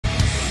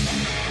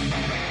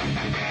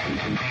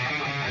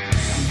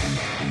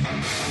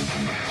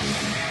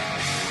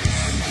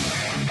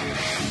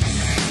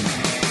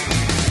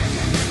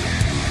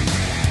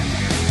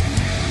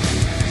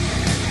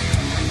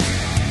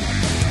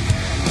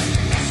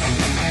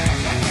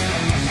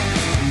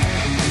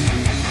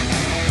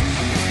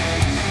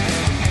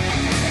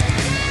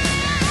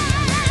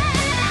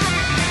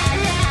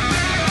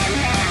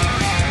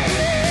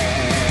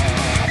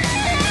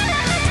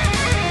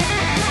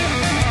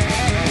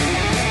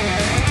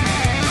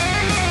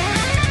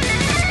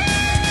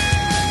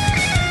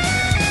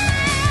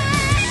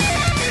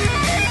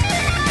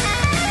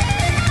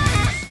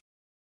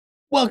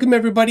Welcome,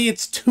 everybody.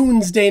 It's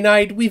Tuesday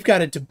night. We've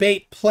got a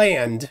debate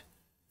planned,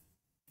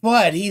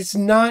 but he's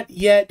not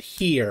yet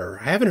here.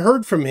 I haven't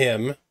heard from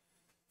him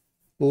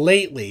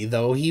lately,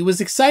 though he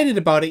was excited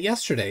about it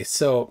yesterday.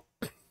 So,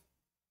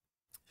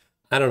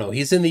 I don't know.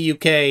 He's in the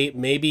UK.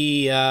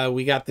 Maybe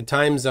we got the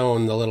time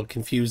zone a little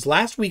confused.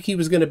 Last week he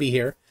was going to be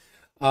here,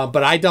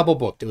 but I double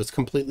booked. It was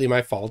completely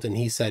my fault. And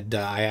he said,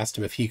 I asked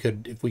him if we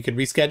could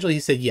reschedule. He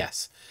said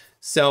yes.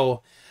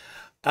 So,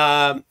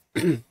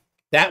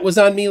 that was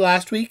on me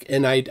last week,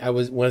 and I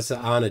was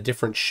on a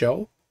different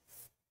show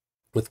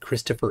with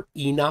Christopher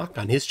Enoch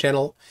on his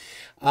channel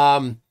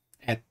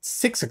at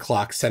 6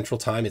 o'clock Central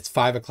Time. It's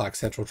 5 o'clock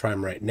Central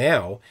Time right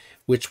now,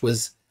 which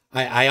was,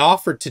 I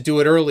offered to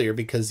do it earlier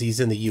because he's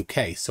in the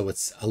UK, so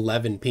it's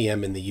 11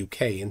 p.m. in the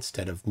UK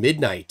instead of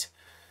midnight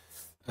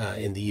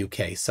in the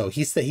UK. So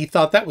he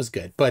thought that was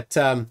good, but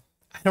I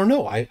don't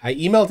know. I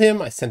emailed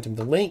him, I sent him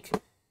the link,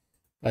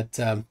 but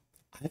I've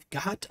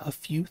got a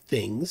few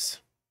things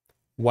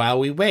while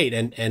we wait,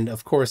 and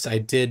of course I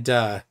did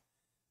ask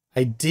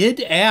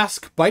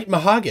Bite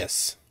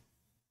Mahagas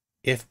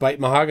if Bite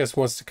Mahagas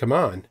wants to come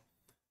on,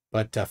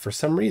 but for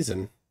some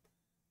reason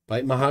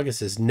Bite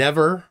Mahagas is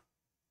never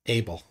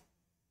able.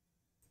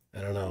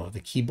 I don't know, the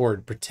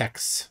keyboard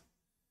protects,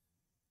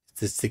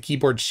 it's the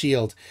keyboard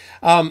shield.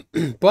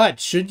 But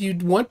should you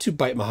want to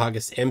Bite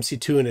Mahagas,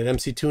 MCTune at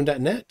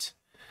mctune.net.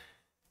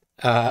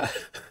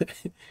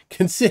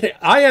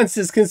 Ion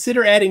says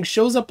consider adding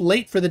shows up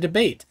late for the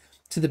debate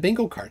to the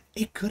bingo card.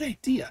 A good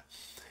idea.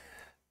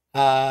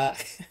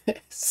 Last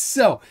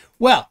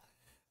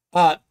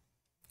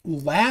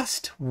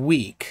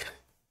week,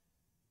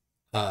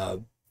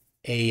 we've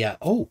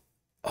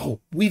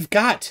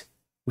got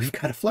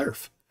a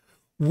flurf.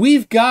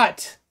 We've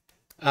got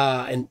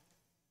hello.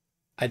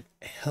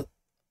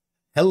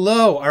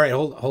 All right,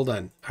 hold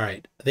on. All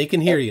right, they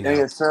can hear you now.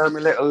 Yeah, so I'm a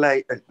little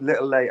late. I've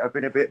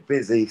been a bit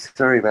busy.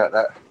 Sorry about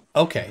that.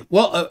 Okay.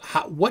 Well,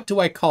 what do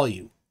I call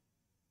you?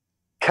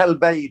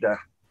 Kelbayda.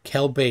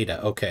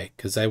 Kelbayda, okay,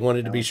 because I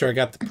wanted to be sure I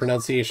got the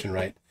pronunciation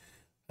right.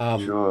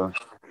 Sure.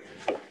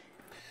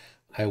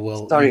 I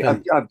will. Sorry,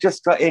 I've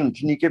just got in.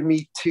 Can you give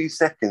me 2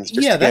 seconds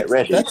just to get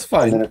ready? That's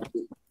fine.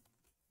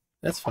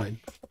 That's fine.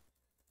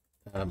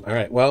 All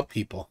right, well,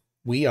 people,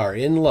 we are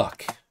in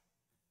luck.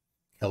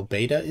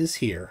 Kelbayda is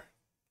here.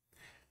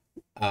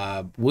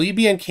 Will you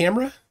be on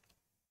camera?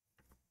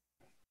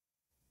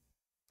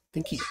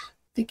 I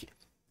think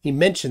he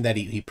mentioned that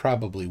he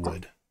probably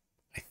would.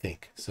 I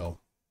think so.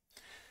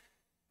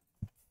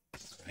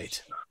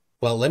 Right.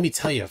 Well, let me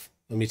tell you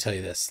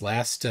this.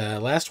 Last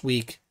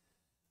week,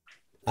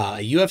 a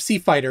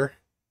UFC fighter,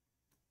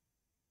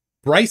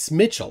 Bryce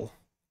Mitchell,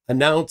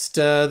 announced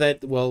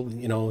that, well,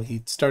 you know,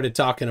 he started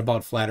talking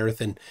about flat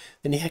Earth, and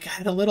then he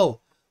had a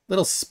little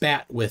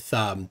spat with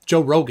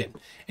Joe Rogan,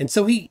 and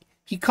so he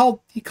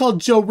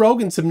called Joe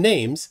Rogan some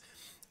names,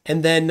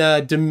 and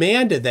then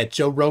demanded that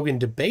Joe Rogan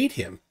debate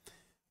him.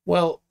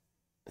 Well,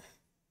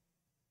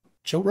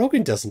 Joe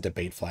Rogan doesn't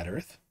debate flat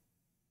Earth,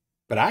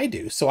 but I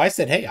do. So I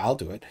said, hey, I'll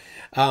do it.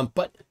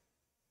 But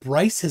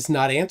Bryce has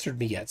not answered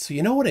me yet. So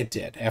you know what I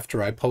did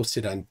after I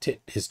posted on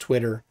his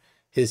Twitter,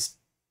 his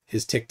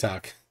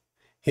TikTok,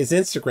 his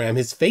Instagram,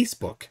 his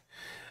Facebook?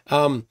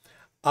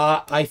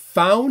 I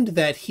found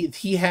that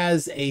he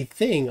has a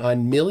thing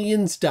on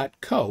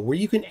millions.co where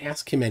you can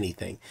ask him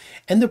anything.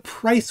 And the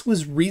price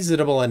was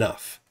reasonable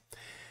enough.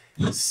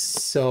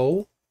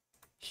 So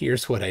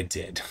here's what I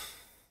did.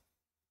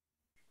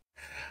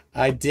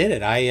 I did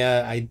it.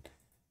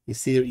 You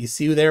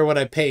see there what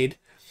I paid.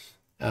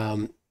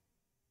 And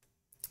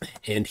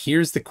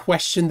here's the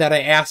question that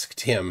I asked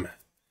him.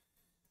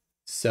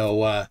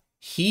 So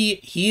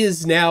he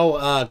is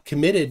now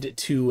committed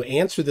to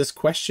answer this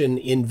question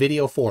in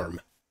video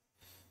form.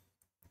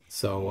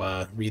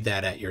 So read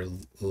that at your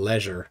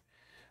leisure.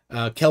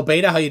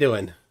 Kelbayda, how you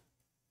doing?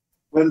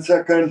 1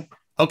 second.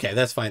 Okay,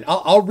 that's fine.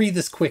 I'll read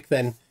this quick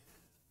then.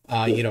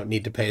 You don't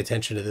need to pay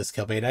attention to this,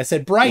 Kelbayda. I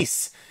said,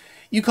 Bryce,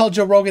 you called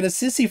Joe Rogan a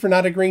sissy for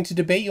not agreeing to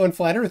debate you on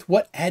flat Earth.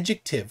 What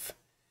adjective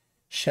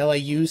shall I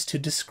use to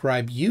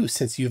describe you,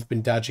 since you've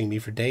been dodging me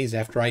for days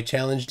after I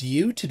challenged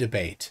you to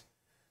debate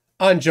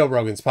on Joe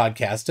Rogan's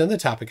podcast on the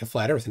topic of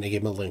flat Earth? And I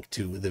gave him a link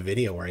to the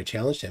video where I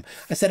challenged him.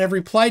 I said, I've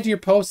replied to your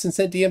posts and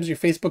sent DMs to your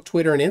Facebook,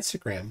 Twitter, and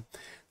Instagram.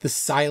 The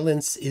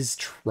silence is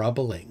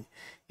troubling.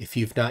 If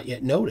you've not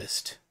yet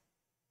noticed,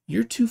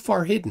 you're too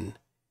far hidden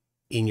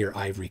in your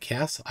ivory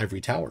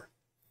tower.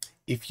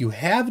 If you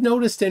have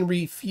noticed and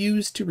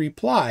refused to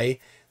reply,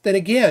 then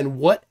again,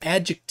 what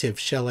adjective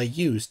shall I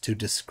use to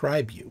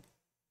describe you?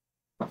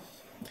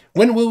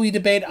 When will we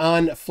debate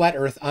on flat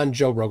Earth on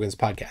Joe Rogan's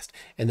podcast?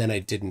 And then I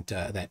didn't,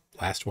 that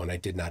last one I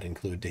did not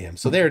include to him.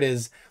 So there it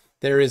is.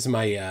 There is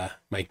my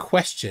my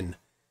question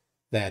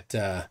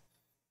that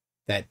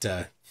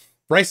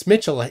Bryce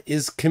Mitchell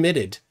is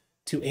committed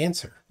to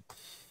answer.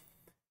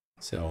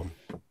 So,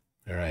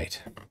 all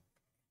right.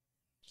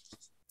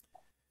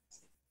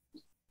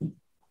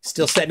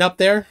 Still setting up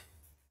there?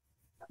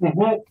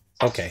 Mm-hmm.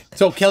 Okay.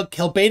 So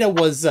Kelbayda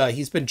was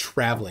he's been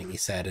traveling, he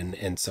said,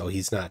 and so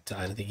he's not.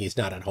 I think he's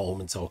not at home,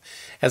 and so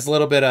has a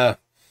little bit of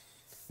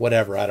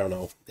whatever. I don't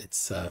know.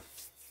 It's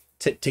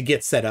to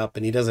get set up,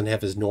 and he doesn't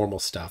have his normal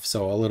stuff,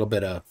 so a little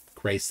bit of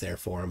grace there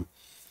for him.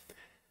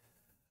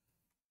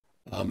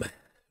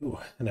 Ooh,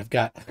 and I've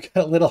got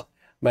a little.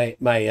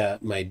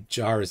 My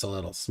jar is a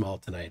little small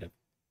tonight of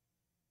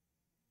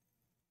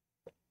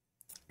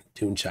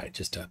tune chai.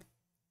 Just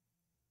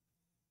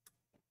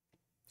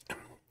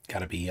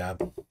gotta be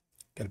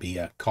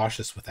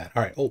cautious with that.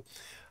 All right. Oh,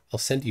 I'll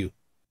send you.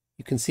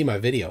 You can see my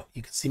video.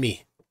 You can see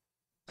me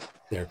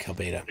there,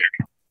 Kelbayda.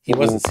 He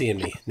wasn't seeing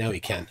me. Now he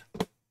can.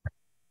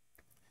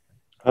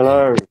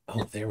 Hello.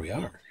 Oh, there we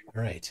are.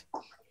 All right.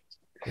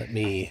 Let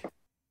me.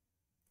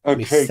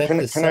 Okay.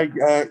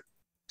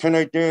 Can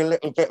I do a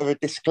little bit of a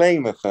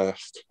disclaimer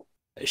first?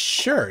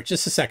 Sure.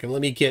 Just a second.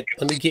 Let me get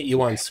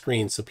you on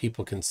screen so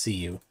people can see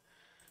you.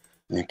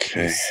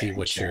 Okay. See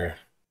what you're.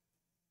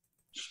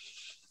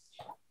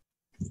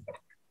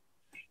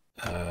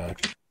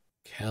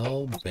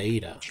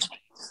 Kelbayda.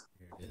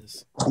 Here it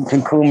is. You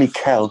can call me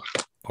Kel.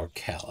 Or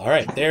Kel. All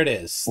right, there it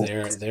is.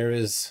 There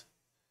is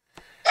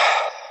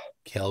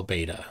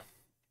Kelbayda.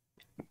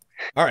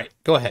 All right,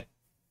 go ahead.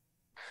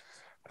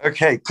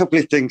 Okay, a couple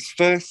of things.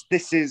 First,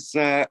 this is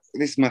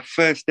my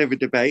first ever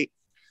debate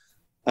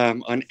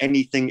on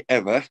anything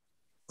ever.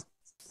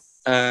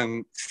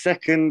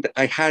 Second,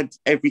 I had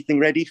everything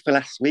ready for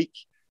last week.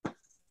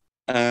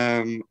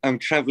 I'm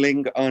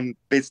traveling on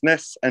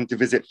business and to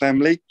visit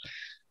family.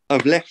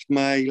 I've left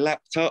my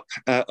laptop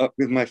up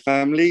with my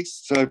family,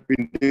 so I've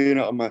been doing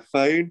it on my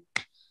phone.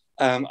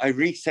 I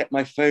reset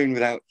my phone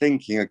without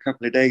thinking a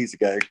couple of days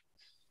ago.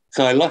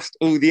 So I lost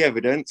all the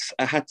evidence.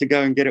 I had to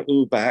go and get it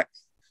all back.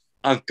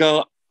 I've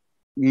got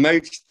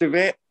most of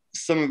it.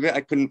 Some of it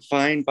I couldn't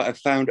find, but I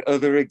found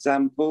other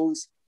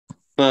examples.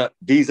 But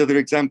these other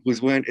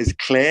examples weren't as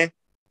clear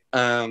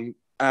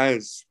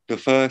as the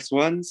first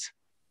ones.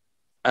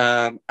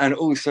 And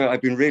also,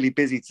 I've been really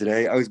busy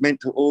today. I was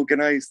meant to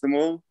organize them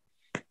all,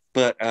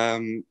 but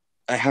I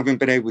haven't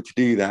been able to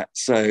do that.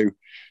 So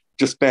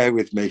just bear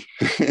with me.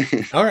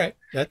 All right.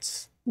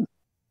 That's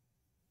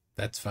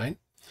fine.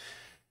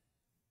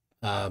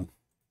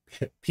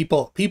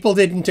 People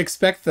didn't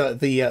expect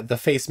the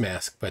face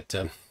mask, but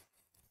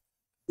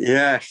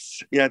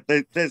yes, yeah.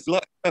 There's a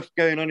lot of stuff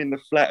going on in the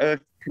flat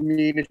Earth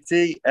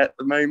community at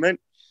the moment.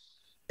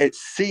 It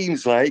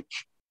seems like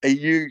a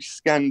huge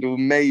scandal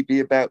may be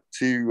about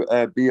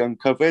to be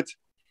uncovered.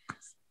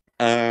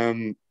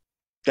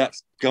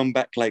 That's gone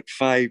back like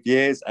 5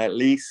 years at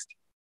least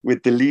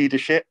with the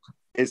leadership.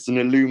 It's an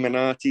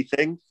Illuminati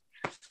thing.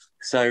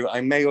 So I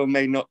may or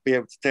may not be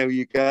able to tell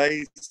you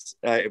guys.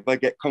 If I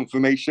get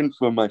confirmation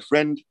from my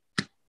friend,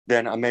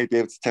 then I may be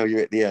able to tell you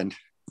at the end.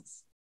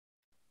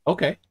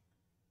 Okay.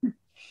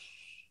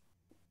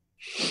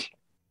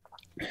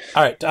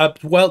 All right.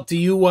 Well, do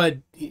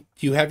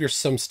you have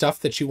some stuff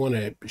that you want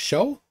to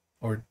show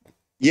or?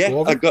 Yeah,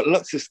 I've got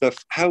lots of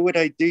stuff. How would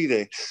I do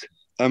this?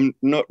 I'm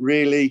not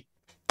really.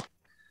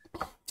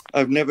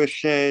 I've never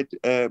shared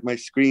my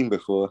screen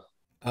before.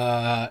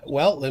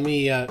 Well, let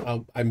me.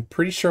 I'm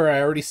pretty sure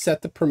I already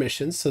set the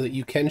permissions so that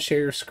you can share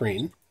your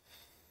screen.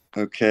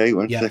 Okay,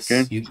 one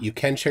second. You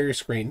can share your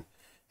screen,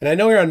 and I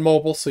know you're on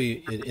mobile, so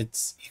you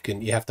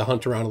have to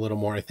hunt around a little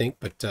more, I think,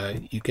 but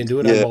you can do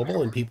it on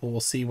mobile, and people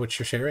will see what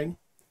you're sharing.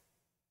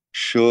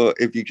 Sure,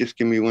 if you just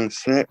give me 1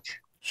 sec.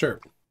 Sure.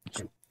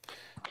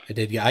 I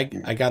did. Yeah,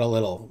 I got a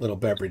little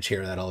beverage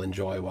here that I'll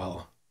enjoy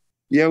while.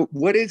 Yeah,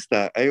 what is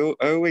that? I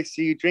always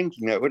see you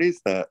drinking that. What is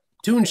that?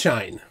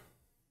 Toonshine.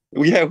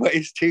 Yeah, what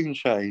is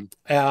Toonshine?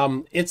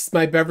 It's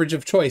my beverage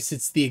of choice.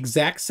 It's the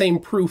exact same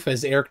proof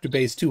as Eric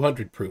Dubay's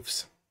 200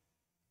 proofs.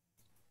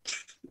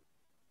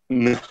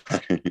 No.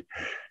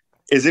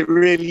 Is it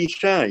really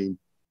shine?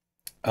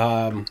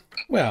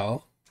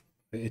 Well,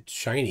 it's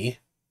shiny.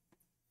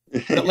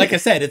 But like I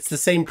said, it's the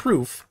same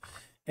proof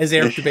as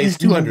Eric Dubay's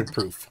 200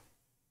 proof.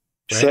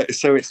 Right?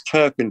 So it's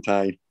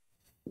turpentine.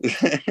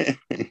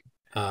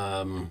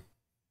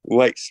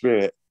 White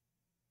spirit.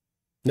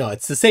 No,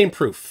 it's the same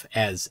proof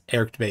as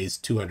Eric Dubay's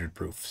 200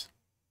 proofs.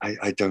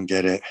 I don't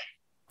get it.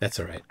 That's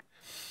all right.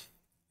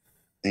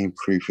 Same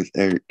proof as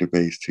Eric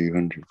Dubay's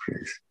 200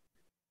 proofs.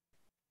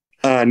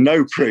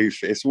 No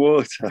proof. It's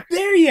water.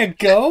 There you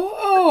go.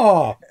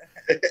 Oh.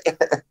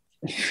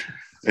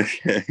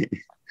 Okay.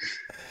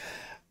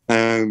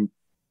 All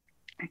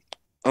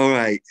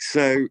right.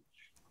 So,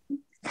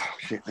 oh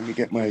shit. Let me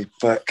get my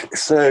book.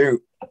 So,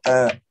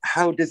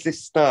 how does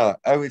this start?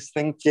 I was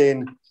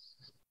thinking,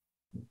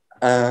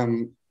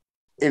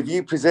 if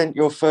you present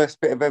your first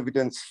bit of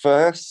evidence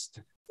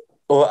first,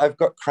 or I've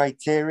got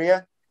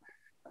criteria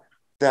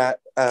that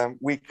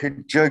we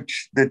could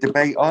judge the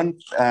debate on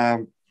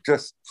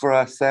just for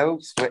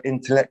ourselves, for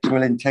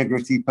intellectual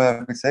integrity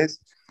purposes,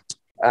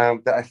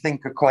 that I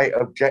think are quite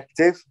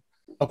objective.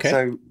 Okay.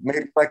 So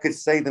maybe if I could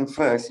say them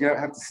first, you don't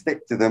have to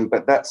stick to them,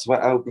 but that's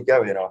what I'll be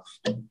going off.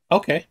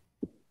 Okay.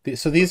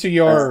 So these are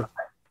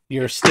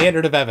your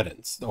standard of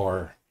evidence,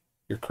 or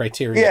Your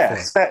criteria Yeah,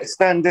 for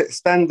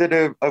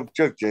standard of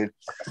judging.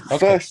 okay.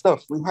 First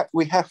off,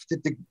 we have to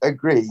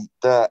agree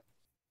that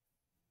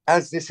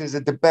as this is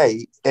a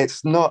debate,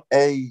 it's not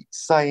a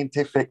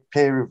scientific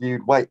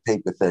peer-reviewed white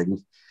paper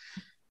thing.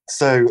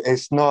 So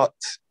it's not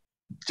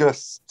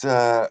just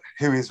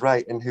who is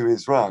right and who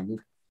is wrong.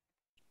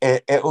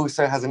 It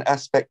also has an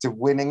aspect of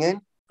winning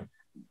in,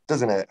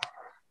 doesn't it?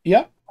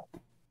 Yeah.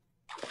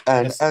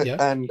 And Yes,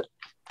 yeah.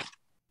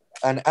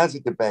 and as a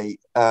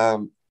debate,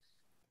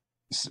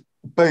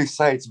 both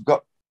sides have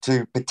got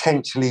to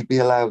potentially be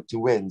allowed to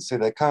win. So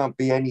there can't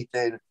be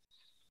anything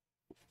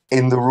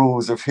in the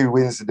rules of who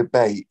wins the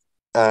debate,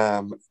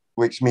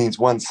 which means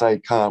one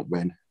side can't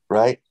win,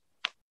 right?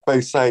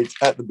 Both sides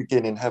at the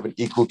beginning have an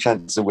equal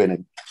chance of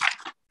winning.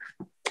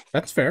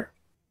 That's fair.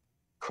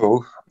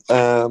 Cool.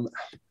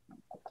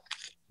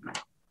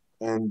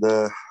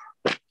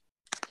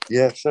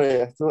 Yeah,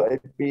 sorry, I thought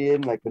I'd be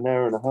in like an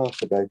hour and a half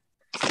ago,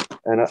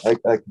 and I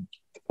could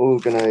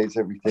organize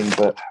everything,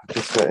 but I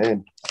just got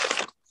in.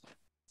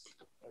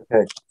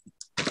 Okay.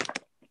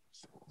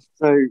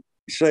 So,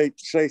 should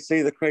I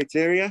see the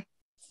criteria?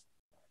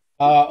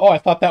 I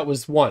thought that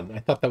was one. I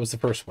thought that was the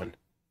first one.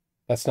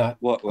 That's not.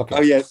 What? Okay.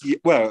 Oh, yeah.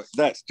 Well,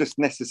 that's just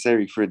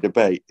necessary for a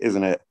debate,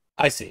 isn't it?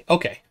 I see.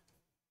 Okay.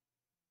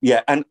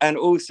 Yeah, and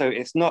also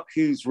it's not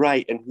who's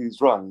right and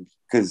who's wrong,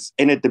 because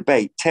in a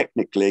debate,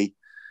 technically,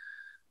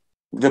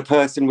 the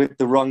person with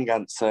the wrong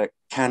answer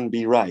can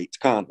be right,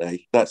 can't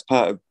they? That's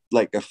part of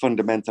like a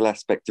fundamental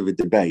aspect of a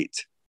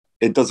debate.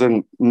 It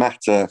doesn't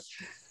matter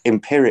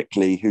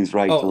empirically who's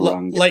right or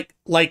wrong. Like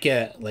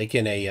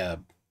in a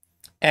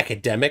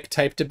academic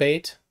type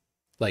debate,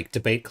 like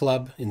debate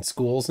club in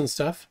schools and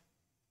stuff.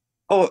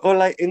 Or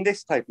like in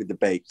this type of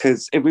debate,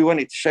 because if we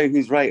wanted to show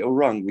who's right or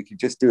wrong, we could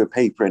just do a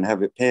paper and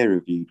have it peer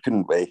reviewed,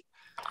 couldn't we?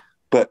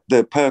 But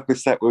the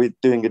purpose that we're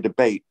doing a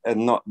debate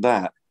and not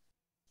that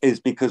is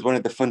because one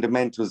of the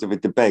fundamentals of a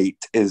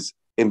debate is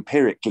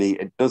empirically,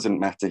 it doesn't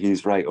matter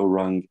who's right or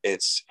wrong.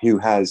 It's who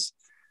has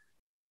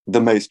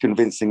the most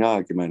convincing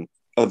argument.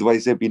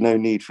 Otherwise, there'd be no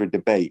need for a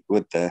debate,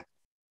 would there?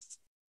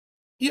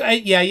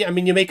 Yeah. I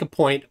mean, you make a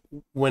point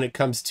when it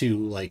comes to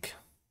like,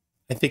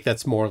 I think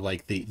that's more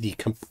like the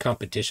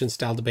competition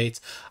style debates.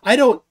 I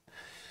don't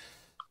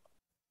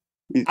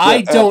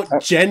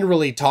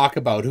generally talk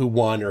about who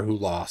won or who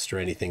lost or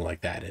anything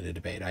like that in a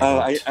debate.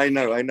 I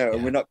know, yeah.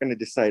 And we're not going to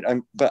decide.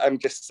 But I'm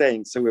just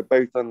saying, so we're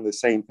both on the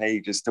same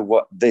page as to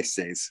what this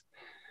is.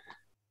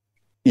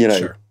 You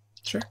know,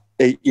 sure.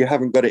 You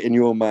haven't got it in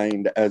your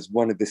mind as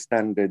one of the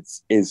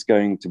standards is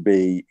going to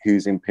be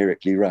who's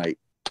empirically right,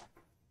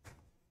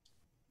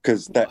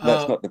 because that's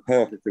not the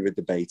purpose of a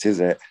debate, is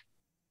it?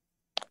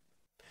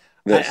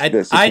 I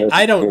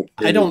don't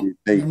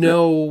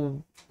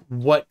know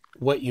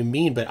what you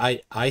mean, but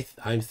I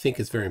think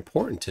it's very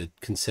important to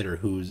consider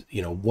who's,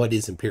 what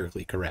is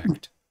empirically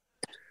correct.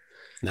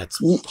 And that's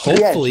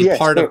hopefully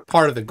part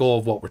of the goal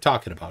of what we're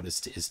talking about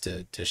is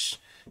to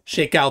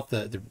shake out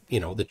the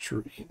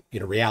true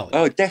reality.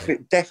 Oh,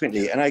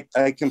 definitely, and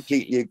I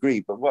completely agree.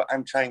 But what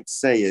I'm trying to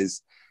say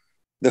is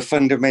the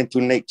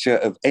fundamental nature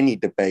of any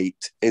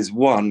debate is,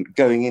 one,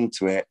 going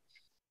into it,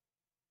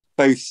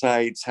 both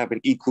sides have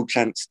an equal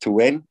chance to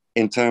win,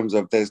 in terms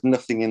of there's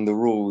nothing in the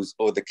rules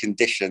or the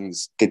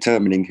conditions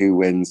determining who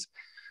wins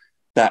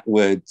that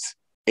would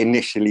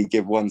initially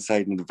give one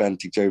side an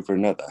advantage over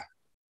another,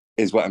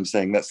 is what I'm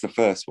saying. That's the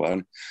first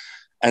one.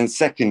 And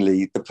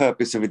secondly, the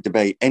purpose of a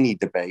debate, any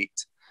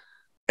debate,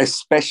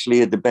 especially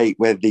a debate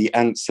where the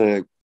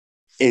answer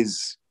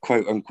is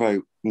quote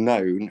unquote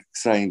known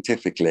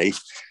scientifically,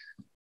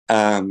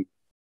 it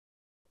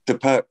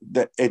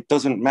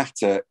doesn't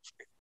matter.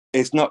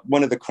 It's not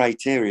one of the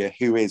criteria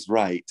who is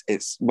right.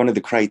 It's one of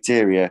the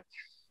criteria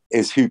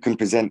is who can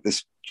present the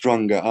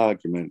stronger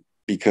argument,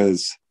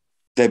 because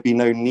there'd be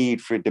no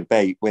need for a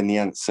debate when the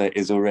answer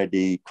is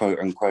already quote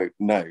unquote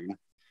known.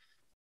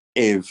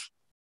 If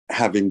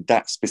having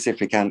that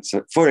specific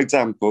answer, for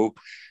example,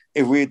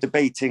 if we're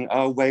debating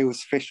are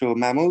whales fish or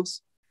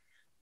mammals,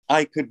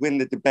 I could win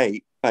the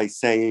debate by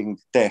saying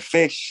they're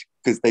fish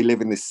because they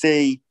live in the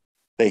sea,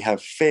 they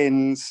have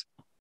fins,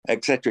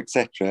 etc.,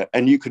 etc.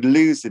 And you could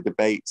lose the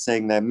debate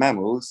saying they're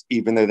mammals,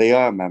 even though they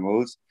are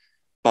mammals,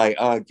 by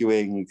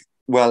arguing,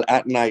 well,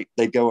 at night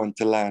they go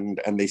onto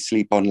land and they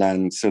sleep on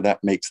land, so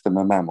that makes them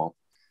a mammal.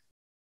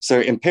 So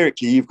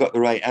empirically, you've got the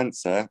right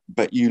answer,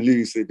 but you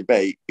lose the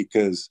debate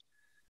because,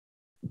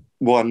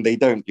 one, they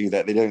don't do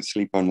that, they don't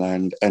sleep on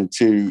land, and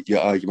two,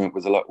 your argument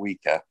was a lot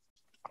weaker.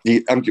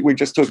 We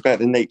just talked about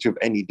the nature of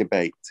any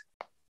debate.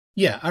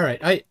 Yeah, all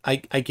right,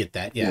 I get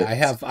that. Yeah,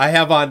 yes. I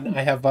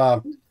have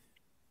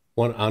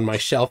one on my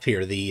shelf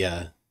here,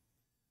 the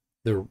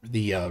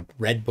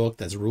red book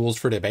that's Rules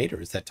for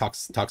Debaters, that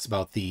talks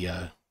about the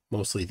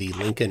mostly the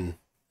Lincoln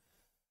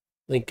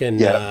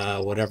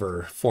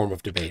whatever form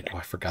of debate. Oh,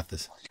 I forgot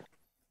this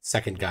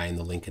second guy in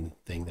the Lincoln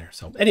thing there.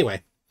 So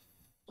anyway.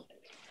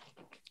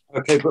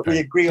 Okay, but we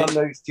agree on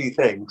those two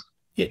things.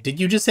 Yeah, did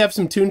you just have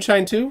some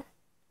Toonshine too?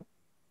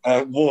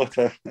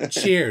 Water.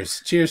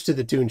 Cheers to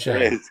the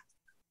Toonshine.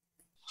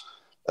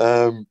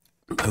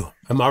 Oh,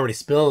 I'm already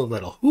spilling a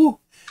little. Ooh,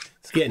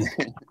 it's getting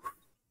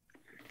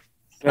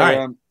So, all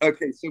right.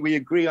 okay, so we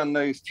agree on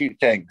those two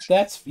things.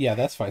 That's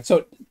fine.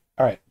 So,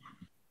 all right.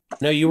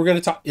 No, you were going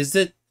to talk. Is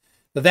it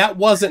that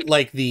wasn't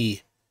like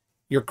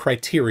your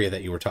criteria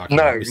that you were talking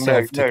about? No, We still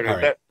no, have no, to. All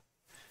no. right.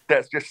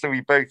 That's just so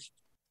we both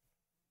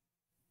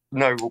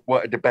know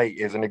what a debate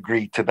is and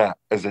agree to that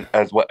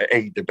as what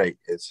a debate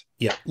is.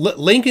 Yeah,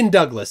 Lincoln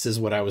Douglas is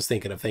what I was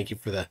thinking of. Thank you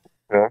for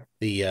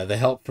Yeah. the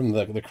help from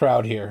the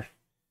crowd here.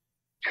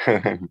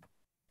 Okie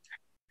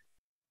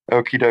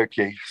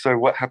dokie. So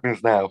what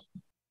happens now?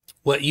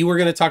 What you were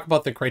going to talk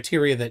about the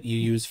criteria that you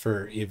use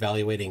for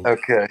evaluating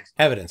Okay.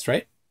 evidence,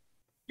 right?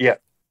 Yeah.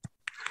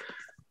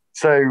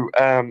 So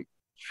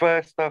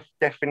first off,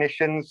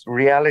 definitions,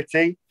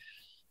 reality.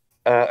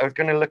 I was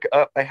going to look it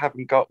up. I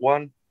haven't got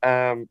one.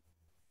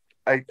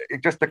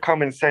 Just a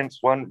common sense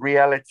one.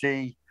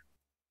 Reality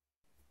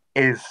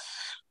is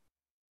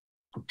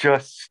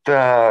just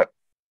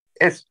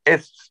it's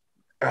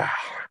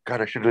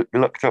God. I should have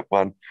looked up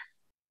one.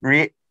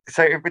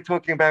 So if we're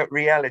talking about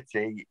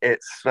reality,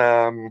 it's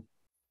so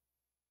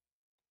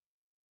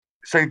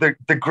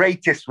the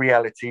greatest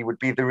reality would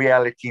be the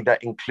reality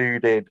that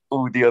included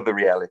all the other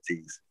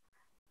realities.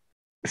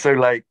 So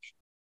like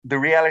the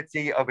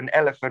reality of an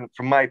elephant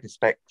from my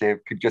perspective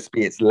could just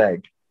be its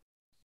leg.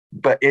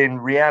 But in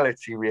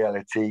reality,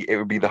 it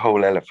would be the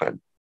whole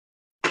elephant.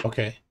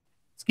 Okay.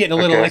 It's getting a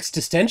little Okay.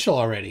 existential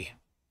already.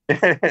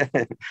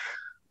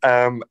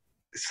 um,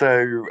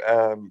 so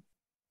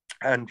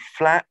and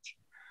flat,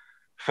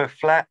 for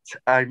flat,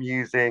 I'm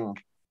using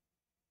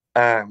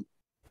um,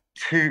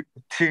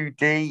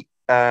 2D,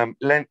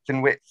 length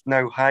and width,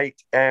 no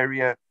height,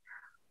 area,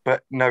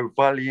 but no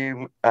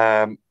volume,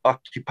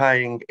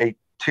 occupying a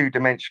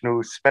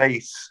two-dimensional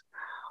space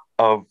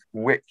of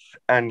width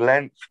and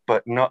length,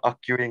 but not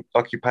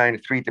occupying a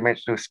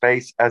three-dimensional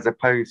space, as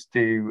opposed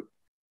to,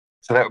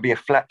 so that would be a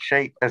flat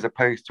shape as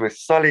opposed to a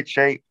solid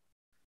shape,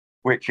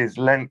 which is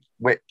length,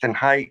 width, and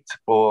height,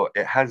 or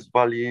it has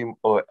volume,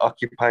 or it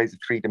occupies a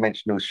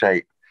three-dimensional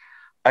shape.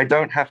 I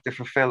don't have to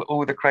fulfill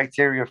all the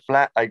criteria of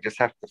flat. I just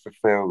have to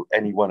fulfill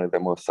any one of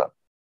them or some.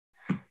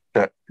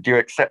 Do you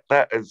accept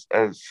that as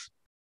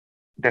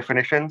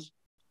definitions?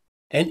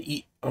 And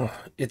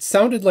it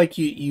sounded like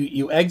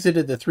you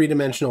exited the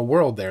three-dimensional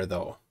world there,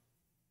 though.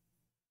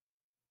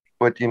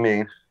 What do you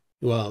mean?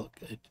 Well,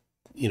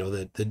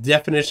 the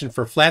definition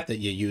for flat that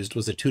you used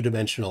was a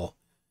two-dimensional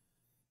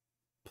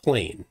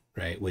plane,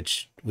 right?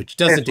 Which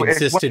doesn't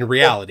It's exist in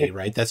reality,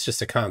 right? That's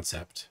just a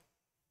concept.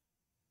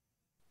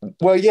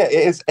 well, yeah,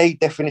 it is a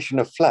definition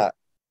of flat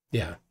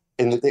Yeah.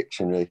 in the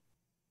dictionary.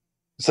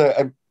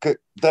 So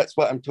that's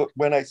what I'm talking.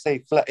 When I say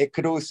flat, it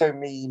could also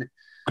mean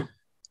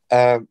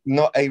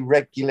not a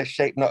regular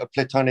shape, not a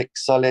platonic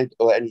solid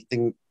or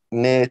anything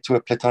near to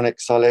a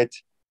platonic solid.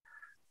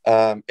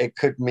 It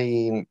could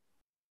mean.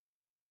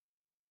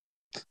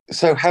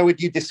 So, how would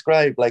you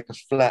describe like a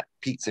flat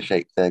pizza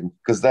shaped thing?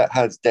 Because that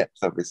has depth,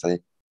 obviously.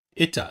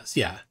 It does,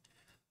 yeah.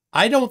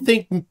 I don't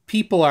think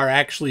people are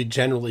actually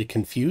generally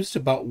confused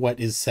about what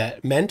is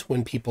meant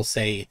when people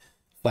say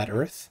flat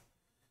Earth.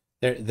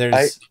 There, I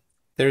there's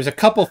there's a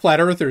couple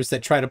flat earthers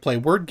that try to play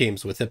word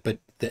games with it, but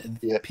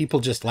Yeah. people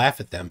just laugh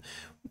at them.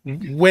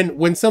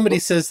 When somebody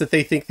says that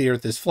they think the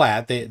Earth is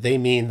flat, they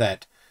mean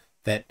that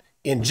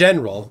in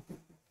general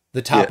the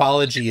Yeah.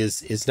 topology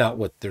is not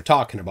what they're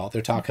talking about.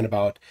 They're talking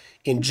about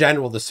in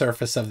general the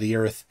surface of the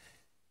Earth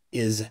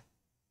is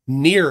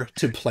near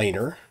to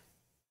planar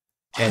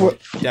and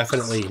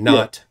definitely Yeah.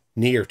 not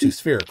near to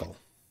spherical.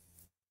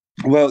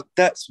 Well,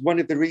 that's one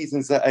of the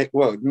reasons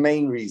the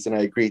main reason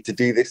I agreed to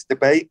do this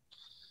debate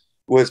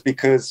was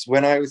because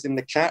when I was in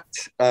the chat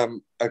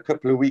a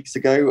couple of weeks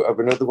ago of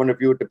another one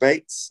of your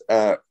debates,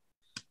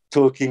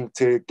 talking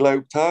to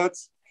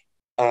globetards,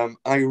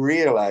 I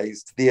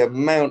realized the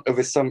amount of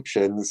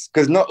assumptions,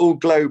 because not all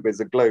globers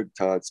are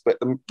globetards, but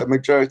the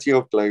majority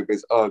of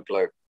globers are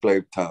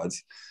globetards.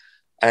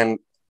 And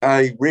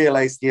I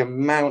realized the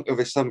amount of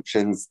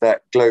assumptions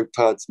that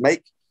globetards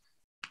make,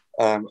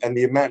 and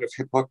the amount of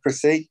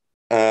hypocrisy,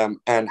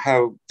 and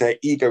how their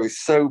ego is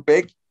so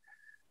big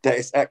that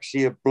it's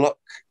actually a block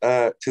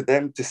to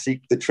them to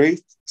seek the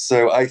truth.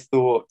 So I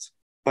thought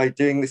by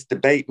doing this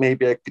debate,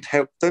 maybe I could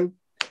help them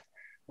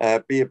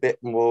be a bit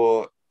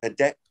more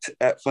adept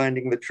at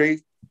finding the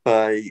truth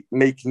by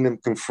making them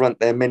confront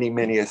their many,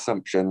 many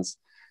assumptions.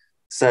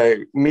 So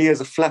me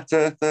as a flat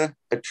earther,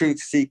 a truth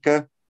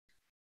seeker,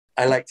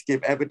 I like to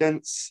give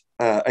evidence.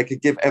 I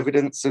could give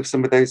evidence of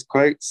some of those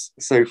quotes.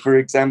 So for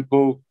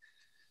example,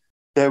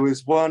 there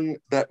was one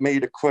that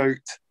made a quote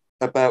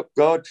about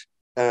God,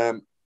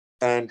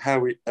 and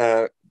how he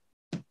was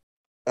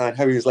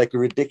like a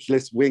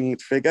ridiculous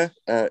winged figure,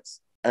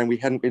 and we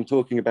hadn't been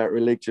talking about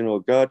religion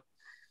or God.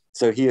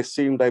 So he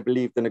assumed I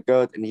believed in a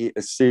God, and he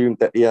assumed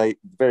that the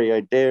very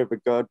idea of a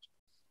God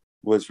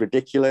was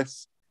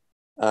ridiculous.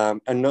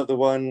 Another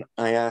one,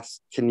 I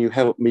asked, can you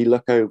help me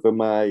look over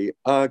my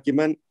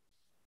argument?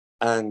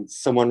 And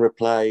someone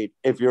replied,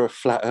 if you're a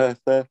flat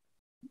earther,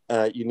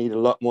 you need a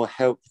lot more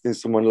help than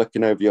someone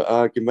looking over your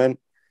argument.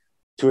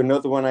 To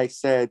another one, I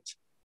said,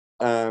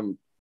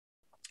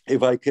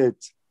 if I could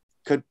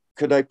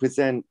I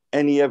present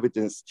any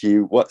evidence to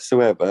you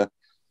whatsoever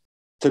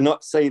to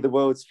not say the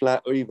world's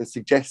flat or even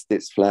suggest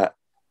it's flat,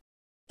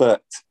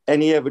 but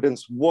any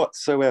evidence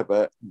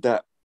whatsoever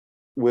that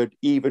would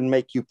even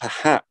make you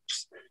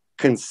perhaps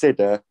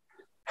consider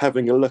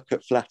having a look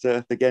at flat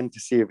Earth again to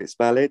see if it's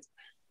valid.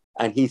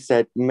 And he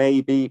said,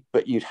 maybe,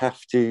 but you'd have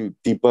to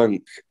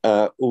debunk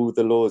all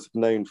the laws of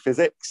known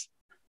physics.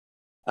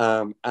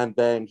 And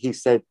then he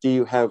said, do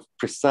you have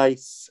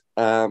precise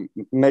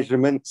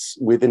measurements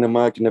within a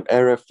margin of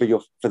error for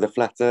the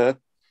flat Earth,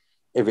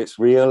 if it's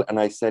real? And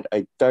I said,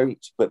 I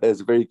don't, but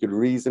there's a very good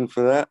reason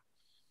for that.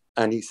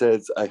 And he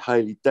says, I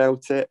highly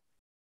doubt it.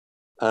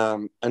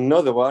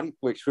 Another one,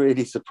 which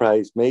really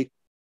surprised me,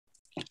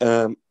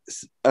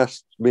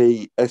 asked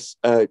me,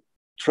 a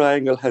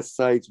triangle has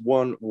sides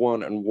 1,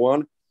 1, and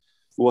 1.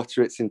 What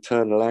are its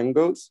internal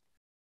angles?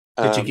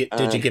 Did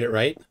you get it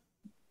right?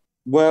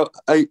 Well,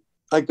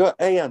 I got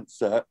an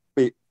answer,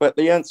 but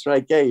the answer I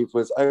gave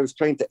was I was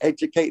trying to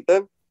educate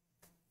them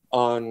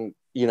on,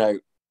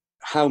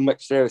 how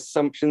much their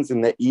assumptions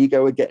and their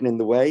ego are getting in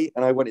the way.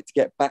 And I wanted to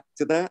get back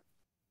to that.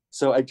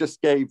 So I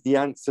just gave the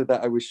answer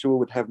that I was sure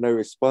would have no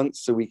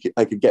response, so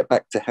I could get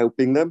back to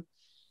helping them.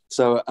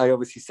 So I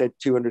obviously said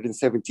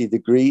 270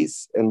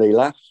 degrees, and they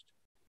laughed,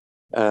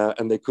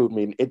 and they called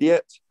me an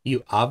idiot.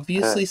 You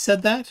obviously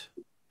said that?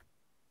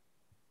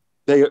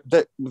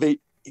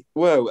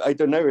 Well, I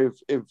don't know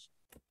if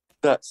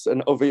that's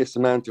an obvious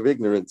amount of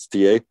ignorance to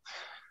you,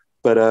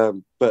 but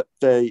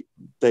they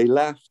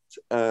laughed,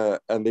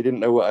 and they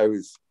didn't know what I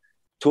was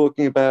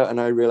talking about. And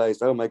I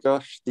realized, oh my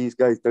gosh, these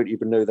guys don't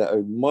even know their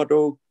own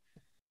model.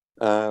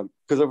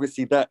 Because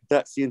obviously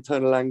that's the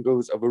internal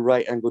angles of a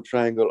right angle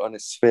triangle on a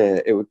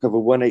sphere. It would cover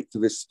 1/8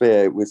 of a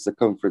sphere with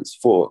circumference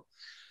 4.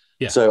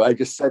 Yeah. So I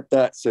just said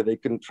that so they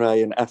couldn't try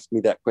and ask me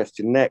that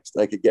question next.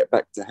 I could get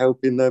back to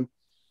helping them.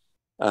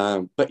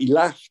 But he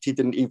laughed. He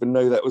didn't even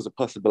know that was a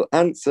possible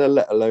answer,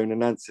 let alone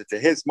an answer to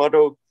his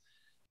model.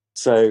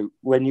 So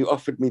when you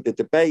offered me the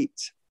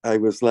debate, I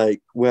was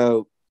like,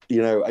 well,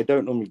 I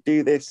don't normally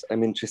do this.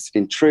 I'm interested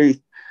in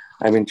truth.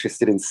 I'm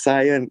interested in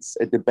science.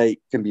 A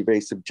debate can be very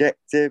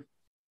subjective,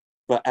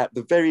 but at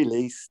the very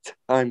least,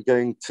 I'm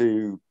going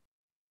to,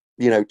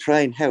 try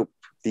and help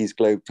these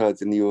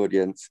globetrotters in the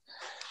audience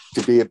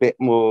to be a bit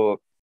more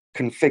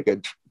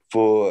configured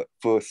for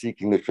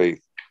seeking the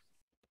truth.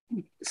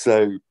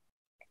 So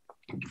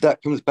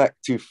that comes back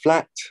to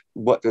flat.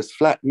 What does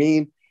flat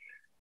mean?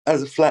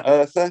 As a flat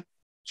earther,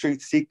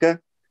 truth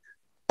seeker,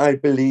 I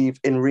believe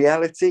in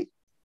reality.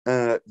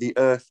 The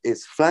Earth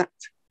is flat.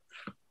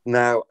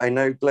 Now, I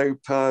know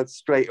globetrotters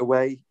straight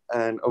away,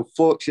 and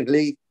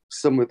unfortunately,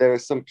 some of their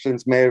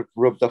assumptions may have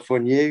rubbed off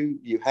on you.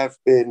 You have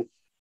been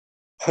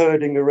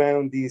herding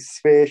around these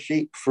sphere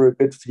sheep for a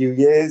good few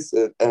years,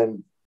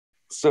 and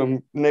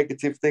some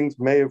negative things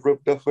may have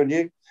rubbed off on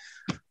you.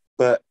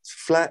 But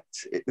flat,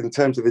 in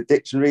terms of the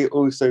dictionary,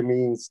 also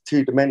means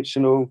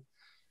two-dimensional,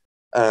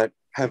 not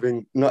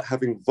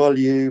having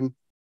volume,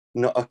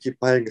 not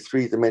occupying a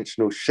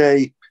three-dimensional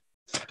shape,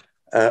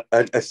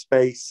 a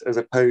space as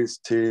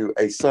opposed to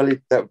a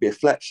solid, that would be a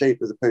flat shape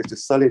as opposed to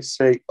solid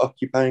shape,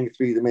 occupying a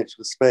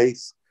three-dimensional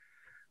space,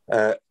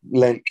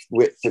 length,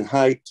 width, and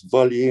height,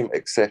 volume,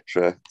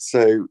 etc.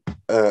 So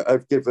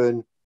I've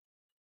given,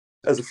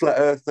 as a flat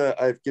earther,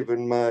 I've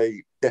given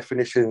my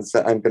definitions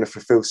that I'm going to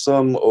fulfill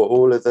some or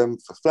all of them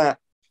for flat,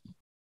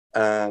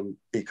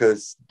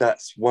 because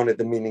that's one of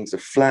the meanings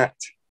of flat.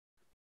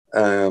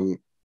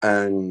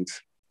 And,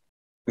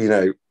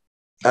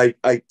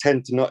 I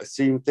tend to not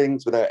assume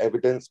things without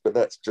evidence, but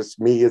that's just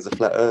me as a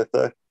flat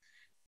earther.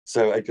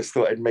 So I just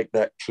thought I'd make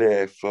that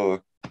clear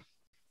for,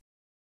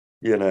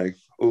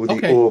 all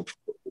the orb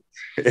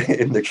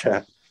in the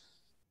chat.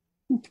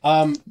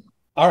 All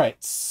right.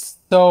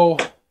 So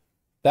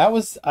that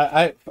was,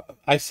 I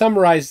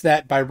summarized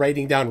that by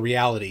writing down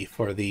reality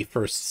for the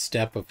first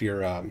step of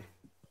your,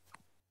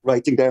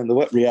 writing down the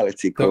what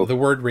reality? Cool. The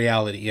word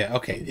reality. Yeah.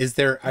 Okay. Is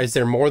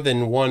there more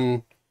than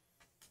one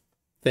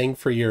thing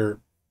for your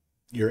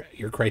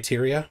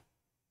criteria?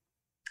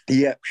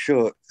 Yeah,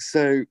 sure.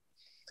 So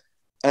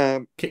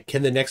can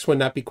the next one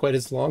not be quite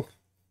as long?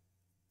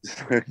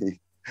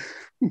 Sorry.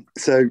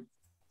 So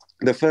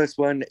the first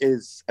one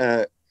is,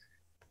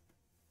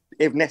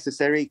 if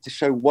necessary, to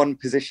show one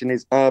position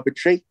is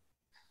arbitrary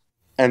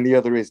and the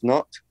other is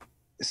not.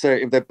 So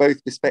if they're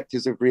both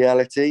perspectives of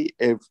reality,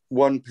 if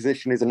one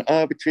position is an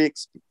arbitrary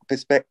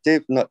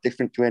perspective, not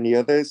different to any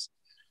others,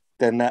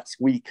 then that's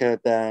weaker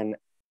than,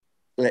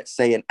 let's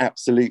say, an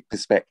absolute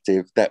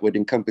perspective that would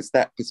encompass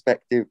that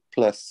perspective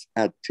plus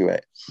add to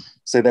it.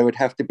 So there would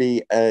have to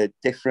be a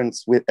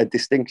difference with a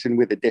distinction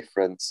with a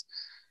difference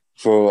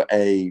for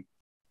a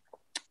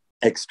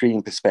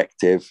extreme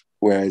perspective,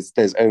 whereas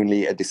there's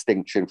only a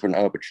distinction for an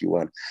arbitrary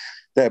one.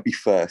 That'd be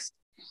first.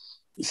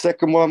 The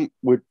second one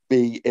would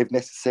be, if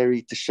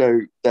necessary, to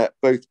show that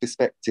both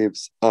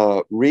perspectives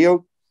are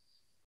real.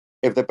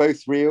 If they're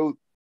both real,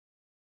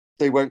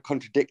 they won't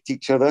contradict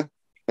each other,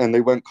 and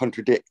they won't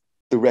contradict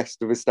the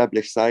rest of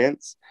established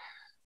science.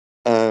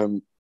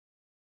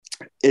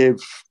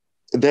 If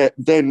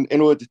then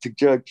in order to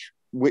judge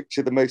which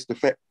is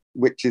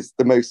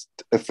the most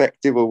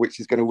effective or which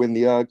is going to win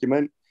the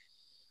argument,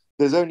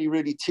 there's only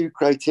really two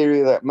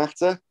criteria that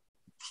matter,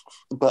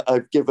 but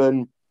I've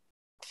given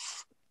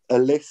a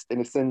list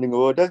in ascending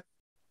order.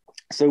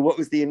 So what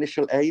was the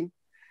initial aim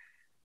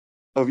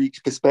of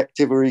each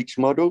perspective or each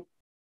model?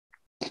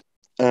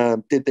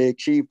 Did they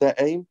achieve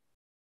that aim?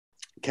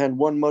 Can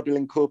one model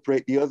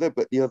incorporate the other,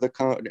 but the other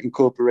can't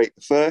incorporate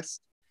the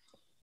first?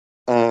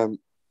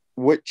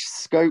 Which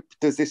scope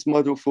does this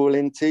model fall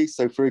into?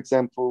 So, for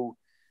example,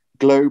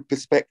 globe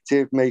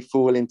perspective may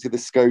fall into the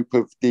scope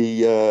of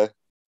the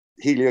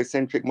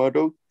heliocentric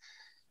model.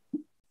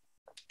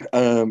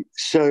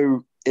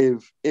 Show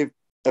if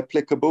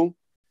applicable,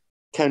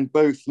 can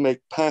both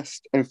make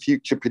past and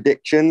future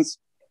predictions,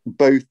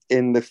 both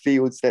in the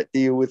fields that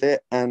deal with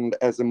it and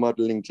as a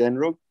model in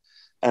general,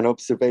 and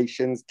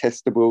observations,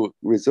 testable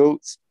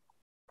results.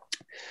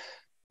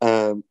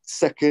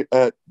 Second,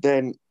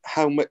 then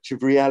how much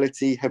of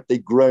reality have they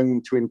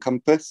grown to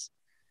encompass?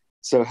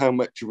 So how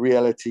much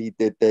reality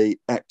did they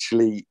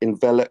actually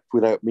envelop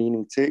without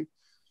meaning to?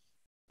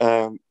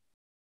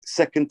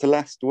 Second to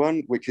last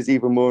one, which is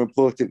even more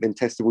important than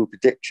testable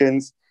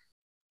predictions,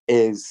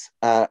 is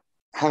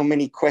how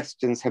many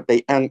questions have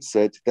they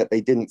answered that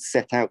they didn't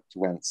set out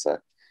to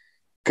answer?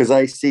 Because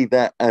I see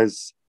that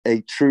as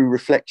a true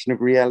reflection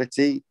of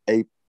reality,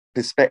 a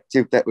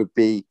perspective that would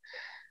be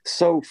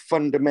so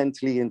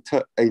fundamentally in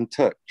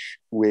touch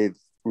with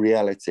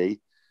reality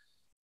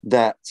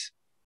that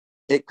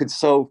it could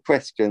solve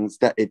questions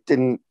that it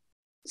didn't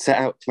set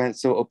out to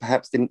answer or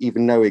perhaps didn't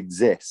even know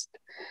exist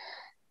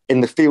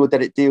in the field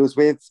that it deals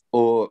with,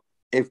 or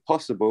if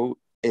possible,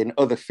 in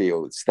other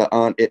fields that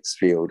aren't its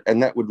field.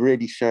 And that would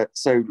really show,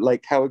 so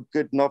like how a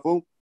good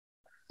novel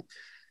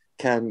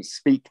can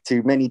speak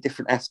to many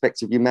different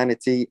aspects of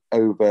humanity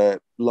over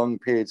long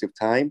periods of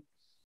time.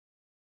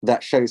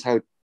 That shows how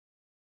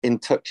in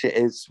touch it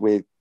is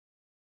with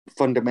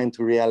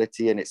fundamental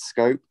reality and its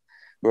scope.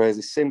 Whereas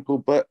a simple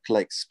book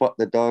like Spot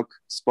the Dog,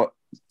 Spot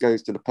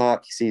goes to the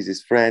park, he sees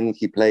his friend,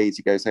 he plays,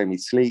 he goes home, he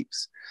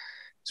sleeps.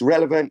 It's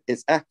relevant,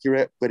 it's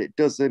accurate, but it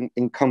doesn't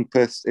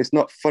encompass, it's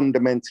not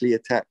fundamentally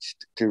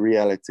attached to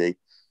reality. It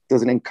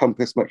doesn't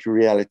encompass much of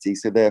reality,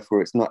 so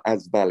therefore it's not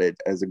as valid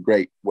as a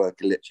great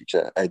work of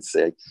literature, I'd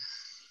say.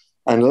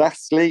 And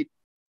lastly,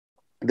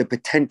 the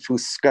potential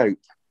scope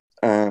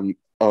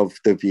of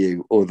the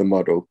view or the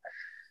model.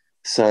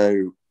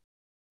 So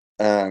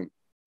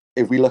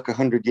if we look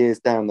 100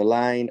 years down the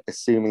line,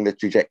 assuming the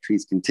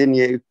trajectories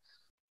continue,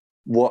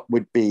 what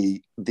would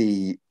be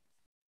the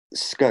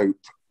scope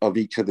of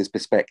each other's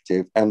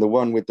perspective? And the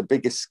one with the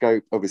biggest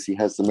scope obviously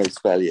has the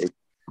most value.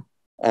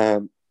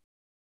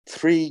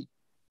 Three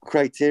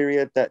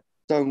criteria that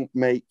don't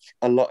make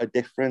a lot of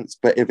difference,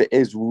 but if it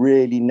is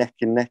really neck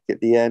and neck at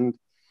the end,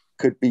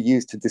 could be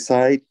used to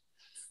decide.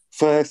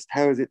 First,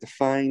 how is it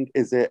defined?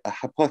 Is it a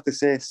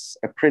hypothesis,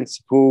 a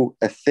principle,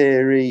 a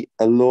theory,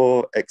 a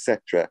law,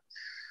 etc.?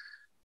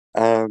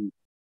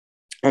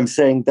 I'm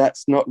saying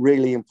that's not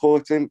really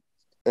important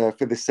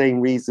for the same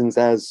reasons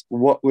as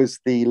what was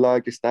the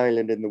largest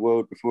island in the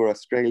world before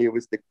Australia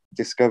was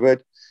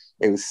discovered?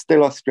 It was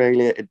still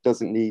Australia. It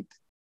doesn't need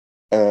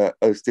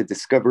us to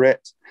discover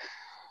it.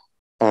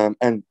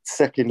 And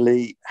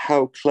secondly,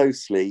 how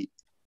closely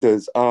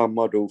does our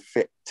model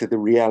fit to the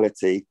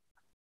reality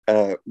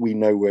we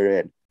know we're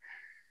in?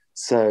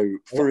 So,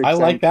 for example, I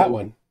like that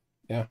one.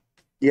 Yeah,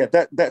 yeah,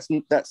 that's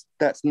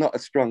not a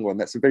strong one.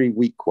 That's a very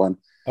weak one.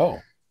 Oh,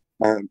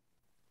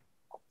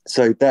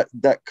 so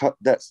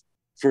that's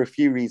for a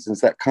few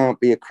reasons that can't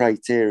be a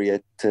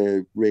criteria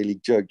to really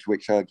judge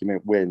which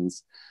argument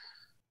wins.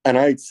 And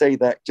I'd say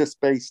that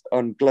just based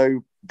on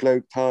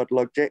globe-tard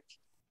logic.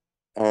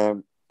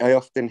 I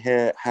often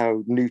hear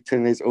how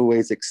Newton is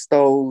always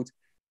extolled,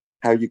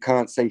 how you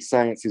can't say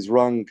science is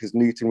wrong because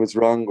Newton was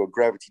wrong, or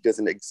gravity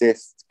doesn't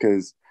exist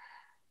because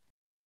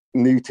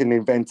Newton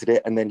invented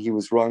it and then he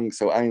was wrong,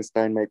 so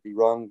Einstein might be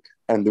wrong.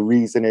 And the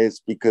reason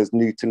is because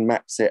Newton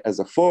maps it as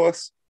a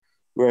force,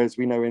 whereas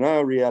we know in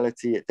our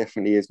reality it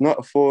definitely is not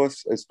a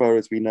force as far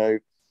as we know.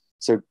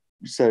 So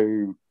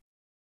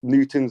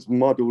Newton's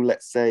model,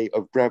 let's say,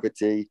 of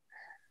gravity,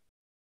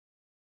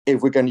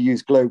 if we're going to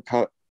use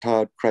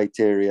globe-tard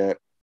criteria,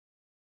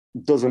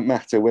 doesn't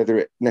matter whether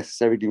it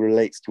necessarily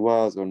relates to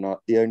ours or not.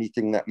 The only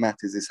thing that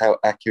matters is how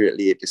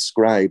accurately it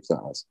describes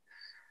ours,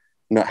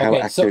 not how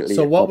accurately.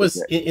 So what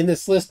was in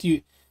this list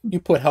you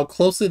put how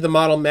closely the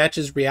model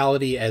matches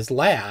reality as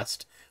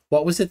last?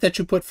 What was it that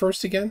you put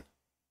first again?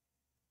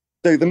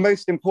 So the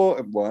most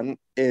important one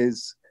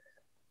is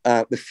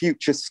the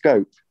future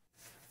scope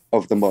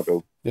of the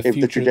model if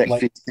the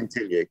trajectories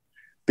continue,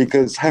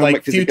 because how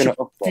much is it going to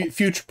offer?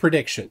 Future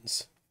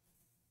predictions.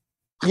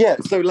 Yeah,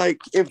 so like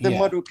if the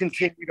model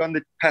continued on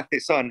the path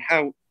it's on,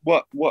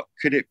 what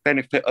could it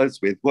benefit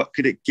us with? What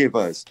could it give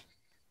us?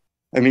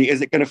 I mean,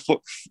 is it going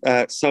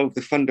to solve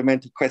the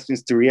fundamental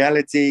questions to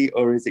reality,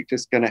 or is it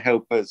just going to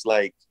help us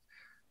like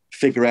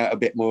figure out a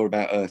bit more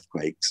about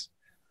earthquakes?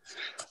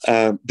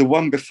 The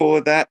one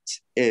before that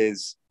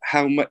is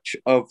how much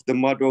of the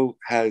model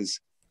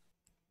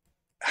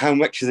how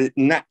much has it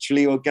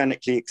naturally,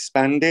 organically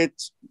expanded,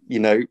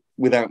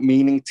 without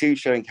meaning to,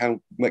 showing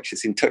how much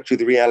it's in touch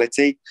with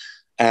reality,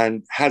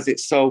 and has it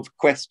solved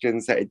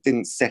questions that it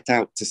didn't set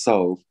out to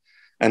solve,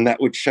 and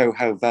that would show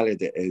how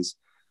valid it is.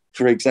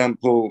 For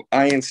example,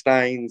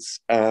 Einstein's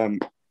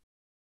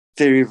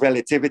theory of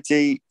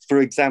relativity,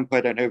 for example,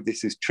 I don't know if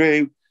this is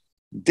true,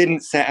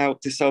 didn't set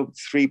out to solve the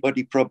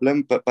three-body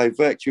problem, but by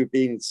virtue of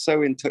being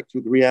so in touch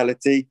with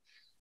reality,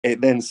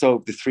 it then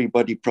solved the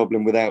three-body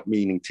problem without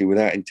meaning to,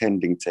 without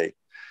intending to.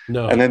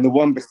 No. And then the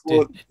one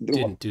before...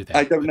 didn't do that.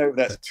 I don't know if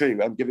that's true.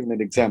 I'm giving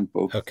an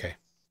example. Okay.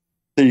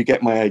 So you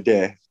get my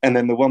idea. And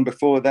then the one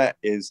before that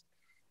is,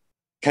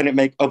 can it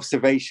make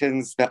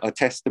observations that are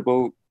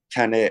testable?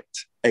 Can it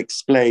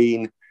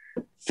explain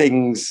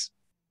things?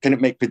 Can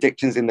it make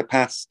predictions in the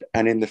past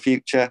and in the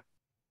future?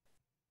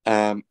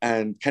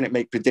 And can it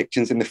make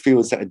predictions in the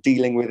fields that are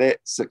dealing with it?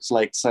 Such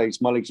like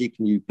seismology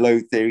can use blow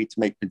theory to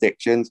make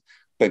predictions,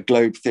 but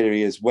globe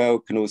theory as well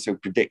can also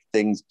predict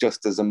things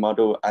just as a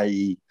model,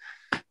 i.e.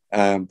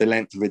 The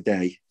length of a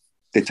day,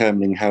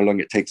 determining how long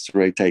it takes to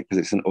rotate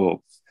because it's an orb.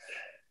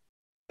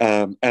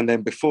 And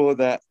then before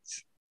that,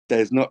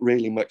 there's not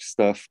really much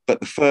stuff, but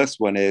the first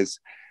one is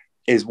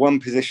one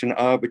position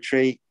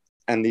arbitrary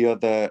and the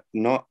other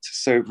not?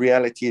 So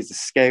reality is a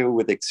scale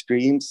with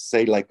extremes,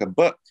 say like a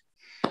book.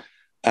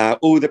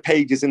 All the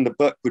pages in the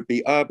book would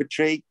be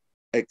arbitrary,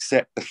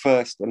 except the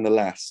first and the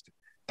last.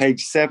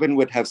 Page 7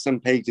 would have some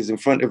pages in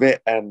front of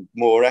it and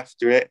more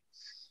after it.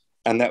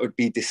 And that would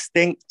be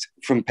distinct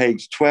from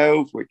page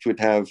 12, which would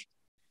have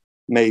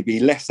maybe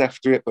less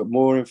after it, but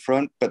more in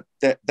front. But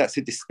that's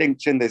a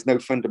distinction. There's no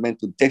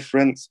fundamental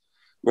difference.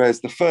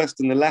 Whereas the first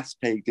and the last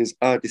pages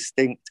are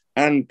distinct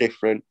and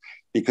different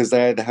because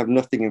they either have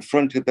nothing in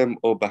front of them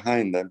or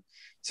behind them.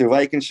 So if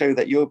I can show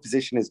that your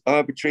position is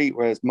arbitrary,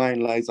 whereas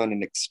mine lies on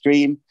an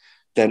extreme,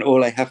 then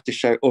all I have to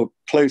show, or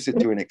closer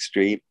to an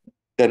extreme,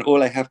 then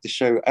all I have to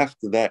show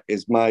after that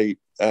is my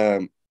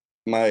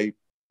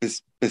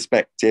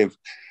perspective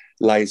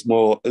lies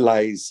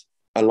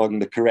along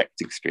the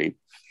correct extreme.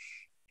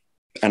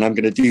 And I'm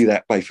going to do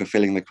that by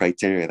fulfilling the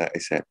criteria that I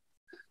said.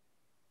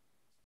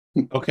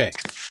 Okay.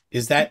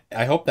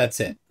 I hope that's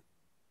it.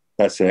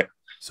 That's it.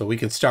 So we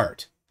can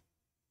start.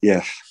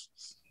 Yes.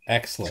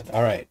 Excellent.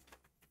 All right.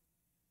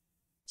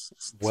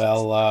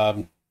 Well,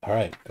 all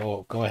right,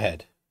 go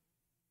ahead.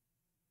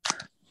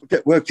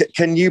 Okay, well,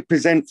 can you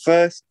present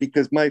first?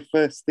 Because my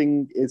first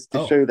thing is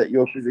to show that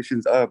your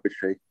position's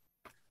arbitrary.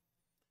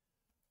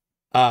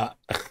 It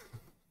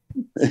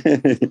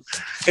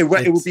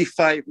will be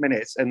 5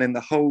 minutes, and then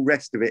the whole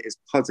rest of it is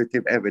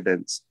positive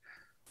evidence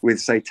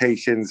with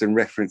citations and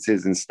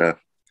references and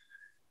stuff.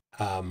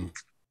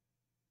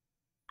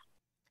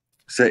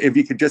 So if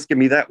you could just give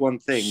me that one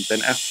thing,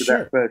 then after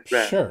that first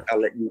round, I'll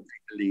let you take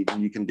the lead,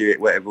 and you can do it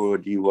whatever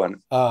order you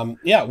want.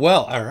 Yeah,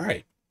 well, all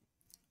right.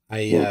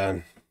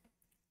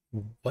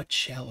 What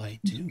shall I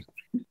do?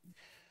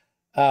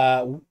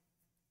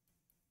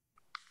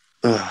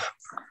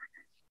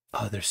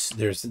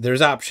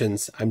 There's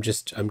options. I'm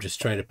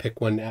just trying to pick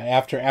one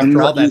after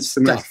all that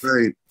stuff.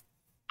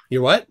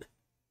 You're what?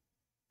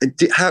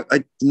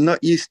 I'm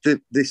not used to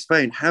this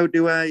phone. How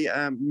do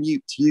I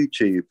mute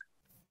YouTube?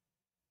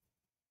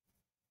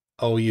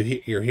 Oh,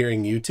 you're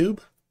hearing YouTube?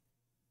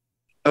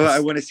 Oh,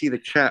 I want to see the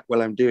chat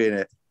while I'm doing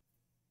it.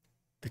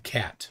 The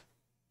cat.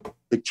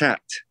 The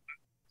chat.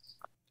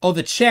 Oh,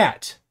 the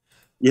chat.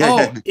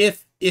 Yeah. Oh,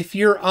 if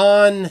you're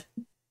on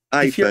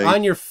iPhone. If you're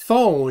on your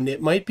phone,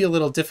 it might be a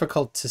little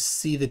difficult to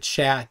see the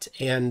chat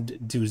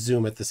and do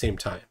Zoom at the same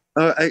time.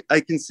 Oh,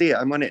 I can see it.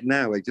 I'm on it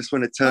now. I just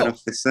want to turn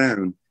off the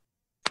sound.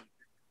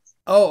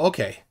 Oh,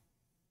 okay.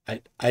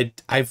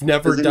 I've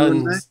never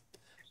done.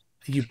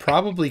 You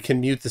probably can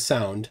mute the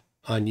sound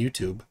on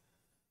YouTube.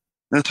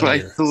 That's what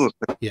I thought.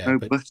 Yeah,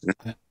 but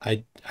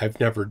I've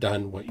never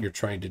done what you're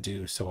trying to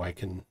do, so I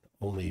can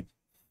only.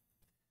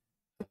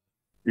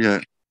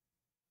 Yeah.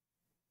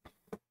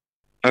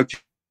 Okay.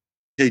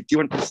 Do you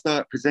want to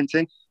start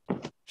presenting?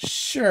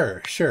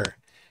 Sure.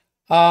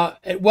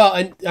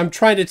 Well, I'm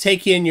trying to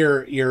take in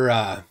your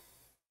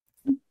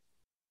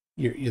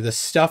the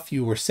stuff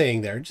you were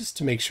saying there, just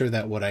to make sure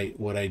that what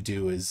I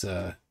do is.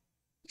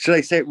 Should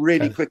I say it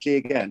really quickly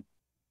again?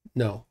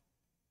 No.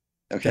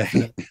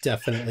 Okay.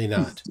 Definitely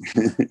not.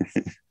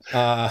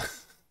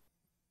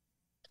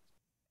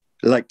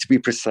 Like to be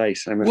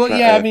precise. Well,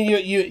 yeah. I mean,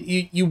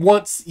 you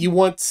once.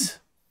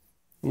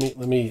 Let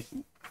me.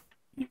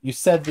 You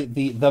said that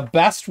the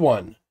best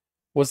one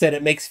was that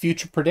it makes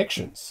future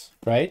predictions,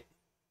 right?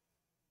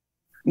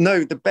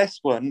 No, the best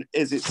one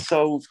is it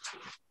solved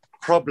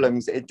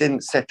problems it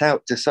didn't set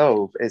out to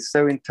solve. It's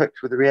so in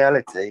touch with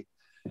reality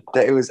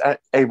that it was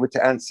able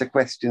to answer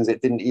questions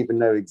it didn't even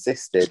know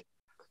existed.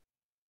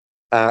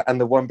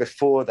 And the one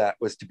before that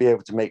was to be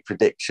able to make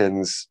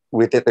predictions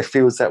with it, the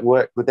fields that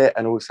work with it,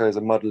 and also as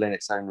a model in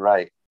its own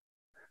right.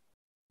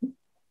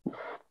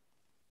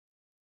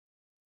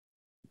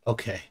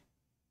 Okay.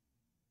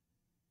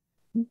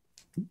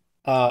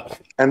 Uh,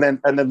 And then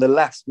the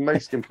last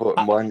most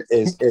important one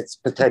is its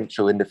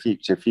potential in the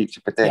future yeah.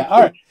 All potential.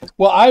 right.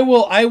 Well,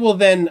 I will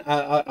then.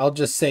 I'll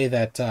just say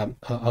that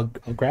I'll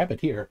grab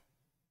it here.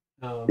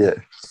 Yeah.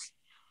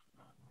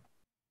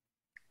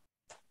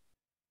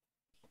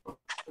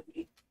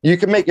 You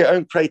can make your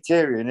own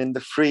criterion in the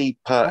free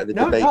part of the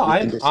No, debate. no. We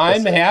can I'm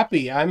discuss it.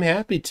 happy. I'm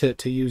happy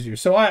to use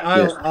yours. So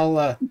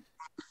Yeah.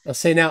 I'll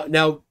say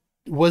now.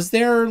 Was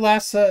there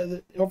last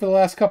over the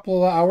last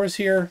couple of hours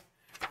here,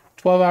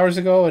 12 hours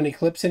ago, an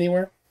eclipse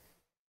anywhere?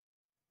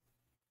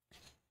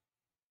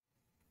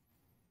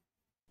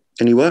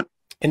 Any what?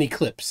 An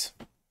eclipse.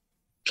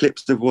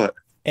 Clips of what?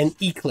 An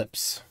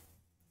eclipse.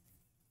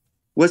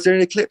 Was there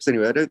an eclipse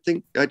anyway?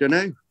 I don't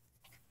know.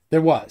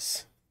 There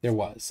was. There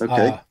was.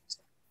 Okay. A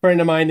friend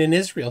of mine in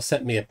Israel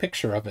sent me a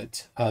picture of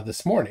it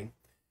this morning.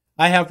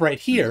 I have right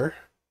here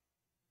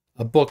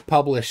a book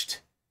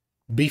published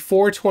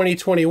before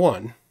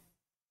 2021.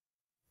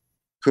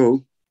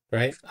 Cool.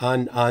 Right?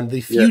 On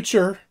the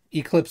future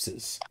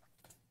eclipses.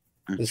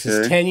 Okay. This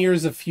is 10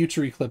 years of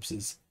future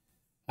eclipses.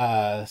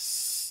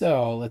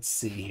 So let's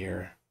see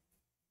here.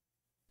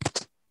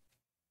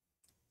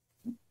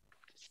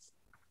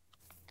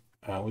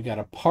 We got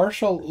a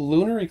partial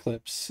lunar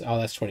eclipse. Oh,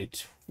 that's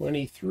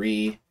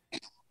 2023.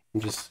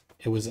 Was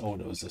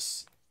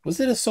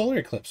it a solar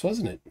eclipse,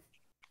 wasn't it?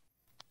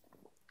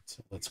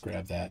 So let's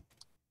grab that.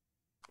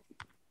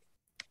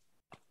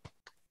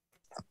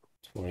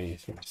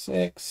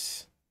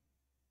 2026.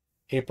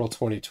 April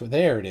 22.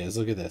 There it is.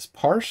 Look at this.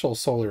 Partial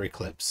solar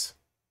eclipse.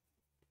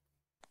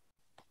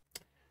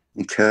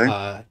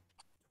 Okay.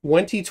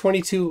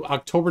 2022,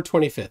 October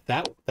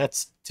 25th.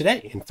 That's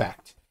today, in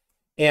fact.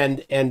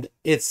 And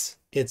its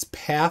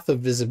path of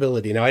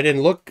visibility. Now I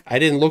didn't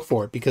look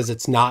for it because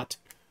it's not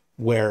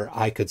where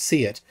I could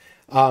see it.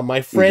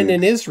 My friend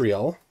in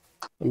Israel,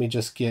 let me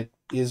just get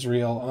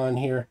Israel on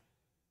here,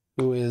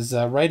 who is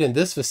right in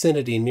this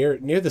vicinity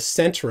near the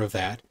center of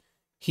that.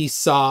 He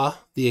saw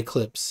the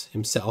eclipse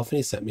himself and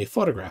he sent me a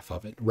photograph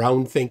of it.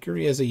 Round Thinker,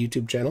 he has a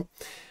YouTube channel.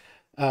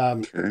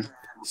 Okay.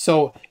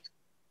 So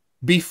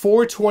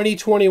before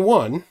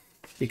 2021,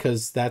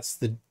 because that's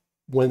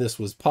when this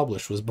was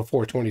published, was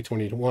before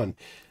 2021.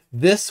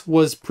 This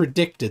was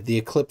predicted, the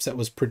eclipse that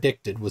was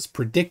predicted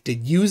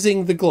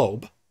using the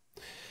globe,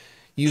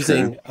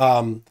 using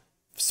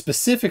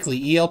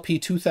specifically ELP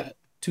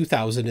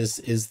 2000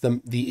 is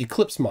the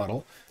eclipse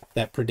model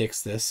that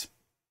predicts this.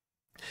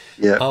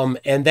 Yeah.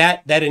 And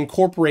that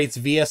incorporates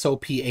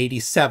VSOP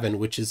 87,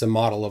 which is a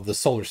model of the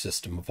solar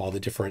system, of all the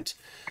different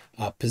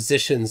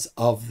positions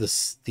of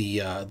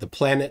the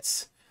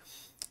planets,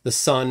 the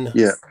sun,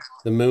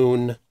 the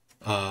moon,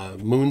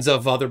 moons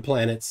of other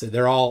planets.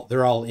 They're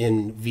all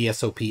in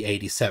VSOP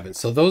 87.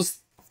 So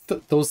those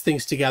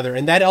things together,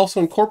 and that also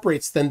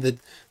incorporates then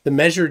the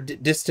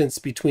measured distance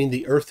between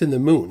the Earth and the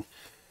moon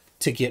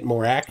to get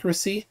more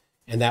accuracy.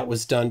 And that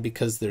was done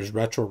because there's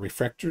retro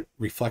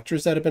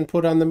reflectors that have been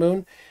put on the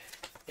moon,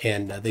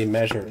 and they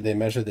measure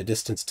the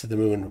distance to the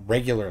moon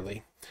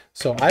regularly.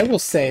 So I will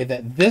say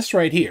that this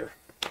right here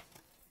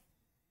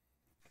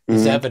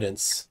is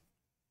evidence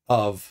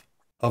of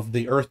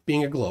the Earth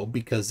being a globe,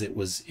 because it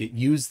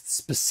used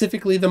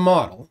specifically the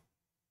model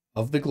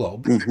of the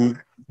globe,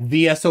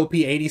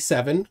 VSOP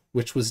 87,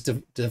 which was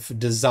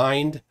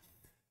designed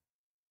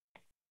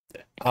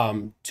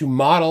to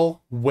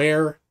model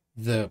where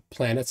the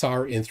planets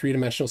are in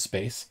three-dimensional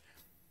space.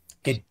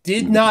 It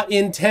did not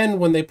intend,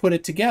 when they put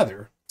it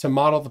together, to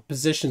model the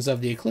positions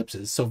of the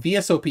eclipses. So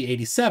VSOP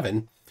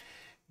 87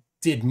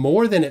 did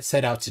more than it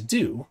set out to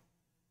do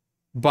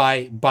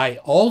by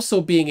also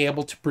being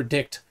able to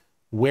predict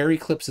where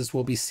eclipses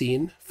will be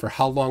seen, for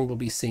how long they'll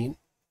be seen,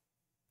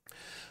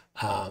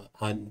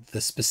 on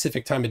the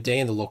specific time of day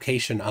and the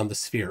location on the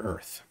sphere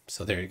Earth.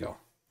 So there you go.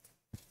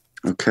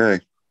 Okay.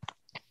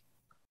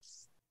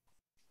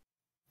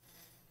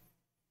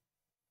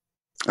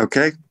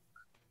 Okay.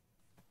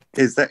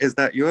 Is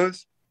that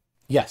yours?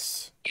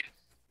 Yes.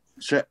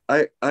 Should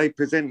I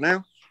present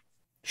now?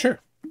 Sure.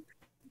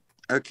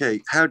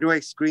 Okay. How do I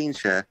screen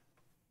share?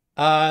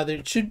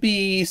 There should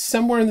be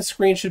somewhere in the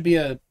screen should be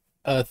a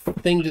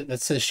thing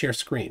that says share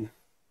screen.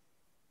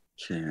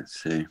 Okay,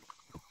 let's see.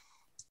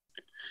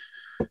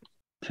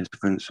 Just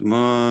print some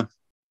more.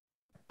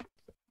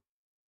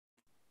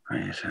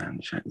 Right,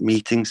 and check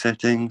meeting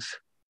settings.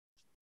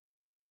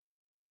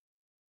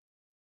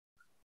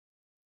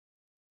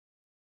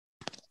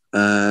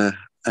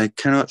 I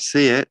cannot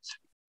see it.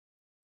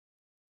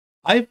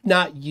 I've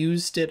not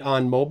used it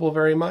on mobile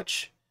very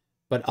much,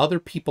 but other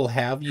people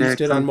have used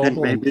it on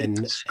mobile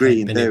and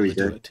screen. Been there able we to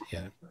go. do it.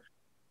 Yeah.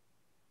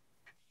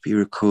 Be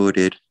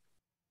recorded.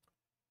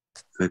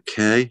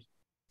 Okay.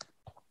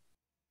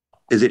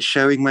 Is it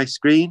showing my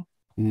screen?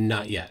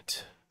 Not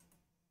yet.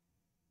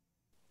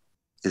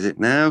 Is it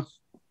now?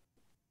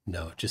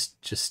 No, just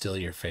still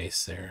your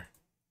face there.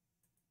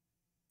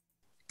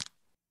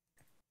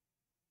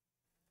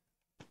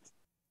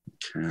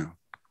 Okay.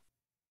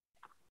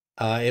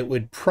 It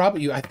would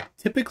probably I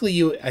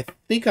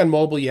think on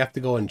mobile you have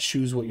to go and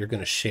choose what you're going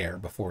to share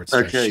before it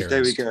starts sharing. Okay,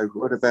 there we go.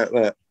 What about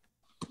that?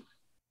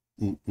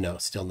 No,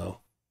 still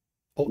no.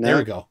 Oh, No? there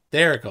we go.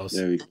 There it goes.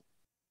 There we go.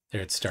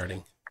 There it's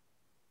starting.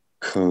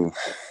 Cool.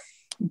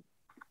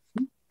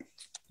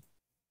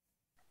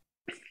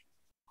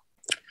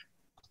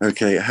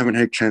 Okay, I haven't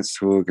had a chance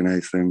to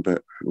organize them,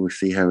 but we'll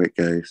see how it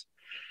goes.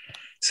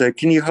 So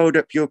can you hold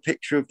up your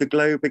picture of the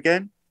globe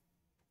again?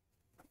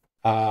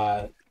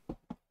 From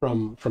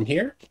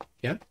here?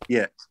 Yeah.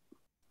 Yeah.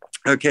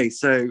 Okay,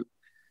 so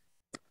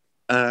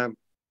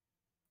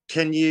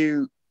can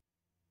you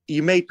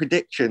made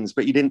predictions,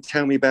 but you didn't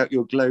tell me about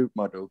your globe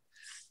model.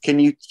 Can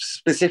you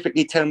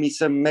specifically tell me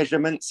some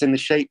measurements in the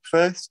shape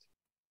first?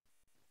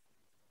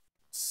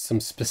 Some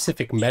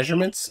specific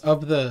measurements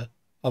of the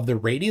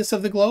radius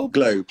of the globe?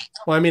 Globe.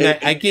 Well, I mean,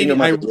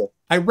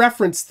 I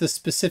referenced the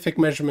specific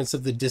measurements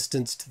of the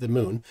distance to the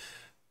moon.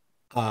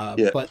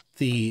 But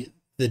the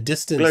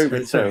distance, globe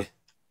itself.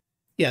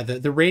 Yeah,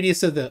 the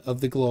radius of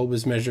the globe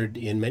is measured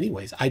in many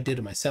ways. I did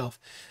it myself.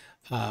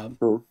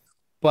 Cool.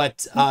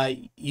 But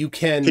you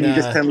can. Can you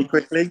just tell me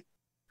quickly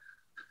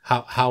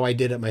how I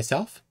did it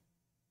myself?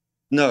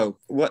 No,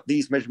 what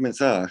these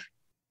measurements are.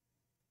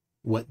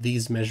 What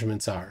these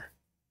measurements are.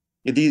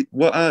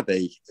 What are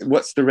they?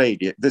 What's the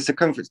radius? The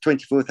circumference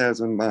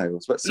 24,000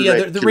 miles. What's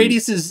the the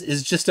radius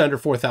is just under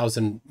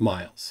 4,000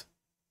 miles.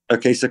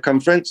 Okay,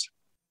 circumference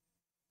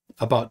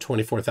about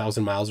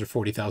 24,000 miles or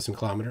 40,000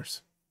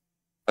 kilometers.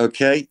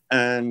 Okay,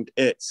 and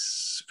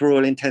it's for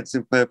all intents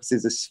and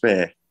purposes a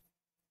sphere.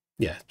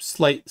 Yeah,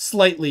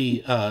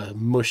 slightly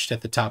mushed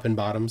at the top and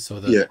bottom, so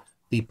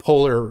the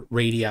polar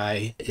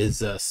radii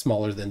is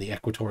smaller than the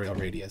equatorial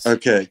radius.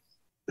 Okay,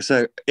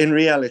 so in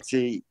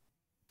reality,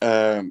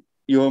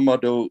 your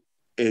model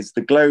is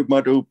the globe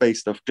model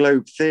based off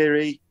globe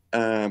theory,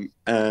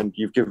 and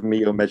you've given me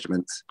your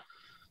measurements.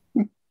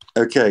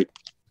 Okay,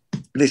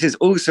 this is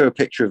also a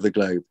picture of the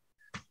globe.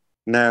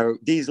 Now,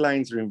 these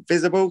lines are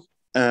invisible,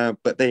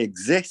 but they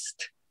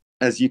exist.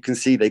 As you can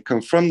see, they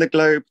come from the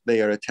globe.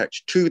 They are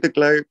attached to the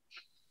globe.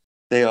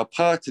 They are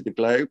part of the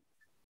globe.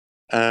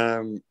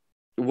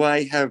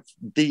 Why have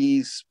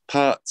these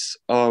parts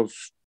of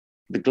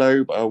the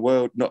globe, our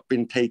world, not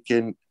been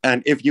taken?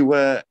 And if you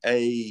were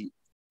a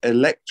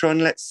electron,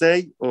 let's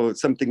say, or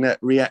something that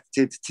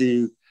reacted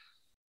to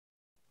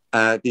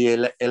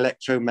the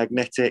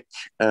electromagnetic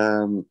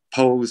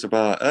poles of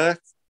our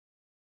Earth,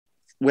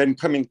 when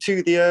coming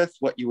to the Earth,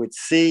 what you would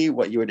see,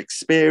 what you would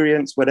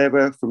experience,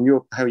 whatever, from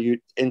how you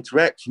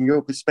interact, from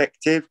your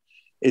perspective,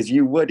 is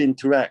you would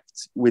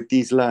interact with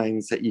these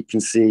lines that you can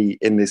see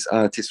in this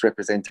artist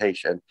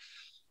representation.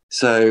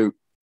 So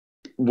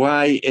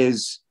why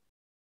is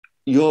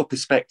your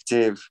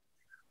perspective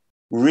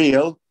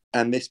real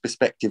and this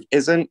perspective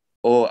isn't,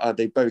 or are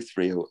they both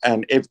real?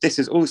 And if this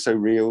is also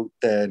real,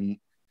 then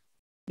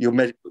your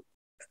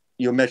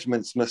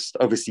measurements must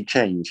obviously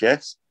change,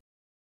 yes?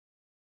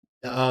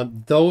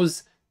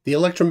 The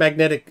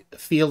electromagnetic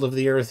field of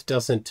the Earth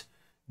doesn't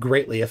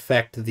greatly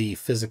affect the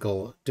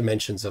physical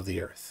dimensions of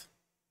the Earth.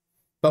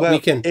 But we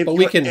can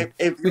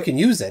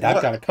use it.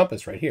 I've got a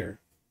compass right here.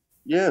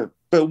 Yeah,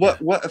 but what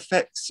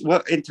interacts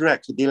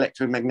with the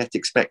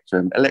electromagnetic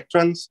spectrum?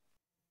 Electrons?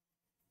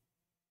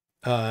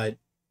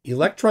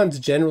 Electrons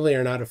generally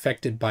are not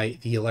affected by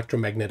the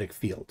electromagnetic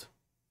field.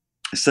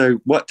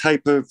 So what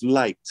type of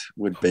light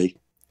would be?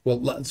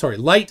 Well, sorry,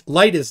 light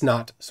is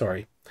not,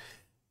 sorry.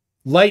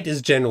 Light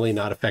is generally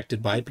not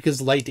affected by it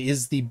because light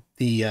is the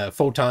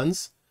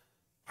photons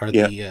are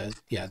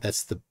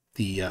that's the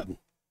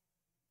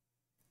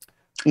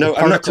no,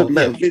 I'm not talking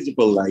about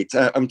visible light.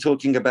 I'm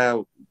talking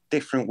about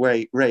different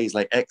rays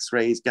like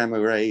X-rays, gamma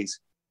rays.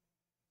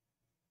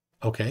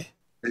 Okay.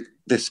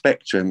 The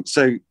spectrum.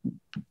 So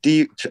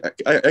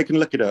I can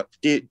look it up.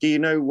 Do you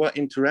know what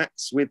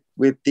interacts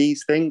with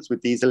these things,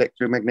 with these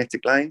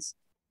electromagnetic lines?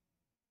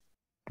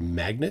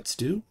 Magnets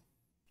do?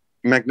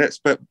 Magnets,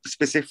 but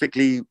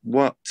specifically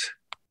what?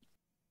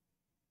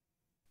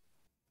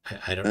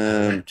 I don't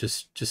know.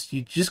 Just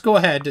go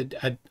ahead.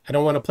 I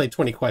don't want to play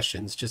 20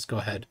 questions. Just go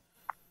ahead.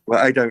 Well,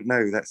 I don't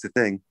know. That's the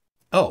thing.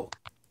 Oh.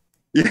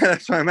 Yeah,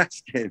 that's why I'm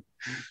asking.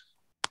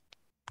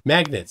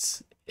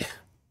 Magnets.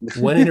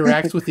 One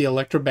interacts with the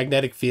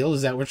electromagnetic field.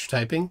 Is that what you're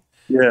typing?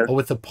 Yeah. Oh,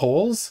 with the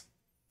poles?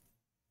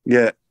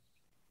 Yeah.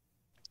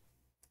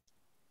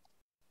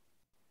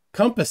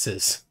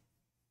 Compasses.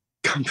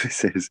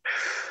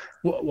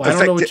 Well, I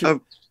don't know what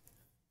you...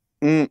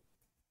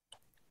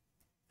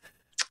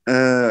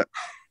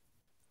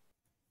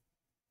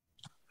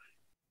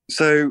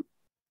 So...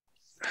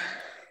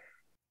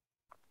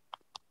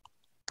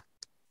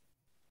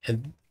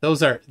 And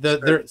those are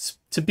they're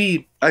to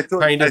be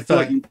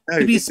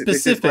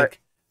specific.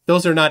 Like,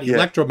 those are not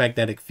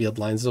electromagnetic field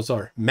lines. Those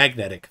are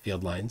magnetic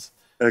field lines.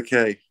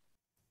 Okay.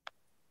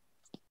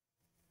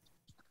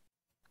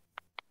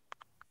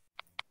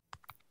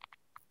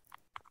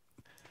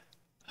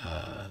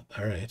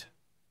 All right.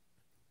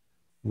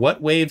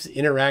 What waves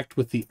interact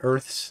with the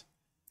Earth's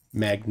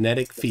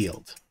magnetic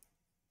field?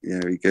 There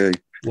we go.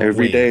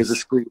 Every day is a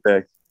school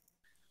day.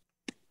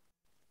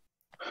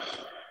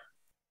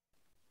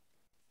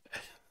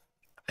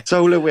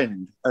 Solar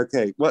wind.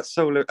 Okay. What's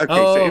solar? Okay.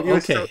 Oh, so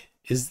if okay.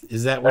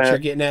 Is that what you're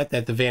getting at?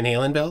 That the Van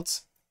Halen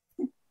belts?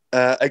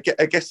 I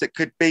guess it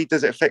could be.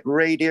 Does it affect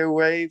radio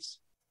waves?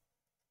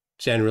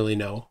 Generally,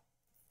 no.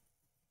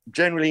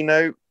 Generally,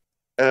 no.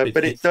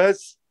 But it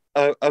does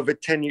of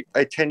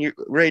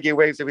radio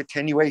waves of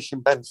attenuation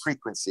band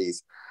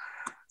frequencies.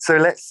 So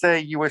let's say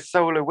you were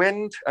solar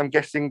wind. I'm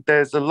guessing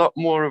there's a lot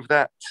more of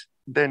that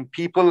than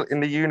people in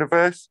the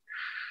universe.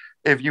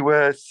 If you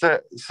were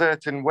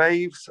certain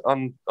waves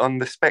on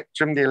the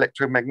spectrum, the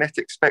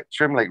electromagnetic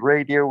spectrum, like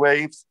radio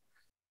waves,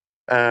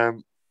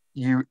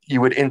 you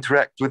would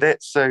interact with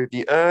it. So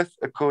the Earth,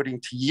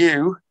 according to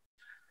you,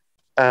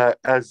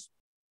 as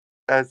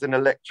an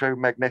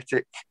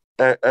electromagnetic,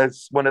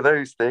 as one of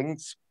those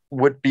things,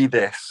 would be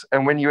this.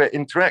 And when you are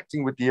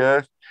interacting with the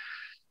Earth,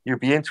 you'd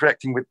be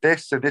interacting with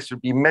this. So this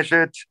would be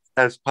measured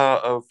as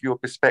part of your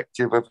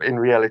perspective of, in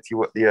reality,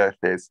 what the Earth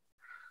is.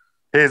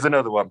 Here's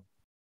another one.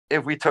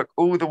 If we took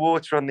all the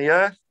water on the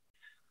Earth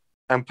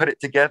and put it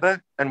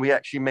together, and we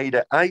actually made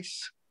it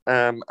ice,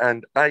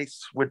 and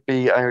ice would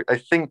be, I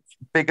think,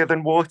 bigger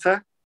than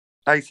water.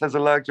 Ice has a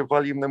larger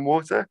volume than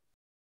water.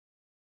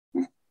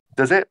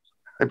 Does it?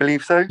 I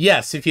believe so.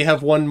 Yes, if you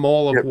have 1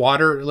 mole of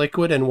water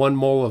liquid and 1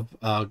 mole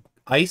of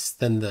ice,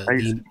 then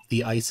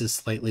the ice is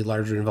slightly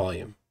larger in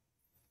volume.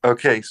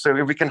 Okay, so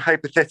if we can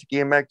hypothetically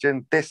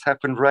imagine this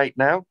happened right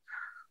now,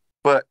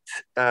 but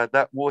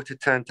that water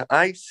turned to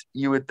ice,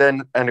 you would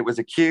then, and it was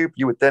a cube,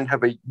 you would then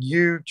have a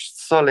huge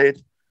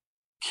solid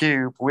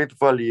cube with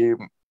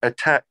volume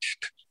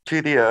attached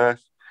to the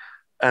Earth,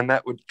 and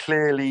that would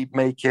clearly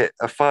make it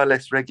a far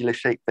less regular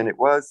shape than it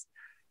was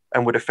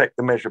and would affect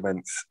the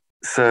measurements.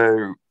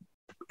 So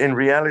in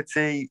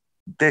reality,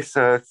 this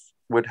Earth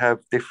would have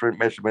different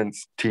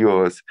measurements to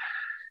yours,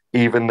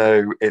 even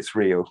though it's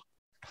real.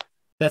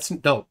 That's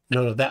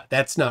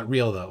that's not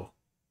real though.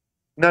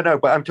 No,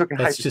 but I'm talking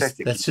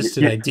hypothetically. That's just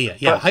an idea.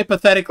 Yeah,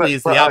 hypothetically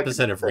is the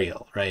opposite of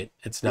real, right?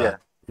 It's not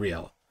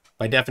real.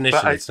 By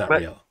definition, it's not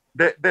real.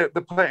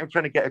 The point I'm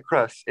trying to get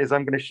across is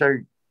I'm going to show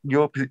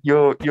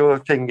your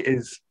thing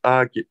is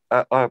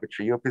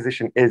arbitrary. Your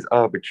position is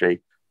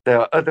arbitrary. There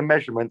are other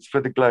measurements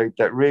for the globe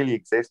that really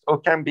exist or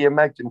can be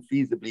imagined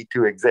feasibly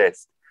to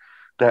exist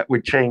that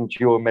would change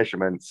your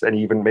measurements and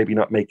even maybe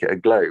not make it a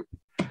globe.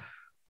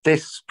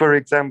 This, for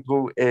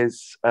example,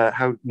 is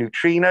how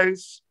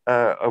neutrinos,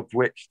 of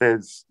which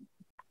there's,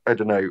 I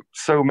don't know,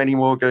 so many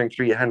more going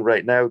through your hand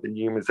right now than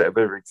humans that have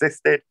ever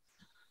existed.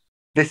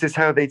 This is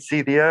how they'd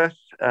see the Earth.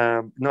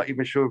 Not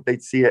even sure if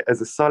they'd see it as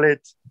a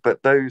solid,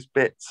 but those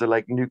bits are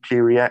like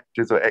nuclear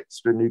reactors or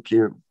extra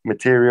nuclear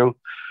material.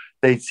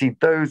 They'd see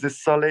those as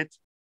solid,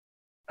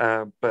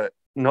 but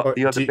not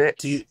the other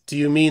bits. Do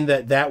you mean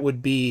that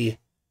would be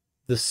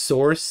the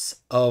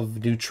source of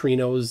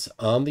neutrinos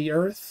on the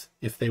Earth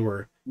if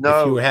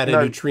you had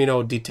a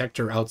neutrino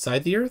detector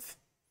outside the Earth?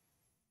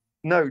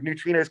 No,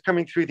 neutrinos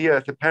coming through the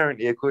Earth,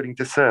 apparently, according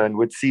to CERN,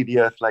 would see the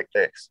Earth like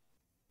this.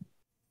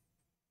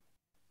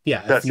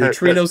 Yeah, if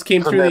neutrinos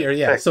came through the Earth,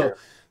 yeah.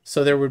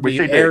 So there would be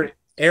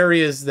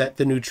areas that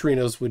the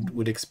neutrinos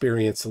would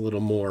experience a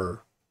little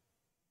more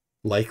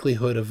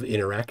likelihood of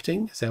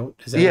interacting. Is that what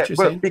you're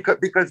saying?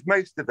 Because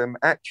most of them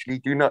actually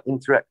do not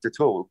interact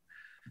at all.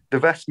 The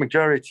vast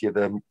majority of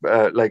them,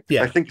 I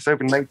think it's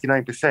over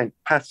 99%,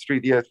 pass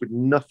through the Earth with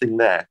nothing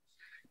there.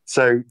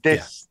 So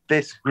this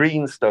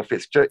green stuff,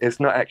 it's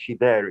not actually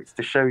there. It's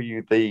to show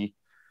you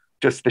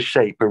just the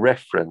shape, a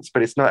reference,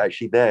 but it's not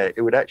actually there.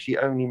 It would actually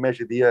only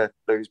measure the Earth,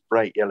 those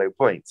bright yellow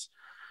points,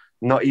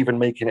 not even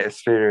making it a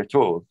sphere at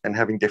all and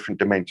having different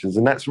dimensions.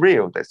 And that's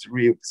real. That's a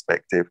real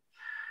perspective.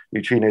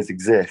 Neutrinos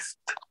exist.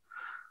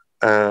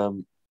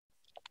 So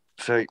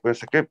one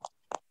second.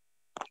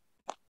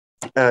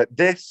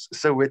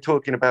 So we're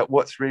talking about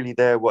what's really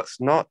there, what's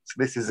not.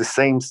 This is the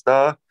same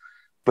star,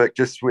 but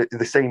just with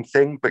the same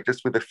thing, but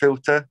just with a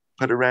filter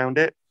put around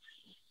it.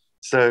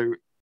 So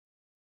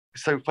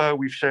far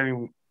we've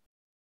shown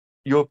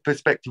your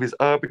perspective is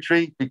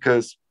arbitrary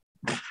because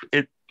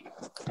it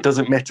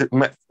doesn't measure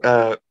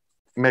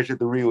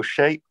the real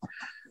shape.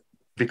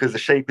 Because the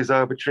shape is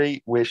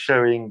arbitrary, we're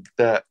showing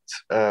that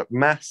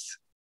mass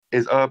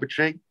is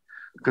arbitrary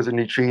because of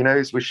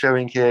neutrinos. We're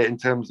showing here in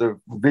terms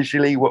of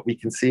visually what we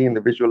can see in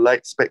the visual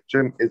light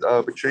spectrum is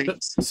arbitrary.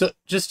 So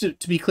just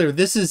to be clear,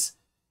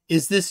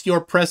 is this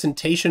your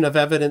presentation of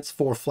evidence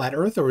for flat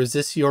Earth, or is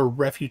this your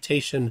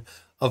refutation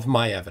of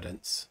my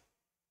evidence?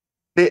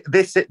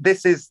 This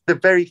is the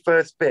very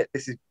first bit.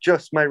 This is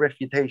just my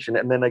refutation,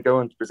 and then I go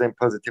on to present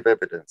positive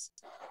evidence.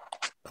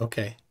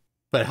 Okay,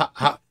 but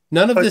how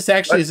none of this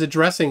actually is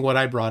addressing what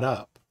I brought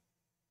up.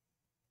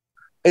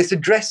 It's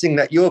addressing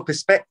that your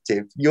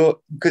perspective,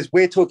 because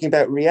we're talking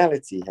about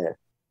reality here.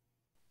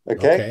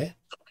 Okay.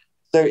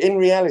 So in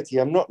reality,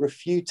 I'm not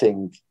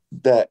refuting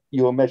that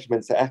your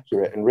measurements are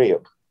accurate and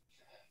real.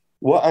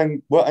 What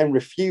I'm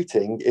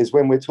refuting is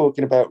when we're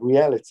talking about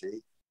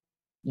reality,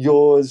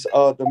 yours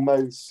are the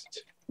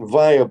most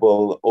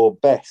viable or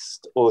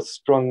best or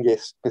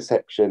strongest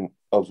perception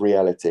of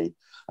reality.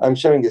 I'm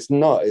showing it's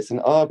not. It's an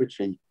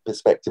arbitrary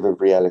perspective of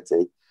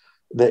reality.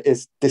 that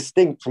is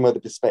distinct from other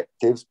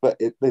perspectives, but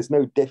there's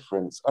no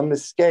difference. On the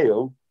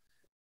scale,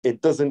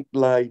 it doesn't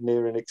lie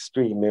near an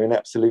extreme, near an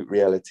absolute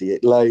reality.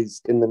 It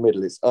lies in the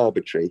middle. It's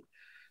arbitrary.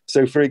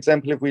 So, for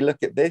example, if we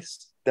look at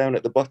this down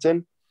at the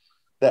bottom,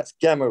 that's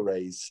gamma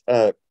rays.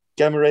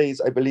 Gamma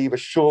rays, I believe, are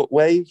short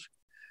wave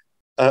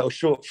or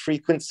short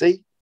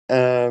frequency.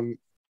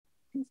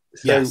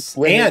 Yes,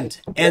 and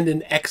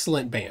an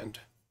excellent band.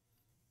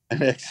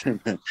 An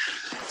excellent band.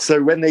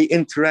 So when they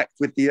interact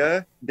with the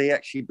Earth, they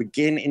actually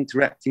begin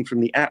interacting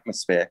from the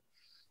atmosphere.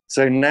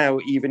 So now,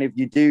 even if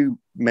you do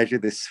measure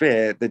the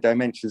sphere, the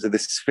dimensions of the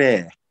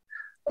sphere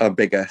are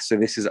bigger. So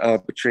this is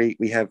arbitrary.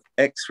 We have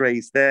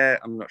X-rays there.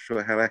 I'm not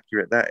sure how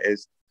accurate that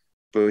is,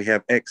 but we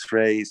have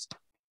X-rays.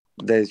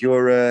 There's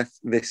your Earth.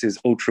 This is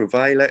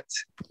ultraviolet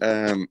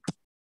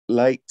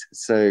light.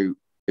 So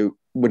it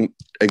wouldn't,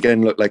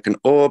 again, look like an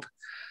orb.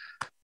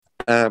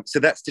 So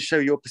that's to show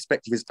your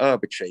perspective is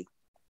arbitrary.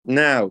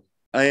 Now,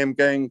 I am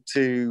going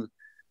to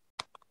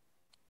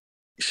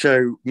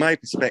show my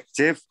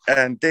perspective,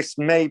 and this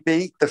may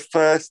be the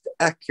first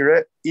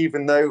accurate,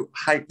 even though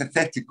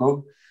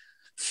hypothetical,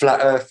 flat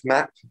Earth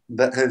map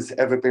that has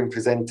ever been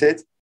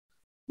presented.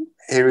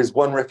 Here is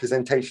one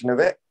representation of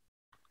it.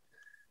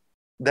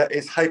 That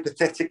is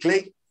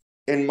hypothetically,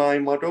 in my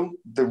model,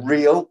 the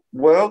real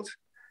world,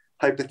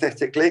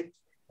 hypothetically,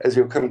 as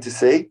you'll come to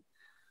see.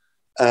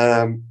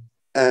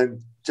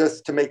 And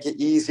just to make it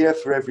easier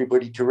for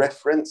everybody to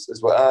reference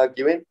as we're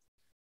arguing,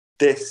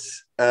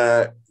 this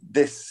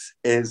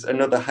is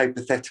another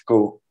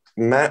hypothetical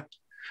map.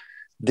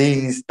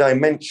 These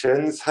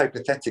dimensions,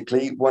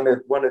 hypothetically, one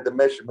of the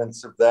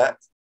measurements of that,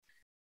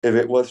 if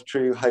it was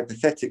true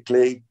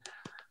hypothetically,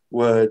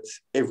 would,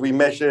 if we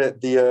measure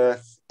the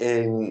Earth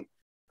in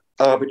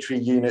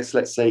arbitrary units,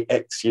 let's say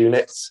X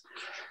units,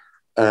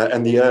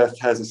 and the Earth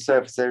has a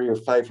surface area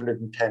of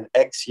 510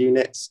 X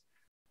units,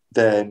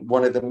 then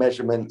one of the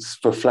measurements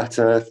for flat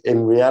Earth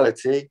in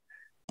reality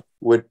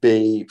would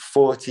be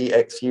 40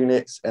 X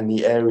units, and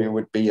the area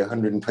would be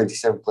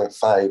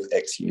 127.5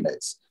 X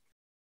units.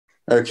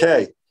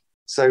 Okay,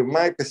 so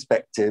my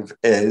perspective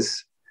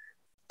is,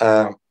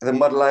 the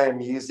model I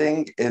am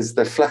using is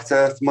the flat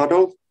Earth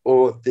model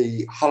or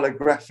the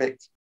holographic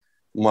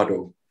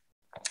model.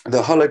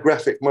 The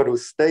holographic model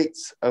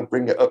states, I'll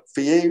bring it up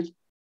for you.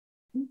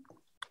 I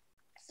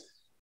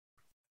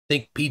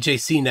think PJ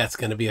CNET's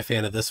going to be a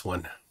fan of this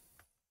one.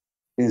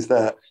 Who's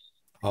that?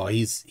 Oh,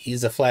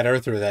 he's a flat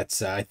earther.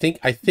 That's I think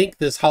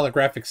this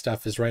holographic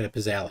stuff is right up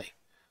his alley.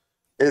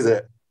 Is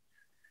it?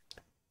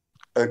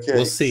 Okay,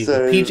 we'll see.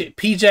 So...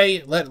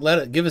 PJ, let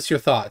it give us your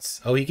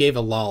thoughts. Oh, he gave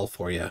a lull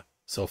for you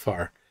so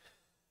far.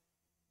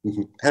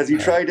 Has he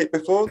tried it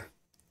before?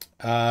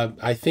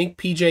 I think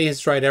PJ has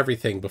tried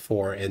everything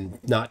before, and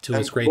not to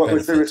his great benefit. What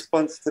was the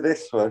response to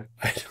this one?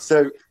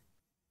 So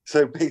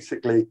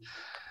basically,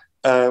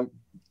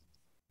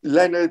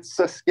 Leonard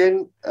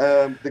Susskind,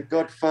 the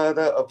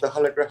godfather of the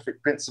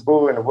holographic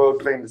principle and a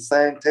world-famous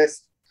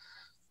scientist,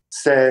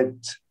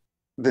 said,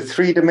 the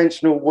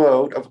three-dimensional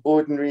world of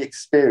ordinary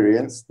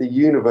experience, the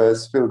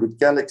universe filled with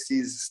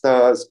galaxies,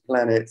 stars,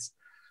 planets,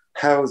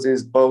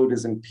 houses,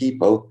 boulders, and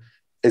people,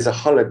 is a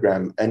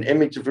hologram, an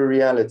image of a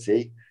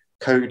reality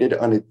coded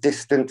on a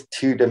distant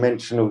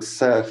two-dimensional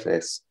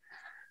surface.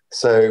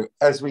 So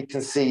as we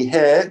can see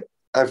here,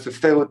 I've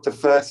fulfilled the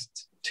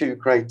first two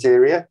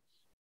criteria.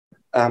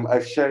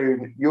 I've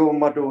shown your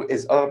model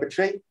is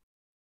arbitrary,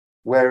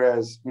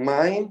 whereas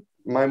my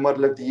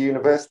model of the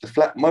universe, the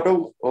flat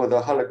model or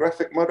the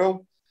holographic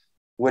model,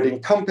 would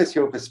encompass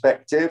your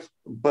perspective,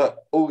 but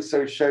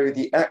also show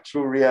the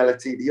actual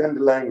reality, the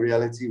underlying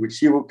reality,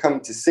 which you will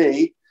come to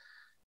see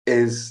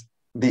is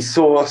the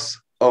source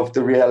of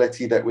the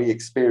reality that we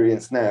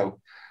experience now,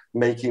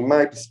 making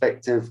my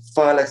perspective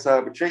far less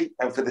arbitrary.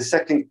 And for the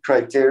second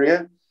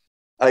criteria,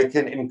 I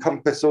can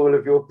encompass all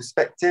of your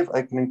perspective.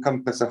 I can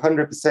encompass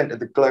 100% of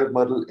the globe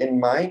model in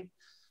mine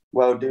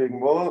while doing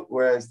more,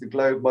 whereas the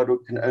globe model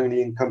can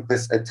only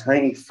encompass a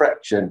tiny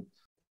fraction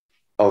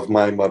of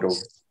my model.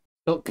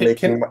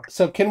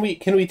 So can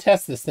we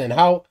test this then?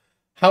 How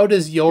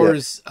does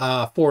yours,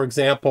 for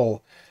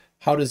example,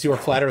 how does your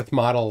flat Earth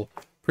model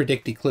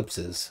predict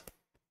eclipses?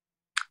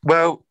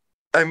 Well,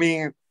 I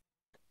mean,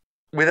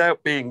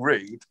 without being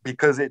rude,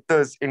 because it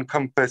does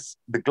encompass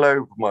the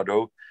globe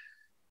model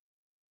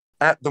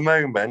at the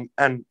moment,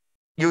 and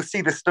you'll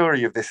see the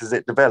story of this as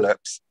it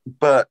develops,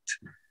 but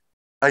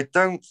I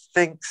don't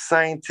think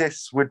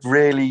scientists would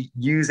really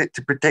use it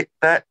to predict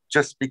that,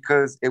 just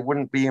because it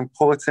wouldn't be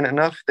important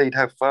enough. They'd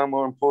have far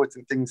more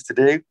important things to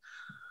do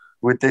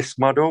with this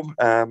model,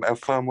 and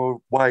far more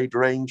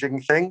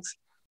wide-ranging things.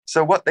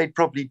 So what they'd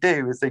probably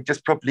do is they'd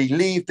just probably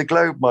leave the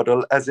globe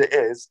model as it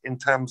is in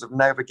terms of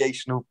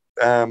navigational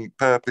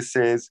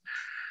purposes,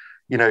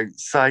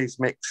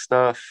 seismic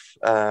stuff,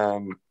 so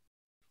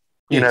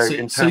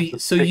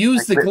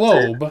use the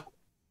globe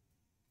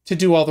to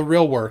do all the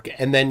real work,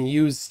 and then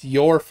use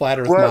your flat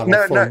Earth model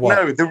for what?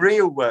 No, the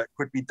real work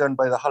would be done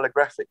by the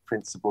holographic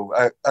principle.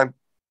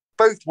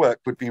 Both work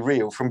would be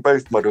real from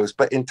both models,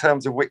 but in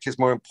terms of which is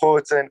more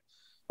important,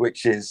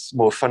 which is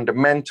more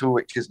fundamental,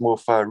 which is more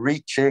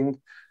far-reaching,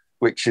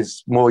 which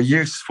is more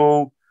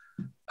useful,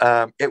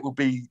 it will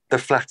be the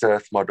flat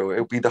Earth model. It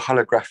will be the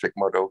holographic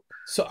model.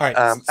 So all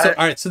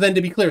right. So then,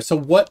 to be clear, so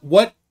what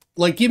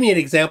like, give me an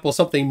example,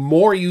 something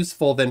more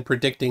useful than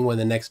predicting when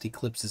the next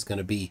eclipse is going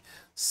to be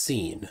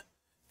seen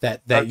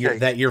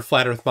that your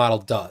flat Earth model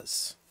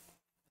does.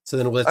 So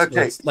then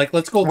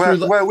let's go through.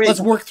 Let's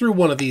work through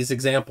one of these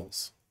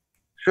examples.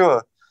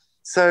 Sure.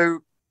 So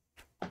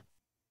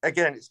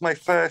again, it's my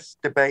first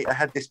debate. I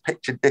had this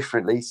pictured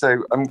differently,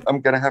 so I'm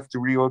going to have to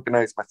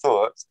reorganize my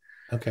thoughts.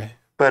 Okay.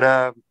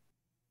 But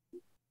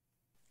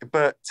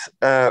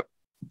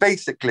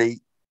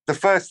basically, the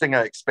first thing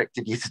I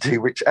expected you to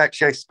do, which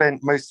actually I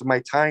spent most of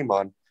my time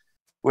on,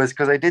 was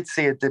because I did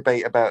see a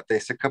debate about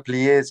this a couple of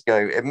years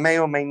ago. It may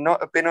or may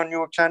not have been on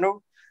your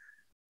channel,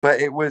 but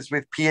it was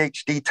with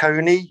PhD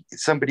Tony.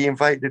 Somebody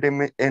invited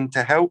him in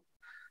to help.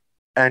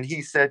 And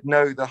he said,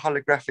 no, the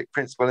holographic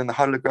principle and the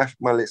holographic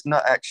model, it's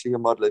not actually a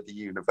model of the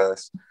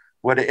universe.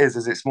 What it is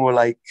it's more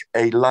like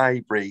a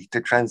library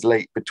to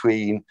translate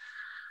between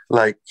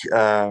like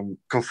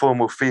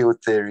conformal field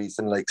theories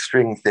and like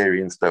string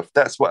theory and stuff.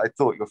 That's what I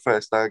thought your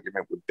first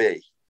argument would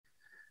be.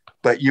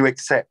 But you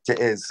accept it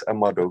is a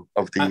model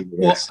of the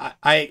universe. Well,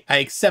 I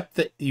accept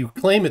that you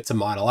claim it's a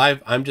model.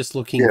 I'm just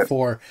looking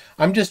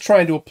I'm just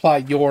trying to apply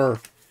your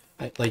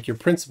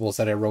principles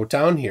that I wrote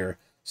down here.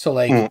 So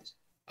like,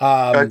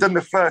 I've done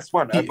the first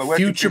one.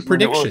 Future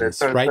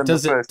predictions, right?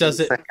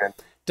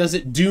 Does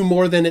it do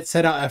more than it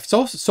set out?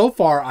 So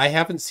far, I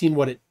haven't seen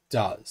what it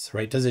does,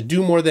 right? Does it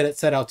do more than it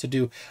set out to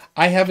do?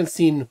 I haven't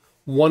seen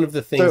one of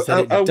the things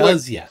that it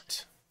does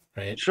yet.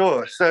 Right.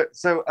 Sure.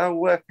 So I'll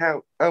work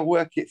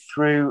it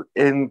through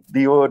in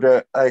the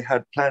order I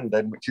had planned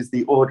then, which is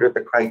the order of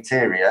the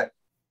criteria.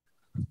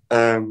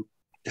 So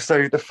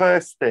the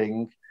first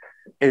thing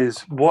is,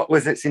 what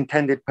was its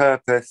intended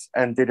purpose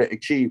and did it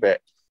achieve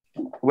it?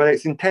 Well,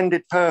 its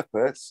intended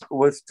purpose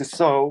was to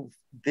solve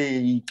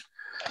the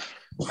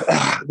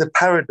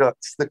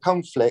paradox, the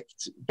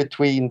conflict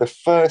between the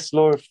first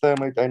law of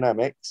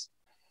thermodynamics,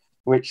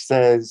 which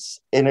says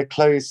in a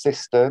closed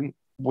system,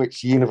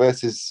 which the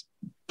universe is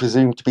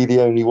presumed to be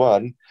the only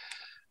one,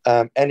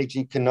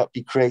 energy cannot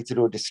be created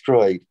or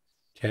destroyed.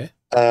 Okay.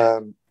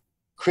 So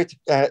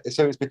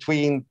it's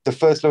between the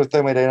first law of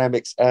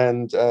thermodynamics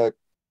and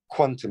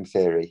quantum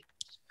theory.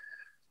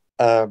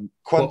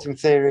 Quantum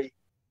theory.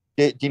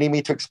 Do you need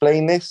me to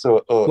explain this,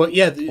 or well,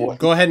 yeah,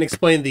 go ahead and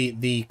explain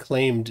the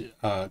claimed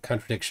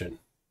contradiction.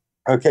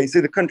 Okay,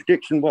 so the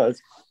contradiction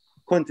was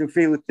quantum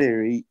field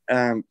theory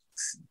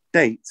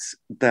states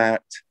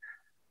that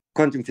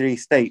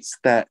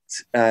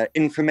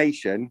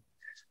information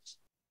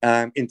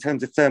in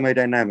terms of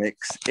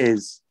thermodynamics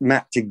is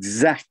mapped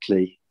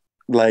exactly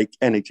like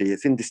energy.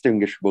 It's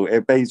indistinguishable. It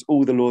obeys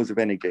all the laws of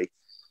energy.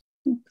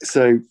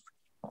 So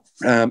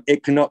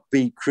it cannot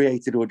be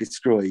created or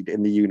destroyed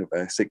in the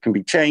universe. It can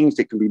be changed,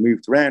 it can be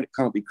moved around, it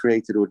can't be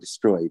created or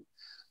destroyed,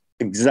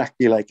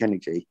 exactly like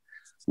energy.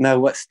 Now,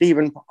 what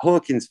Stephen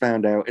Hawking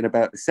found out in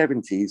about the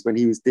 70s when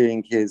he was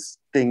doing his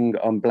thing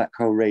on black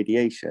hole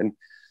radiation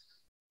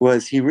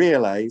was he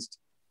realized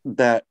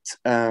that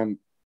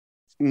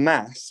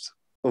mass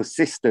or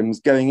systems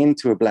going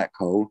into a black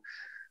hole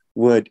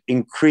would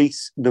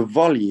increase the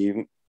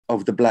volume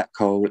of the black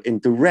hole in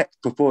direct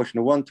proportion,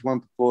 a one-to-one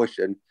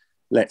proportion,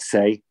 let's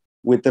say,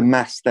 with the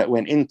mass that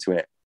went into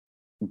it.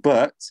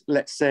 But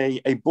let's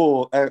say a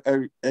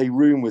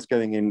room was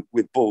going in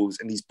with balls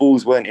and these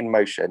balls weren't in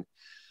motion.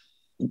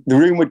 The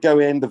room would go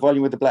in, the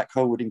volume of the black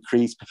hole would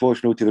increase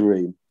proportional to the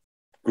room.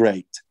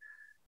 Great.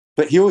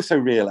 But he also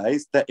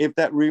realized that if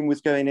that room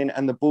was going in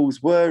and the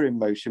balls were in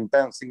motion,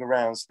 bouncing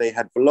around, so they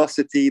had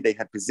velocity, they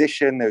had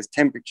position, there was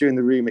temperature in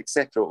the room,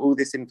 etc., all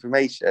this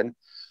information,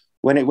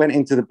 when it went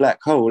into the black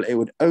hole, it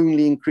would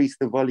only increase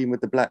the volume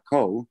of the black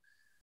hole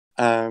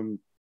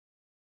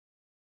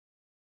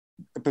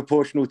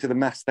proportional to the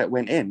mass that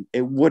went in.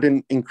 It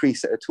wouldn't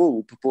increase it at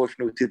all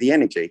proportional to the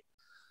energy.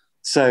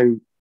 So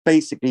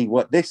basically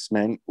what this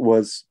meant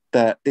was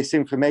that this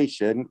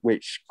information,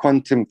 which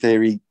quantum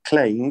theory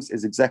claims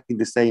is exactly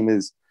the same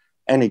as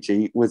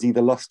energy, was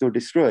either lost or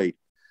destroyed.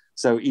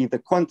 So either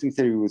quantum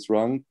theory was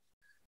wrong,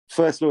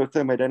 first law of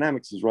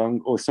thermodynamics was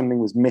wrong, or something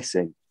was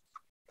missing.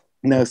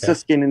 Now,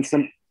 Susskind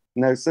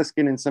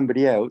and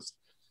somebody else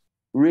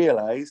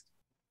realized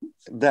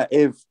that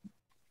if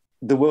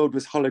the world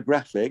was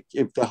holographic,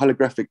 if the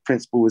holographic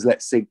principle was,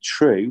 let's say,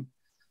 true,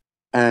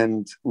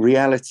 and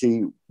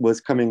reality was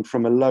coming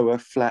from a lower,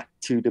 flat,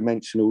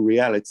 two-dimensional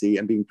reality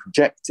and being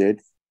projected,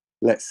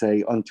 let's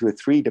say, onto a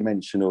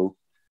three-dimensional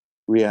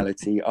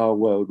reality, our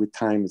world with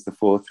time as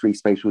the three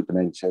spatial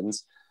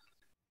dimensions,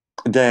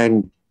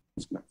 then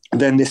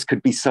this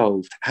could be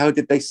solved. How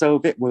did they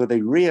solve it? Well,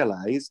 they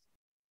realized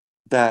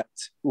that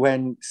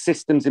when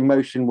systems in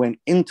motion went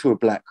into a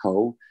black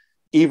hole,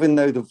 even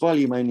though the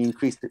volume only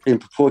increased in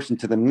proportion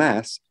to the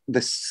mass,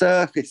 the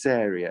surface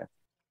area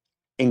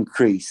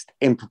increased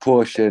in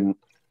proportion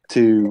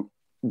to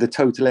the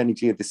total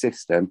energy of the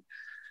system.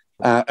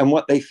 And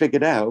what they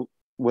figured out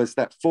was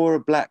that for a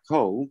black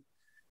hole,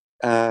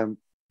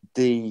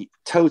 the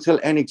total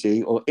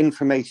energy or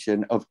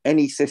information of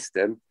any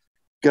system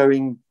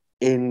going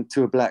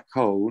into a black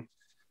hole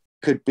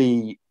could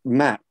be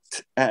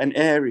mapped at an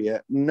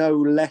area no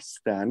less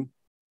than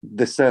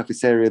the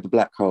surface area of the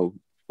black hole,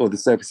 or the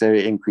surface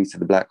area increase of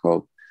the black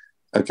hole.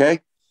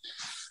 Okay?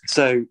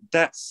 So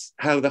that's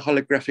how the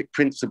holographic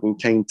principle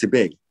came to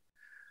be.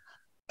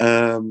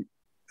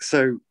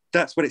 So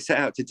that's what it set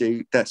out to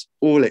do. That's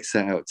all it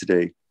set out to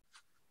do.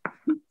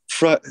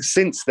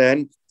 Since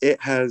then,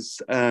 it has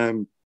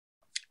been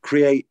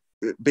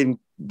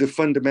the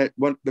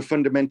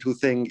fundamental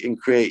thing in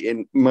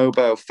creating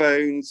mobile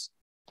phones.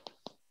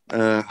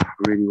 I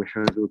really wish I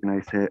was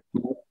organized here.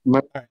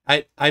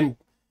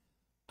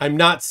 I'm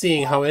not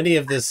seeing how any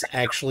of this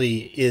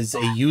actually is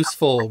a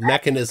useful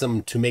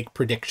mechanism to make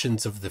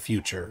predictions of the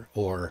future,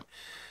 or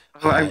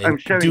I'm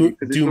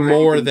do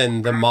more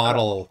than the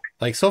model.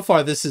 Like, so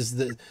far, this is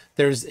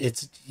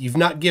you've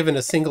not given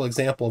a single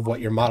example of what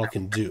your model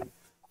can do.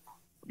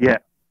 Yeah.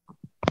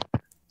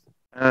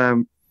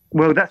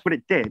 Well, that's what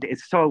it did. It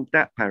solved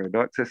that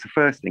paradox. That's the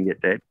first thing it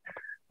did.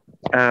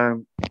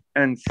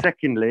 And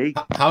secondly,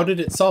 how did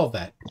it solve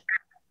that?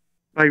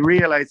 By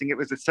realizing it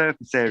was a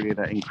surface area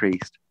that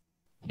increased.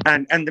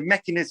 And the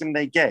mechanism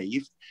they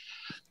gave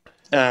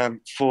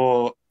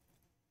for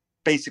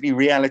basically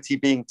reality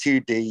being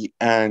 2D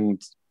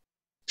and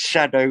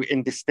shadow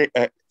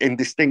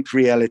indistinct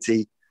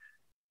reality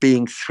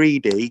being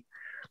 3D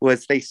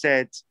was, they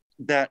said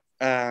that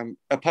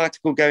a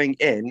particle going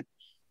in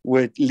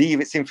would leave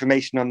its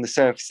information on the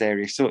surface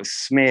area, sort of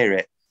smear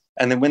it.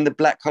 And then when the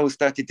black hole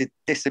started to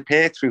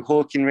disappear through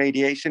Hawking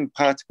radiation,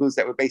 particles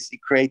that were basically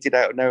created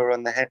out of nowhere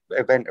on the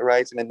event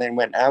horizon and then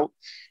went out,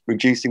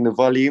 reducing the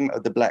volume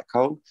of the black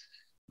hole,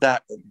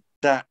 that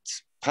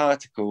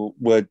particle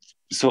would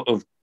sort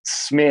of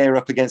smear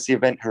up against the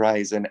event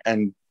horizon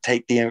and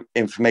take the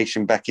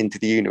information back into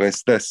the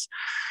universe. Thus,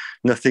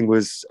 nothing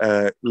was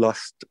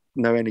lost,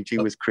 no energy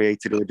was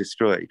created or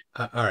destroyed.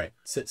 All right.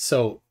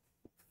 So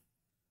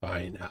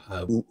fine.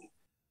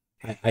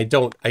 I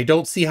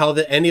don't see how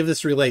any of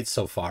this relates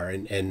so far,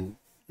 and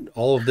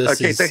all of this.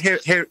 Okay, is so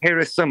here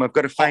are some. I've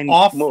got to find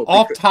off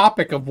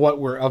topic of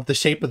of the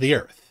shape of the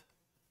Earth.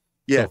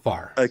 Yeah. So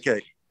far.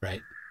 Okay.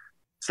 Right.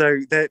 So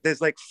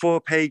there's like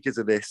 4 pages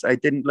of this. I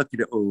didn't look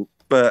at it all,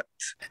 but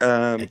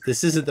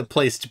this isn't the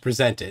place to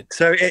present it.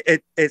 So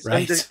it's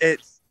right.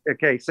 It's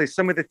okay. So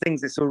some of the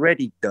things it's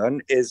already done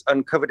is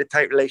uncovered a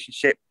tight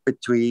relationship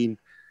between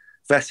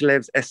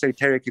Vasilev's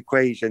esoteric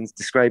equations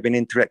describing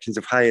interactions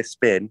of higher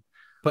spin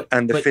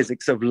and the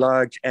physics of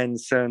large n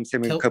CERN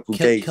semi-coupled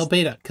gates.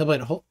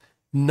 Kelbayda,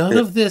 none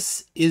of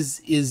this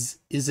is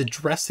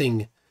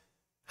addressing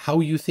how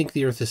you think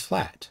the Earth is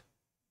flat.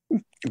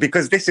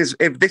 Because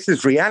if this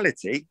is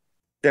reality,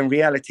 then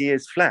reality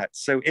is flat.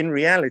 So in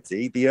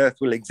reality, the Earth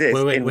will exist.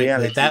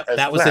 Reality,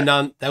 that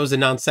was a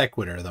non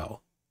sequitur,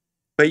 though.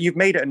 But you've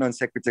made it a non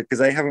sequitur because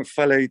I haven't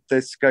followed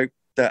the scope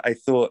that I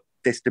thought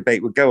this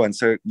debate would go on.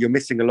 So you're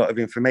missing a lot of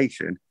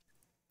information.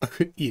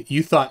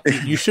 You thought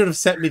you should have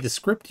sent me the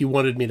script you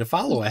wanted me to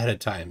follow ahead of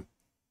time.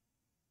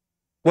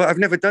 Well, I've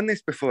never done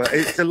this before.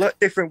 It's a lot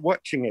different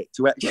watching it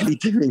to actually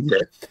doing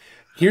it.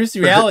 Here's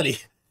the reality.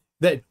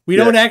 That we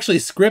don't actually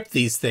script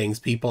these things,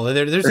 people.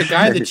 There's a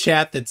guy in the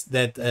chat that's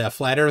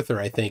flat earther,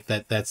 I think,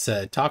 that's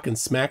talking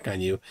smack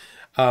on you.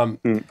 I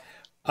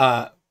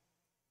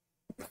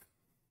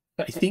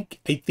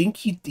think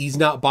he's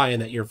not buying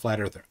that you're a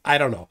flat earther. I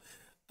don't know.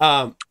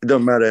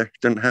 Don't matter.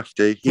 Don't have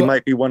to. He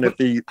might be one of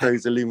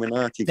those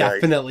Illuminati guys.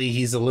 Definitely,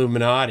 he's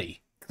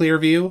Illuminati.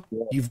 Clearview,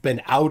 you've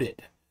been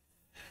outed.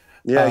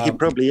 Yeah, he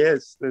probably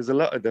is. There's a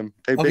lot of them.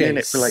 They've been in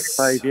it for like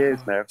 5 years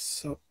now.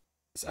 So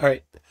all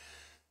right.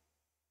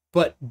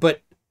 But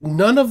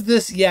none of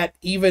this yet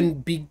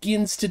even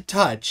begins to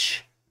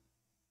touch.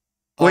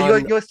 Well,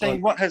 you're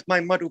saying what has my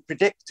model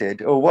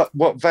predicted, or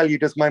what value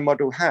does my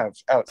model have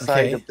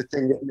outside of the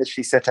thing that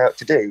initially set out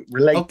to do,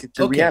 related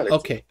to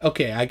reality?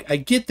 Okay. I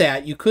get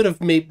that. You could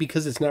have made,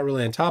 because it's not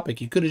really on topic,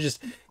 you could have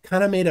just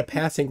kind of made a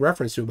passing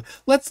reference to it.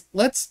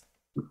 Let's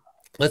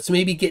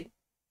maybe get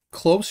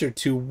closer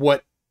to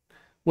what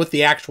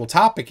the actual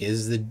topic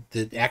is,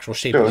 the actual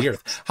shape of the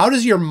Earth. How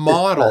does your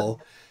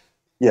model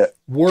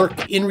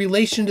work in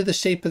relation to the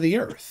shape of the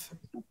Earth?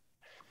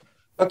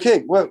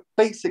 Okay, well,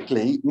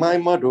 basically, my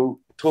model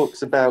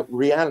talks about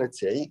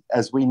reality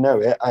as we know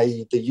it,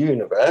 i.e. the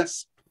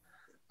universe,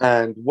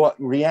 and what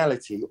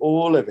reality,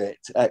 all of it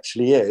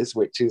actually is,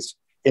 which is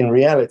in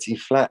reality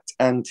flat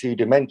and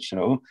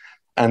two-dimensional,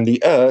 and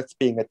the Earth,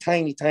 being a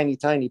tiny, tiny,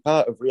 tiny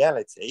part of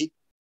reality,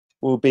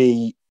 will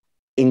be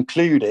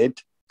included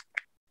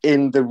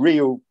in the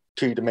real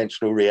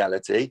two-dimensional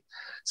reality.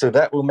 So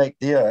that will make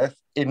the Earth,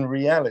 in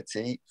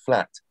reality,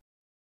 flat.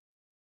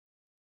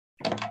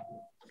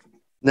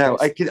 Now,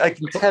 I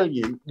can tell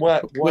you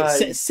why.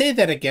 Wait, say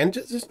that again.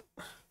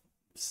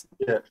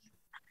 Yeah.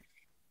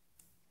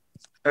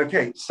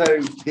 Okay, so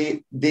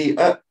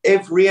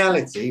if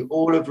reality,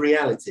 all of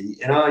reality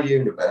in our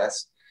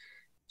universe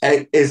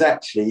is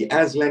actually,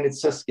 as Leonard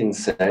Susskind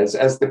says,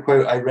 as the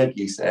quote I read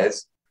you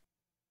says,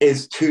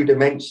 is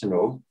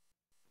two-dimensional,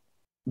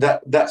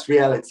 that's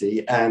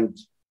reality. And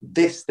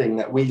this thing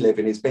that we live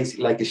in is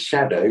basically like a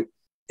shadow.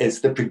 It's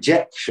the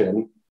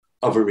projection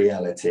of a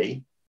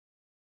reality.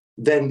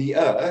 Then the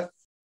Earth,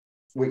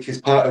 which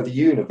is part of the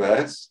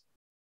universe,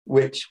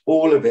 which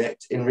all of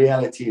it in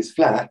reality is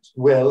flat,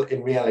 will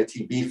in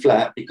reality be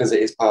flat because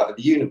it is part of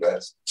the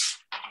universe.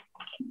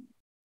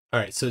 All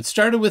right, so it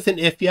started with an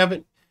if.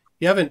 You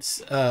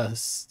haven't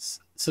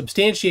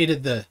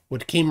substantiated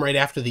what came right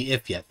after the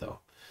if yet, though.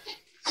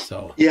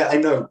 So yeah, I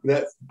know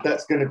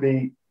that's going to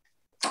be.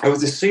 I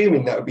was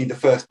assuming that would be the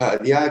first part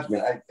of the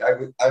argument.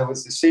 I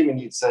was assuming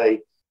you'd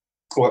say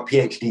what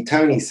PhD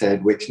Tony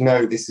said, which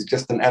no, this is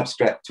just an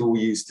abstract tool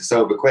used to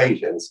solve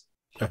equations.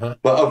 Uh-huh.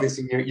 But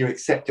obviously, you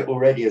accept it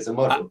already as a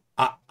model.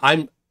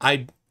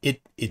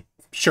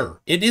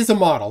 Sure, it is a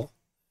model.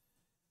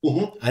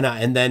 Mm-hmm.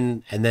 And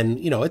then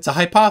it's a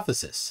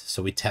hypothesis,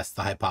 so we test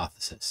the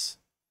hypothesis.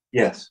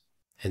 Yes.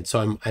 And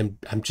so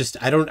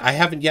I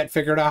haven't yet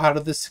figured out how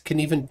this can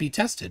even be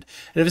tested.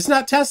 And if it's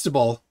not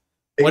testable,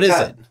 what is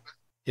it?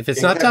 If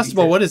it's not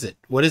testable, what is it?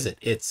 What is it?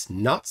 It's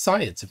not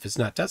science if it's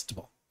not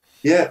testable.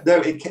 Yeah, no,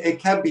 it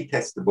can be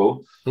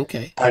testable.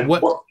 Okay. And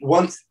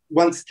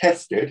once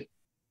tested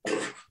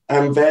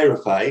and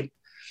verified,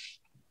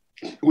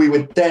 we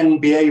would then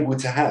be able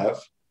to have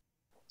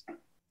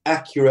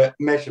accurate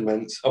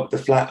measurements of the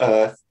flat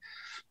Earth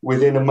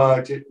within a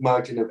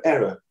margin of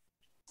error.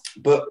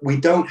 But we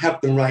don't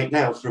have them right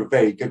now for a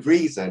very good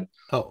reason.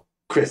 Oh.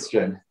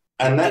 Christian.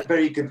 And that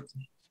very good,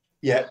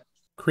 yeah.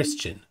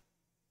 Christian.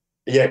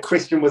 Yeah,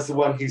 Christian was the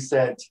one who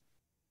said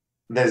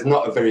there's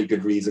not a very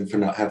good reason for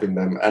not having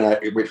them,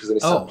 which was an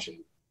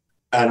assumption.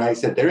 And I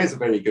said, there is a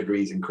very good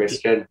reason,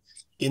 Christian.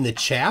 In the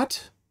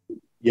chat?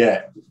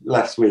 Yeah,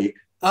 last week.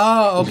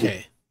 Oh,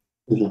 okay.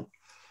 Mm-hmm.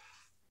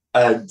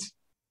 And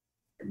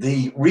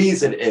the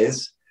reason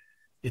is...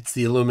 It's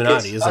the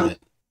Illuminati, isn't it?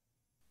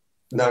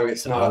 No,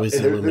 it's not. Always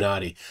the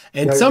Illuminati.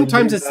 And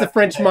sometimes it's the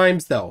French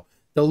mimes, though.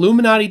 The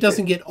Illuminati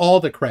doesn't get all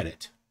the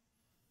credit.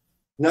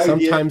 No,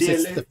 sometimes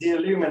the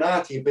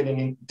Illuminati have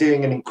been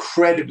doing an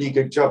incredibly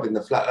good job in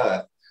the flat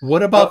Earth.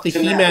 What about the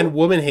He-Man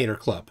Woman Hater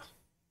Club?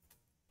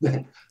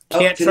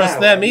 Can't trust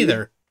them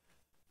either.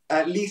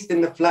 At least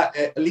in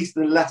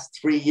the last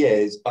 3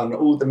 years, on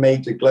all the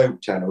major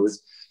globe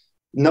channels,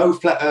 no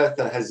flat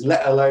earther has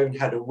let alone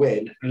had a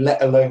win,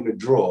 let alone a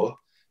draw.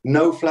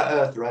 No flat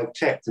earther I've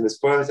checked, and as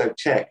far as I've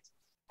checked,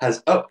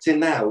 has up to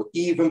now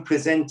even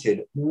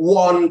presented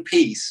one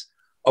piece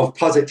of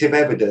positive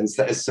evidence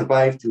that has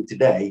survived till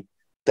today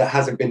that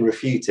hasn't been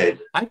refuted.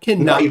 I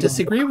cannot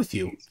disagree with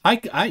you.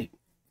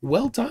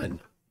 Well done.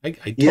 I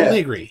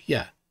totally agree.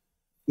 Yeah.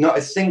 Not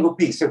a single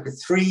piece. So for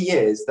 3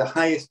 years, the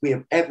highest we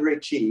have ever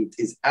achieved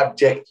is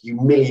abject,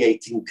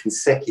 humiliating,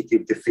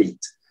 consecutive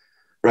defeat.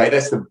 Right?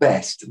 That's the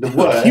best. The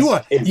worst.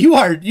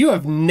 You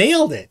have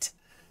nailed it.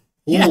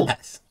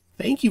 Yes.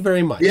 Thank you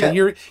very much. Yeah.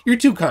 You're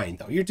too kind,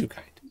 though. You're too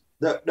kind.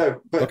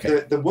 No, but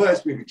the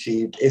worst we've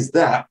achieved is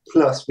that,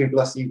 plus we've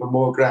lost even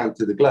more ground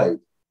to the globe.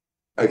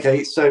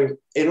 Okay, so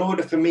in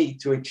order for me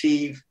to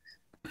achieve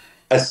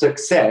a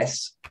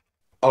success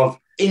of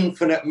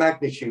infinite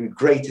magnitude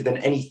greater than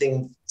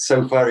anything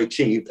so far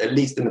achieved, at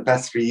least in the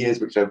past 3 years,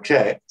 which I've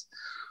checked,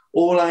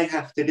 all I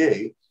have to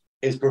do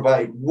is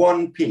provide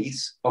one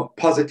piece of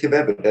positive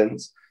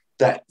evidence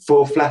that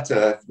for flat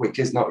Earth, which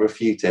is not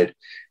refuted.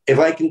 If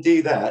I can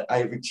do that, I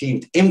have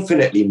achieved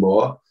infinitely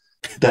more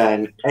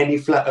than any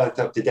flat Earth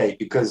up to date,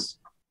 because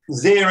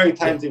 0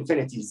 times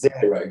infinity is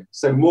 0,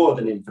 so more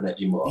than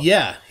infinitely more.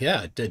 Yeah,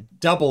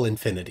 double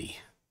infinity.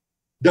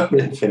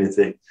 Double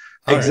infinity,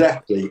 all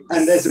exactly. Right.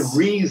 And there's a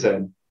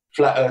reason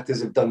flat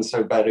Earthers have done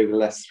so bad over the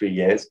last 3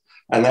 years,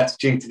 and that's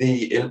due to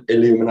the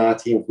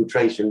Illuminati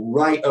infiltration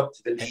right up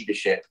to the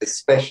leadership,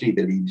 especially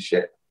the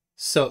leadership.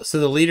 So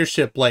the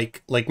leadership,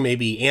 like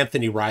maybe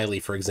Anthony Riley,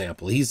 for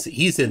example,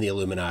 he's in the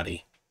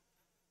Illuminati.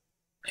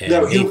 And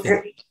no,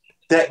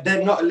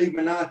 they're not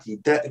Illuminati.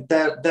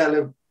 They'll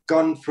have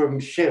gone from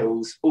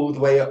shills all the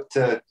way up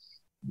to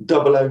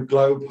 00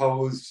 globe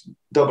holes,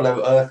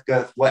 00 Earth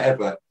girth,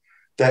 whatever.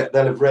 They'll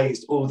have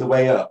raised all the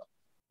way up.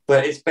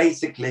 But it's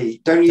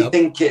basically, don't you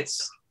think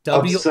it's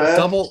absurd?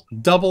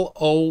 Double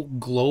O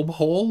globe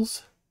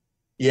holes?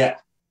 Yeah.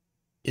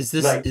 Is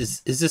this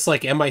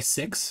like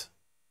MI6?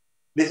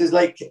 This is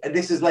like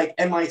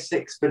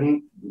MI6 for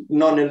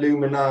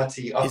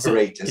non-Illuminati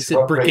operators. Is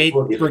it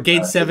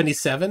Brigade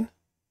 77?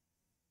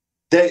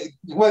 They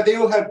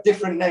all have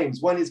different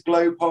names. One is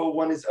Globe Hole,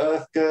 one is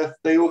Earth Girth.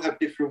 They all have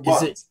different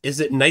ones. Is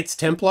it Knights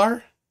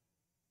Templar?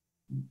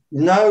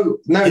 No,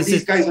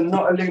 these guys are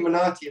not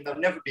Illuminati, and they'll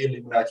never be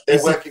Illuminati.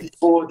 They're working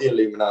for the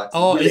Illuminati.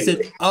 Oh,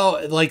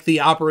 willingly. Like the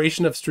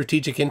Operation of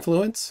Strategic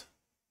Influence?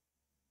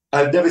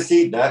 I've never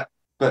seen that,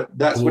 but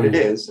that's what it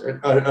is.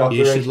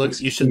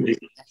 You should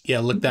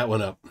look that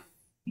one up.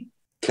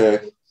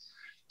 Okay.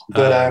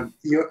 But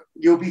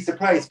you'll be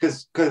surprised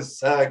because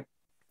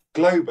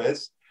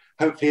Globers,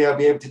 hopefully I'll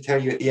be able to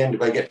tell you at the end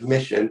if I get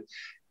permission,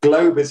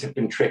 Globers have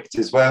been tricked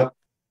as well.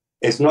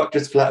 It's not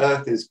just flat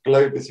earthers,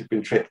 Globers have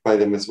been tricked by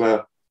them as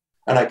well.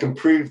 And I can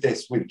prove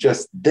this with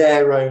just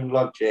their own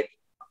logic,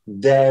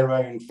 their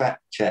own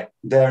fact check,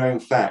 their own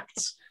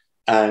facts,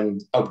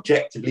 and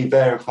objectively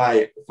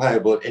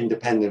verifiable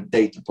independent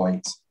data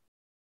points.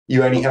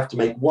 You only have to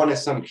make one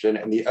assumption,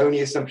 and the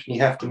only assumption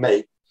you have to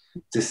make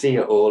to see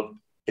it all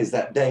is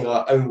that they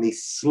are only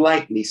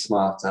slightly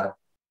smarter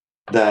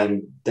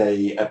than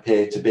they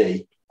appear to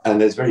be. And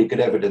there's very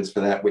good evidence for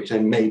that, which I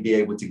may be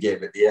able to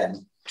give at the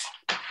end.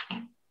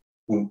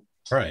 All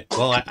right.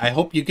 Well, I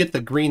hope you get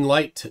the green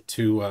light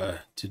to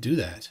do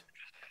that.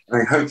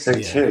 I hope so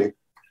too.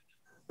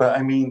 But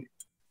I mean,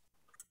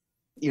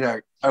 you know,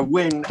 a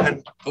win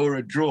or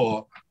a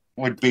draw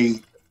would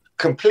be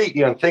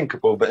completely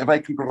unthinkable. But if I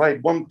can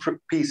provide one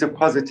piece of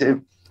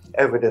positive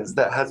evidence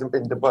that hasn't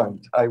been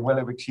debunked, I will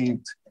have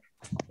achieved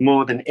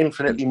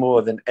infinitely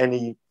more than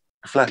any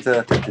flat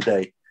earther to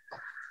date.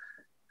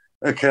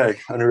 Okay,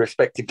 on a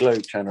respected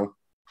Globe channel.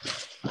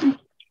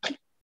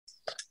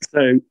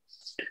 So,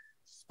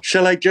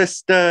 shall I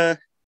just... so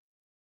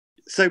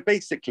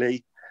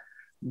basically,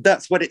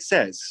 that's what it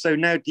says. So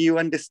now do you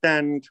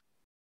understand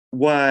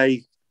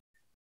why,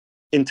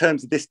 in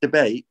terms of this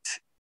debate,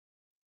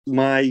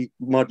 my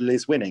model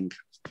is winning?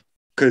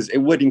 Because it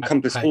would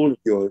encompass all of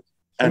yours.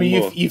 I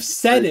mean, you've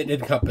said it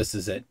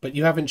encompasses it, but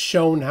you haven't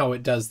shown how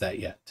it does that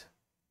yet.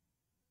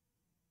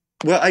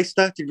 Well, I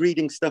started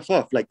reading stuff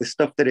off, like the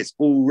stuff that it's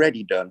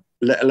already done,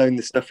 let alone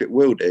the stuff it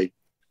will do.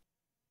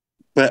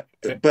 But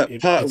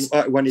part of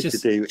what I wanted to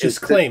do is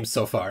just claims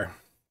so far.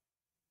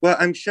 Well,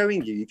 I'm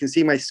showing you. You can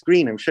see my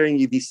screen. I'm showing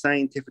you these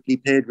scientifically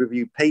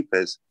peer-reviewed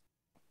papers.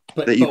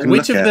 But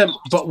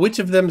which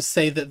of them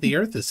say that the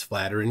Earth is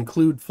flat or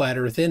include flat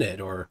Earth in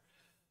it, or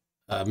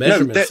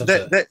measurements of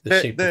the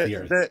shape of the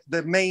Earth?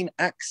 The main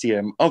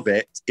axiom of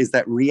it is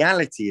that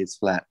reality is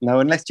flat. Now,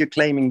 unless you're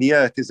claiming the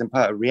Earth isn't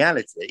part of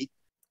reality,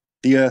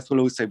 the Earth will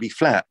also be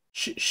flat.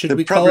 Should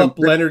we call up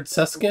Leonard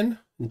Susskind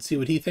and see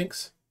what he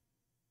thinks?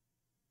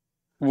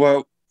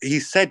 Well, he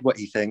said what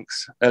he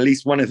thinks, at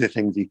least one of the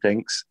things he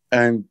thinks.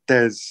 And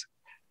there's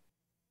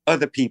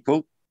other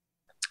people,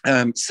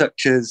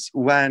 such as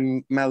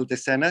Juan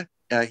Maldacena.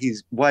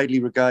 He's widely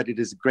regarded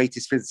as the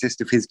greatest physicist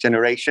of his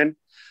generation.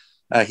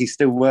 He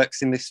still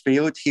works in this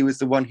field. He was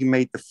the one who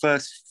made the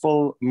first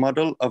full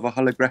model of a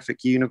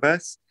holographic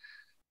universe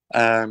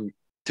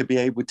to be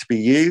able to be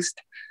used.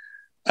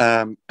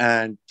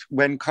 And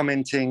when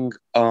commenting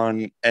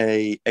on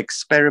an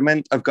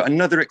experiment, I've got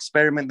another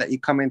experiment that he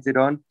commented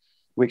on,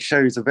 which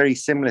shows a very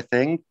similar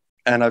thing.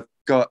 And I've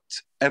got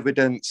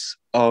evidence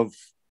of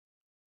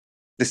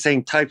the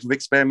same type of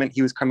experiment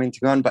he was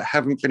commenting on, but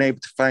haven't been able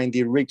to find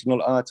the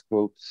original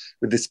article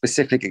with the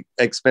specific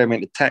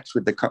experiment attached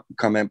with the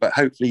comment. But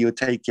hopefully you'll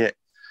take it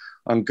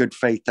on good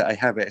faith that I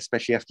have it,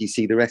 especially after you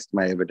see the rest of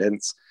my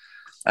evidence.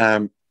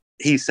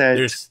 He said...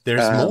 There's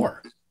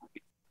more.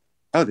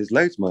 Oh, there's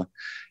loads more.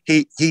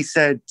 He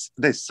said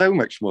there's so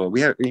much more.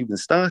 We haven't even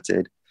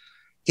started.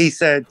 He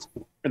said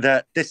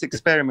that this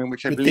experiment,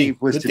 which I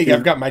believe was to do...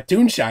 I've got my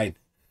toonshine.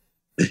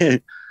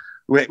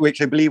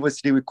 Which I believe was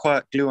to do with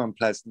quark gluon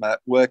plasma,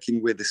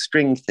 working with a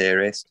string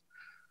theorist,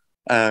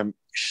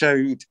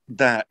 showed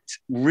that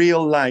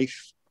real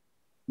life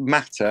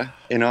matter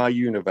in our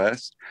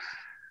universe,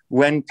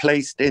 when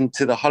placed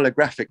into the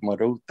holographic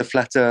model, the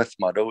flat Earth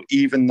model,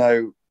 even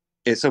though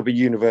it's of a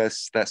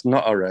universe that's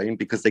not our own,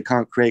 because they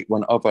can't create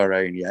one of our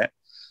own yet,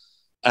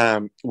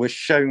 was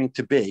shown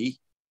to be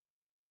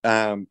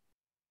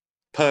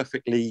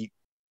perfectly,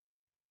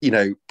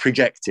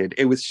 projected.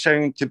 It was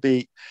shown to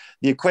be,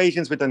 the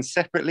equations were done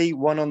separately,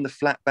 one on the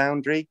flat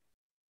boundary,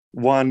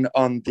 one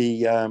on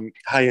the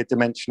higher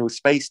dimensional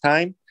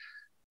space-time,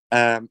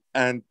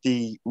 and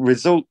the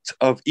result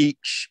of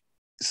each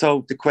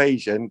solved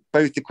equation,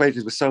 both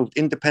equations were solved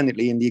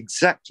independently in the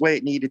exact way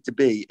it needed to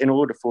be in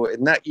order for,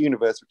 in that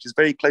universe, which is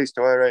very close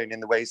to our own in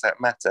the ways that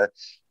matter,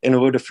 in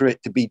order for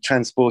it to be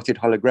transported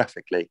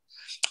holographically.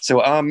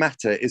 So our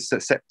matter is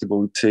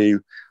susceptible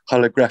to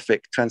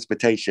holographic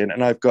transportation.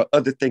 And I've got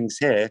other things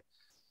here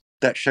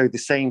that show the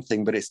same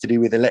thing, but it's to do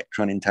with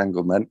electron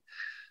entanglement.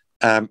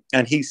 And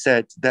he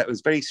said that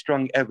was very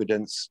strong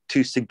evidence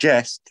to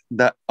suggest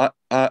that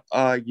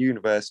our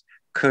universe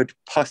could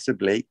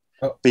possibly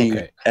be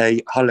a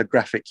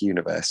holographic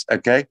universe.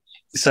 Okay,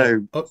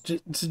 so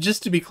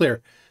just to be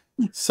clear,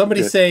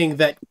 somebody saying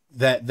that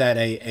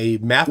a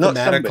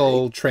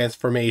mathematical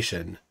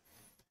transformation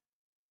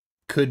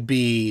could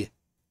be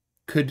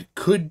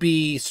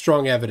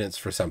strong evidence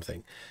for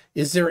something.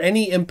 Is there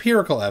any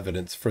empirical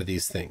evidence for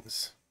these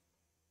things?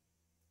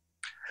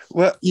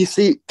 Well, you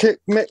see,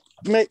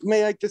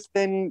 may I just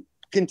then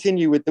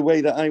continue with the way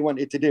that I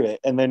wanted to do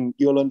it, and then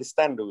you'll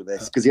understand all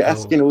this, because you're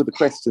asking all the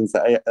questions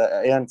that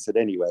I answered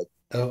anyway.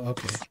 Oh,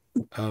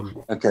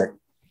 okay.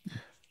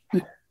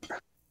 Okay.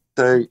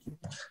 So,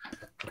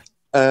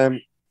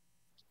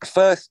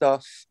 first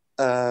off,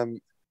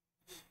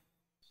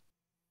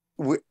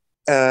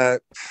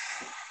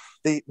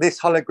 this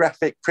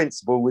holographic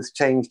principle was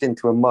changed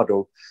into a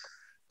model.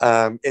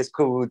 It's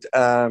called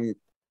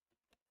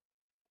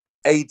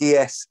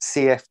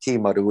ADS-CFT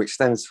model, which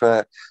stands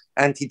for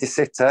anti-de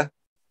Sitter,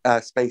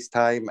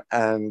 space-time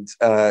and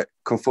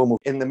conformal.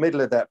 In the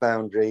middle of that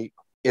boundary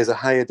is a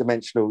higher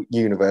dimensional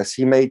universe.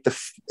 He made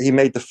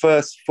the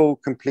first full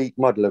complete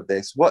model of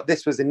this. What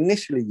this was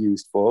initially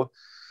used for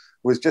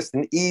was just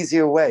an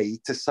easier way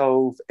to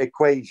solve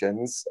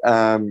equations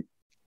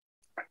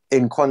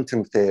in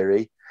quantum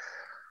theory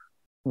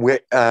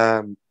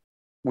without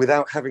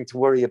having to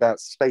worry about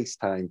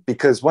space-time.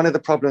 Because one of the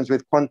problems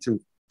with quantum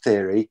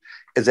theory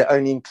is it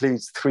only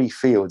includes 3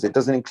 fields. It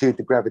doesn't include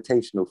the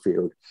gravitational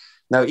field.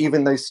 Now,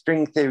 even though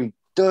string theory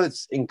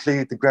does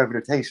include the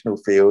gravitational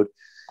field,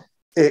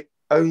 it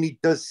only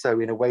does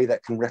so in a way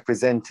that can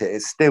represent it.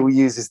 It still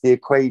uses the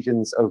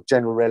equations of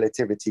general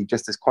relativity,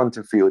 just as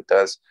quantum field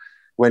does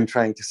when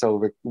trying to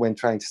solve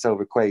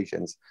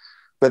equations.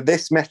 But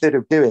this method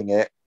of doing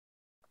it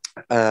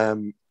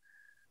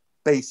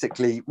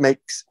basically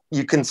makes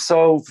you can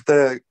solve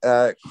the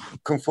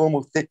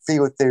conformal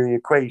field theory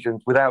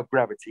equations without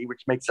gravity,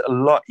 which makes it a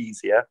lot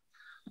easier.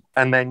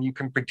 And then you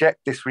can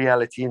project this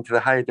reality into the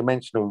higher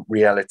dimensional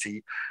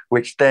reality,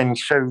 which then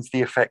shows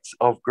the effects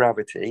of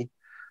gravity.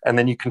 And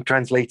then you can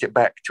translate it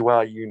back to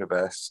our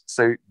universe.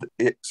 So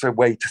it's a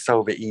way to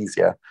solve it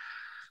easier.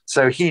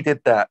 So he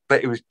did that,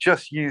 but it was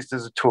just used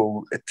as a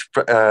tool.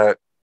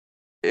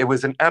 It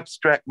was an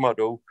abstract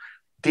model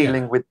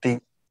dealing with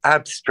the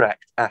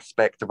abstract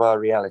aspect of our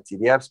reality.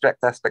 The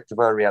abstract aspect of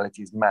our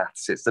reality is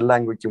maths. It's the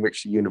language in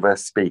which the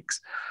universe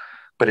speaks,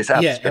 but it's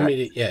abstract. Yeah, I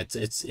mean,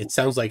 it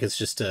sounds like it's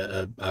just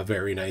a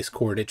very nice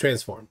coordinate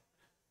transform.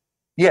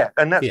 Yeah,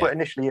 and that's what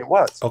initially it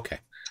was. Okay.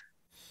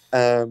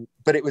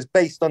 But it was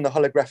based on the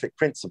holographic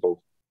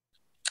principle,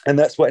 and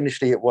that's what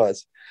initially it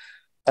was.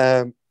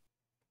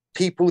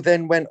 People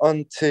then went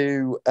on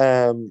to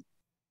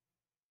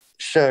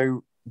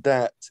show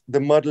that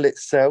the model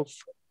itself,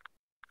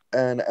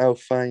 and I'll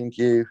find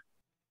you,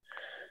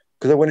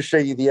 because I want to show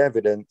you the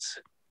evidence.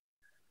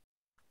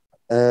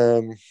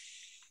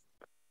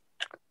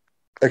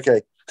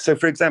 Okay, so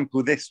for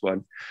example, this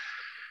one.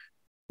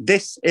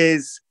 This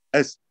is,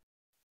 as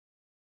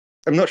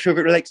I'm not sure if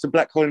it relates to a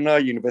black hole in our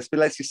universe, but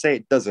let's just say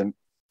it doesn't.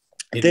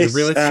 It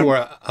relates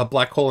to a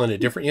black hole in a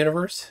different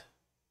universe?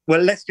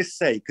 Well, let's just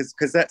say,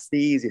 because that's the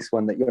easiest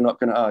one that you're not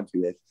going to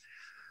argue with.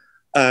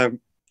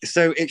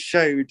 So it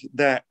showed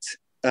that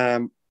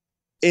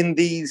in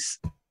these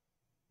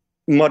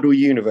model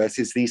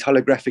universes, these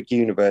holographic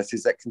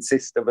universes that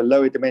consist of a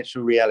lower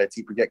dimensional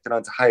reality projected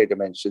onto higher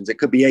dimensions, it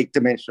could be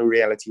 8-dimensional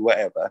reality,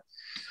 whatever,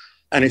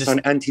 and it's on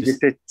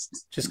anti-de-Sitter.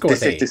 Just go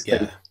with 8,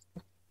 yeah.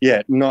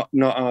 Yeah, not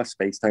our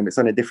space-time. It's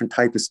on a different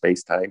type of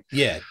space-time.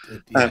 Yeah.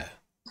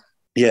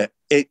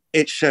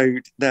 It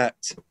showed that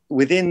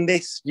within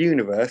this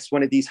universe,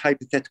 one of these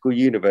hypothetical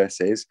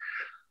universes,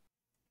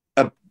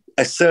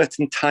 a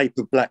certain type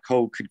of black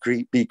hole could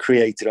be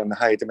created on the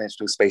higher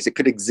dimensional space. It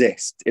could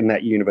exist in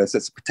that universe.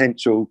 That's a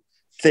potential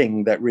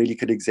thing that really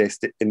could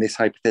exist in this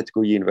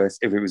hypothetical universe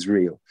if it was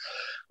real.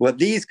 What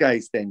these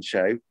guys then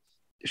showed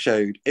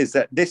is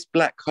that this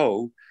black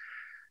hole,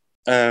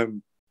 let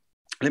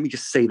me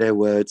just say their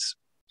words.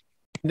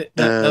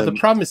 The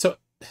problem is, so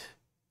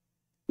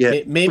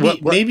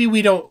maybe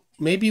we don't.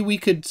 Maybe we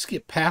could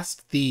skip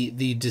past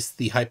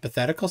the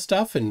hypothetical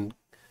stuff and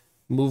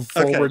move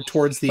forward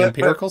towards the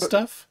empirical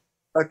stuff.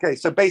 Okay,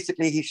 so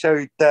basically he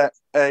showed that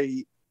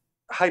a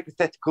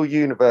hypothetical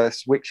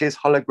universe which is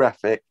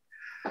holographic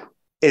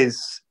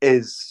is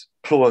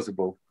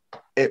plausible.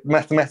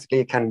 Mathematically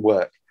it can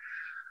work.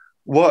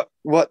 What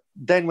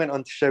then went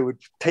on to show, with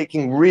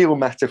taking real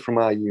matter from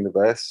our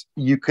universe,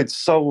 you could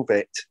solve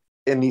it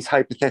in these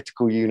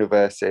hypothetical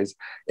universes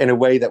in a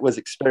way that was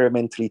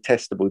experimentally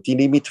testable. Do you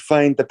need me to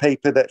find the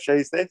paper that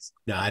shows this?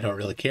 No, I don't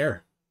really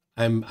care.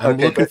 I'm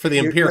looking for the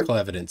empirical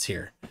evidence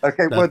here.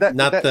 Okay, not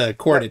the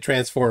coordinate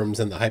transforms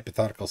and the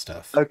hypothetical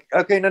stuff.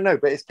 Okay, no,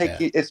 but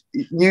it's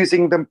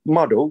using the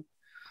model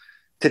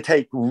to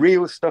take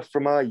real stuff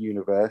from our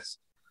universe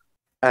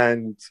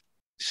and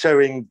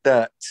showing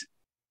that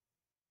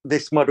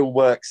this model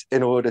works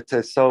in order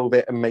to solve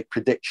it and make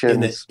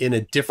predictions in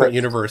a different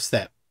universe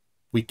that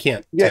we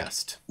can't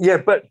test. Yeah,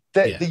 but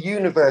the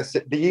universe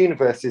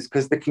is,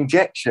 because the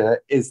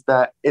conjecture is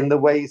that in the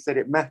ways that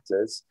it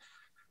matters,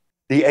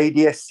 the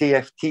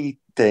ADS-CFT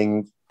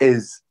thing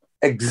is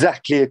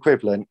exactly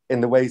equivalent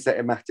in the ways that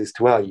it matters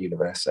to our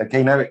universe.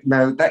 Okay,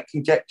 now that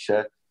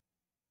conjecture,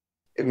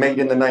 made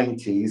in the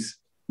 90s,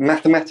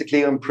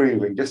 mathematically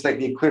unproven, just like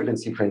the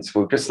equivalency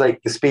principle, just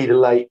like the speed of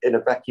light in a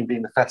vacuum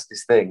being the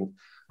fastest thing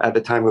at the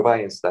time of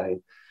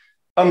Einstein.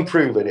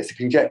 Unproven, it's a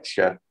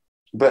conjecture.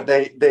 But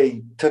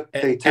they took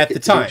at it the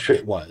time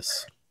it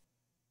was.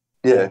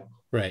 Yeah.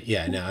 Right.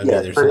 Yeah. No. I mean,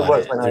 there's a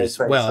lot.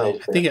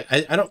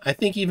 I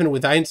think even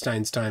with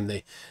Einstein's time,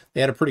 they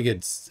had a pretty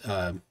good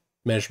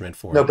measurement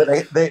for it. No,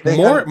 but they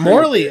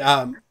Morley,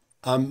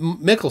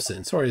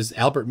 Michelson. Sorry, is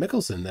Albert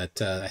Michelson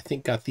that I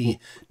think got the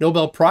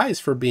Nobel Prize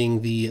for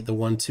being the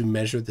one to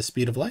measure the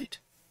speed of light.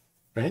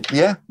 Right.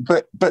 Yeah,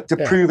 but to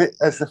prove it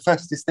as the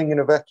fastest thing in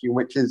a vacuum,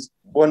 which is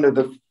one of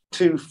the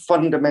two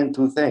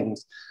fundamental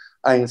things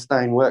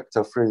Einstein worked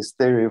off for his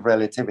theory of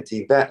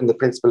relativity, that and the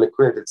principle of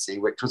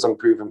equivalency, which was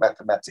unproven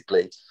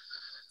mathematically.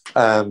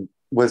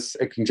 was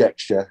a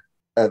conjecture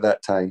at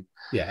that time.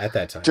 Yeah, at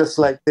that time. Just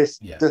like this,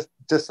 Yeah.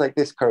 just like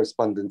this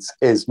correspondence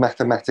is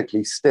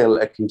mathematically still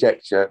a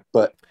conjecture,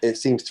 but it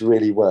seems to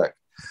really work.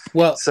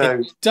 Well, so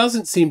it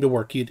doesn't seem to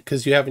work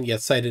because you haven't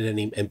yet cited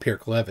any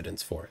empirical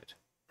evidence for it,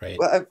 right?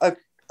 Well,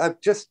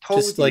 I've just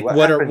told just you like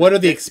what are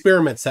the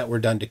experiments that were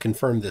done to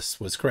confirm this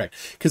was correct?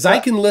 Because I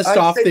can list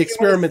off the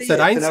experiments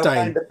that Einstein.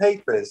 Find the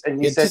papers,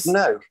 and you said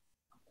no.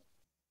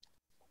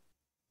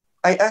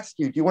 I asked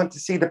you, do you want to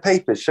see the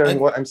papers showing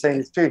what I'm saying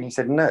is true? And you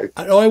said no.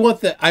 No, I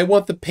want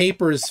the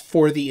papers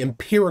for the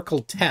empirical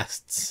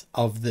tests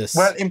of this.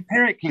 Well,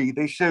 empirically,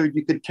 they showed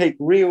you could take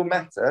real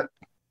matter,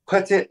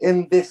 put it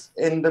in the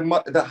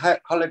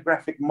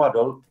holographic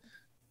model.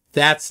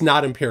 That's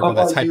not empirical.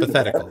 That's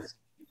hypothetical.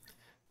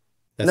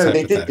 No,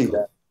 they did do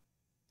that.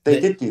 They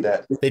did do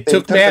that. They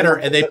took matter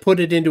and they put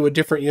it into a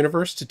different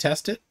universe to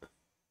test it.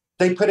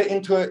 They put it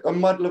into a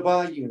model of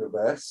our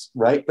universe,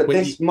 right? But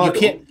this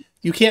model,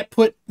 you can't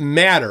put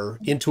matter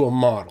into a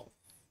model.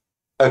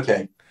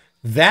 Okay.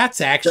 That's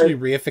actually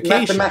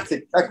reification.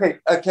 Mathematics.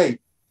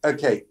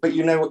 Okay. But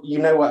you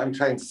know what I'm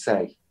trying to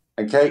say.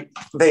 Okay.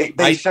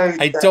 They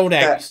showed. I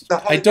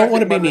don't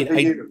want to be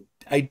mean.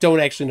 I don't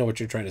actually know what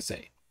you're trying to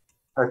say.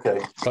 Okay.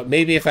 But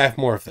maybe if I have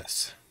more of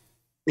this.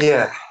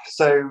 Yeah.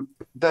 So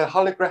the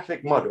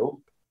holographic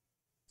model,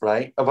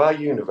 right, of our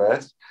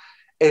universe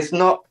is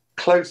not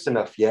close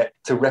enough yet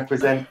to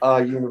represent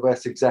our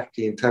universe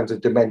exactly in terms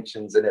of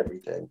dimensions and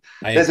everything.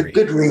 There's a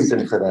good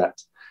reason for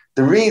that.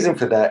 The reason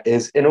for that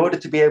is in order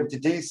to be able to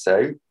do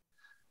so,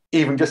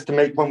 even just to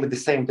make one with the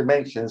same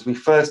dimensions, we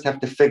first have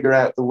to figure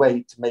out the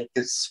way to make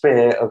a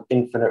sphere of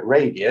infinite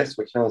radius,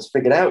 which no one's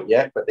figured out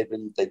yet, but they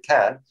believe they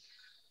can.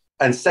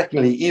 And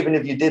secondly, even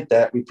if you did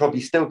that, we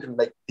probably still couldn't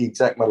make the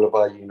exact model of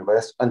our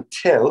universe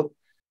until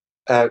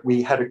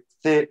we had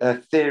a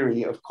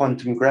theory of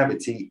quantum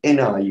gravity in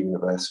our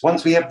universe.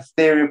 Once we have the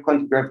theory of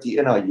quantum gravity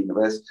in our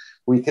universe,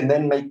 we can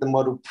then make the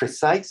model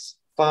precise,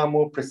 far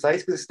more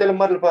precise, because it's still a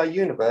model of our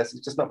universe.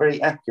 It's just not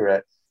very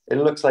accurate. It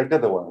looks like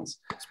other ones.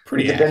 It's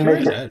pretty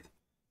accurate. It's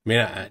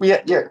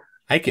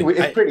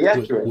pretty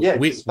accurate.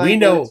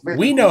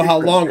 We know how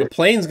long a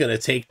plane's going to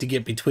take to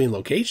get between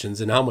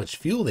locations and how much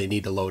fuel they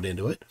need to load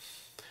into it.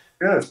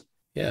 Good.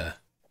 Yeah.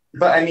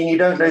 But I mean, you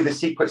don't know the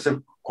sequence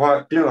of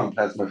quark gluon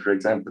plasma, for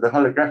example. The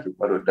holographic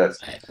model does.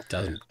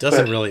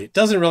 It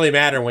doesn't really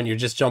matter when you're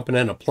just jumping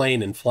in a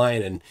plane and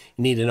flying and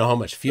you need to know how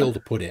much fuel to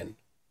put in.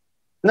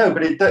 No,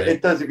 but it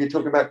does if you're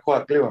talking about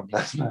quark gluon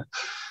plasma.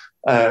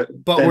 But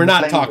we're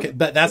not talking.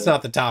 But that's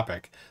not the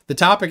topic. The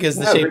topic is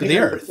the shape of the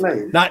Earth,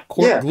 not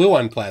quark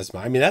gluon plasma.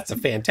 I mean, that's a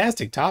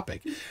fantastic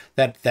topic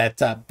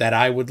that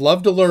I would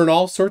love to learn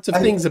all sorts of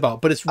things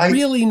about. But it's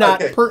really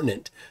not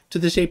pertinent to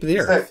the shape of the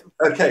Earth.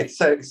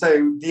 So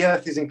the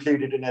Earth is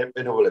included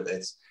in all of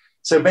this.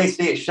 So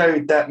basically, it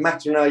showed that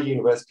matter in our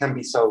universe can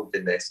be solved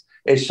in this.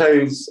 It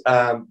shows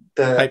the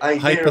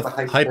idea of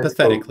a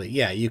hypothetically,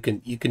 you can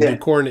do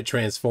coordinate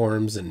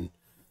transforms and.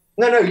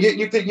 No,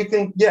 you can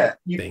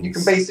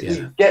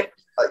basically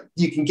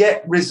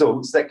get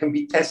results that can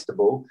be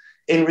testable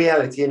in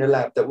reality in a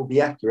lab that will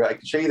be accurate. I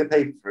can show you the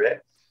paper for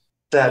it.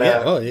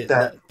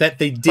 That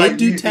they did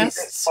do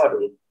tests.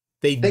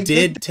 They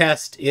did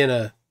test in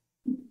a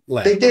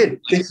lab. They did.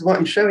 This is what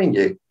I'm showing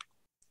you.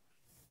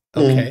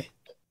 Okay.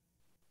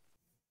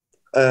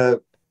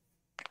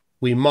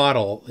 We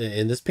model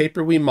in this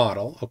paper. We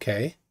model.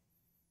 Okay.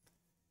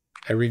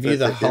 I review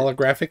the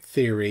holographic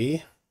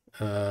theory.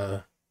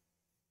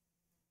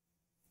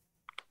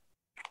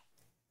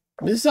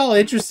 This is all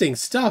interesting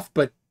stuff,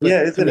 but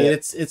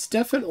it's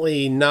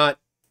definitely not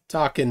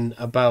talking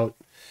about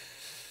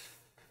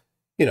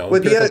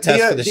empirical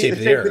tests for the shape of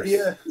the Earth. The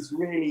Earth is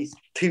really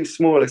too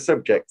small a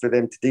subject for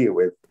them to deal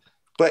with,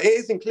 but it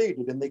is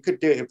included, and they could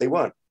do it if they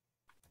want.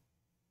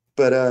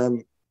 But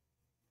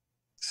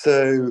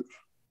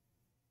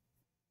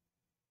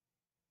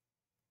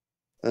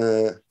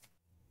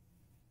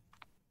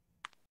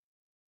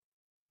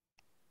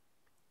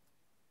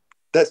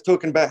that's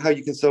talking about how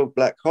you can solve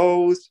black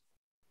holes.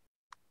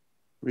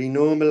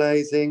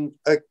 Renormalizing.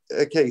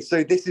 Okay,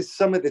 so this is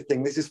some of the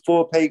thing. This is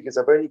 4 pages.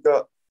 I've only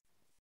got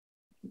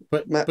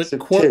maps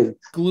of 2.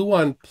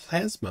 Gluon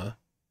plasma.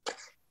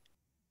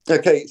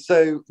 Okay,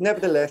 so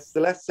nevertheless,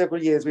 the last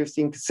several years we've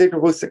seen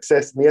considerable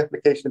success in the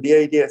application of the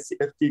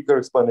ADS-CFT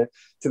correspondent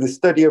to the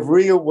study of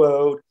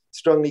real-world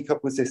strongly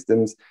coupled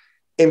systems,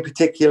 in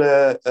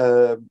particular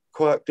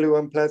quark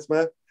gluon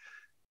plasma.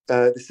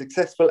 The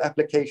successful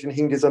application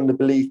hinges on the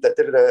belief that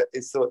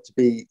is thought to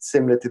be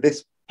similar to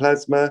this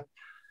plasma.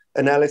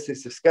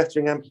 Analysis of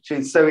scattering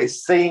amplitude. So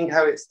it's seeing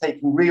how it's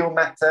taking real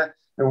matter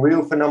and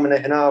real phenomena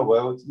in our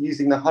world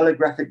using the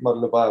holographic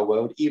model of our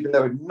world, even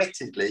though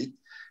admittedly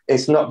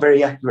it's not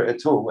very accurate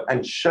at all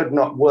and should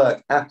not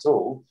work at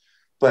all.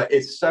 But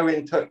it's so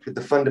in touch with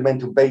the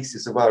fundamental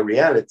basis of our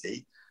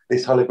reality,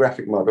 this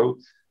holographic model,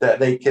 that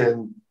they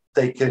can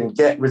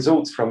get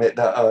results from it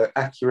that are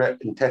accurate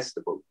and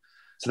testable.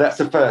 So that's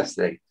the first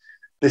thing.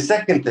 The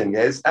second thing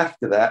is,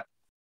 after that,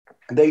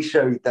 they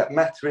showed that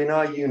matter in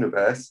our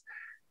universe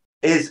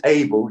is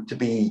able to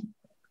be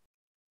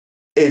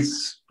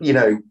is,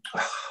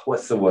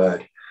 what's the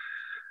word?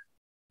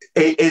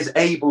 It is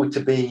able to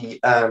be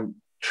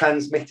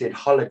transmitted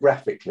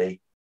holographically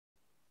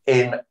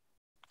in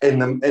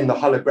the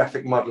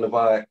holographic model of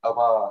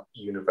our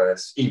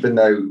universe, even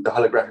though the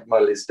holographic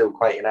model is still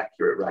quite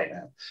inaccurate right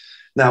now.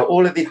 Now,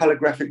 all of the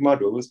holographic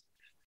models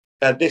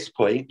at this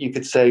point, you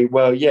could say,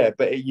 well, yeah,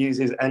 but it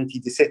uses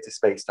anti-de Sitter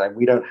spacetime.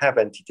 We don't have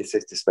anti-de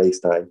Sitter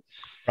spacetime.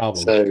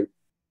 Problem. So,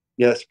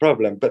 yeah, that's a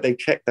problem. But they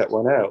checked that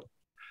one out.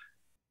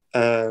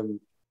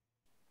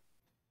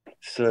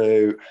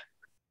 So,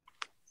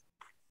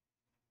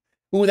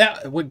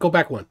 go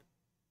back one.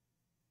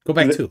 Go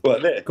back two.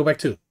 What, there? Go back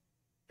two.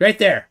 Right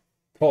there.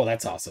 Oh,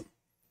 that's awesome.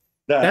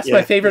 That's yeah.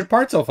 my favorite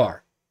part so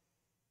far.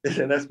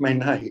 That's my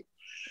night.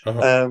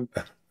 Uh-huh.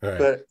 All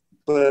right.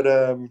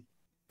 But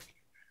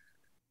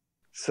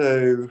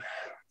so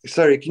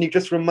sorry, can you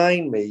just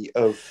remind me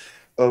of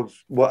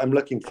what I'm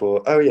looking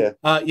for? Oh yeah.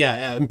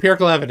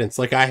 Empirical evidence,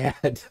 like I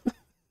had.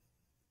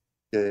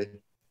 Yeah.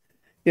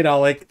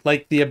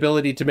 Like the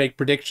ability to make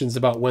predictions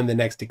about when the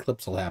next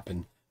eclipse will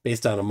happen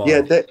based on a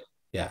model.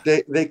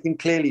 They can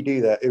clearly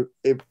do that.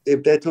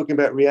 If they're talking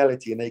about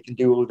reality and they can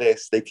do all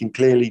this, they can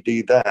clearly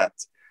do that.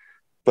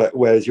 But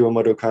whereas your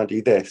model can't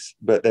do this,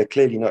 but they're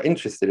clearly not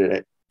interested in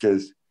it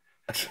because.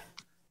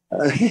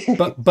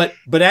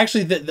 but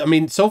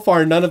actually, so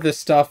far none of this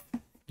stuff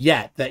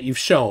yet that you've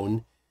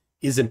shown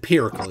is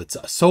empirical. It's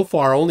so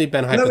far only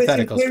been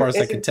hypothetical, as far as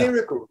I can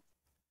tell.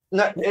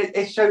 No,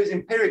 it shows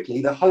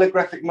empirically the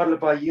holographic model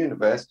of our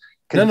universe.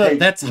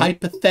 That's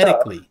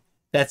hypothetically.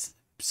 That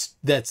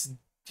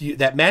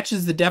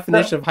matches the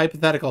definition of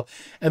hypothetical.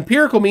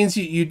 Empirical means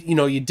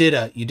you did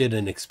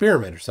an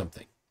experiment or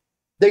something.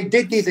 They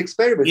did these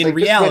experiments in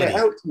reality.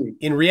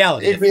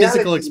 A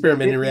physical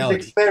experiment in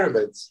reality.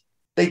 Experiments.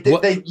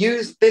 They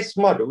used this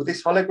model,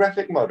 this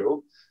holographic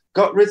model,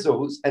 got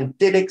results, and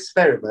did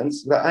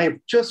experiments that I have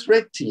just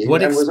read to you.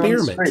 What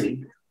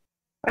experiment?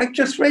 I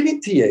just read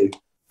it to you.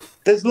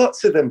 There's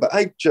lots of them, but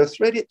I just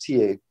read it to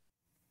you.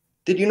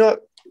 Did you not?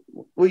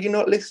 Were you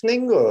not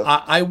listening? Or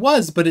I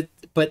was, but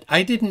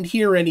I didn't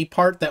hear any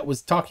part that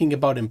was talking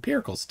about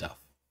empirical stuff.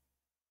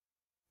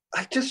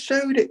 I just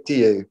showed it to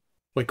you.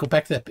 Wait, go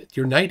back to that bit.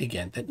 Your knight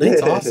again. That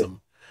knight's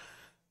awesome.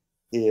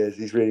 He is.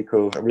 He's really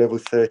cool. I'm level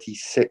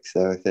 36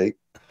 now, I think.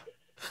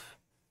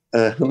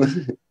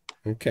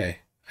 Okay.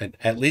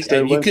 At least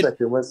so you could.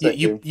 One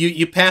second.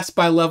 You passed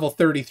by level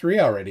 33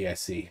 already. I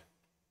see.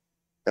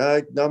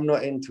 I'm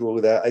not into all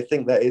that. I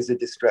think that is a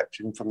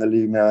distraction from the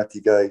Illuminati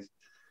guys.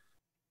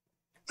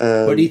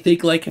 What do you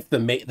think? Like if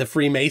the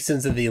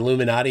Freemasons and the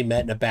Illuminati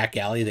met in a back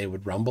alley, they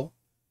would rumble?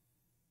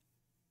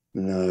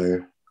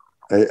 No,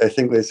 I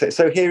think there's.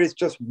 So here is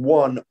just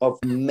one of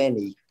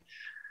many.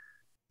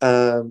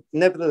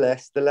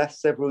 Nevertheless, the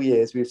last several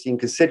years, we've seen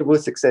considerable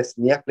success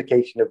in the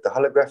application of the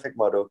holographic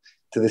model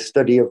to the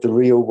study of the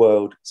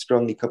real-world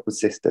strongly coupled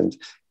systems,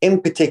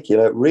 in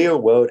particular,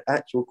 real-world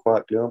actual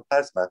quark-gluon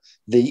plasma.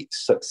 The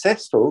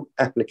successful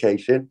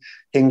application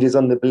hinges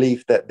on the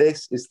belief that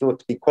this is thought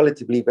to be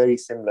qualitatively very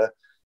similar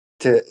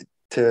to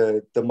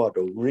the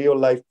model.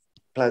 Real-life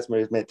plasma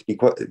is meant to be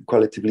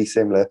qualitatively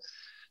similar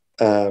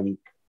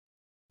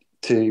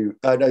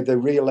the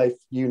real-life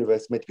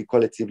universe meant to be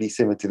qualitatively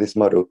similar to this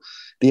model.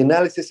 The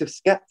analysis of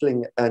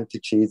scattering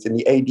amplitudes in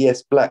the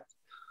ADS black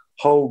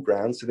hole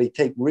ground, so they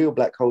take real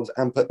black holes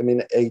and put them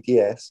in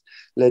ADS,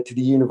 led to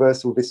the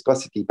universal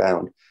viscosity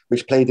bound,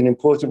 which played an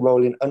important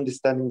role in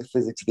understanding the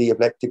physics of the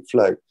eclectic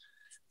flow.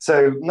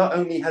 So not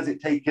only has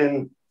it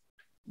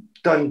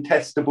done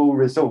testable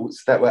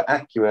results that were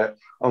accurate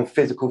on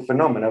physical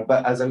phenomena,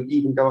 but as I'm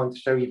even going to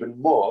show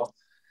even more,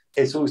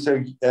 it's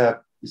also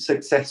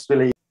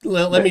successfully.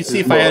 Let me see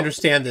if I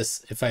understand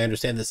this.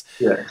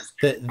 Yeah.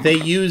 They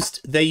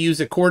use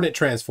a coordinate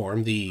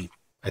transform.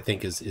 I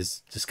think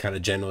is just kind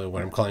of generally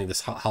what I'm calling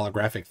this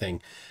holographic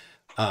thing.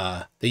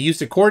 They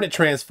used a coordinate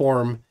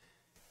transform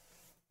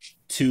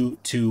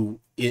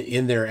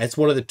in there as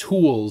one of the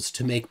tools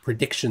to make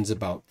predictions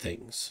about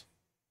things.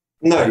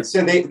 No,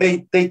 so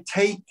they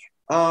take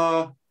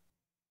the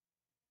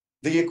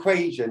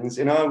equations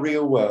in our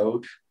real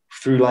world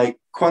through like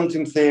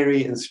quantum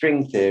theory and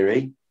string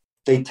theory.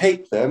 They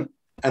take them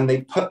and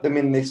they put them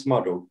in this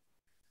model.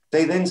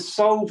 They then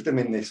solve them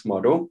in this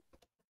model,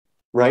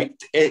 right?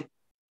 It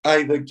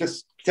either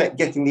just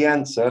getting the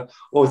answer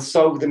or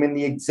solve them in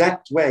the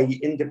exact way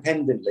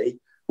independently,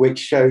 which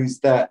shows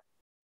that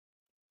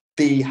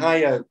the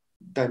higher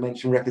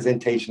dimension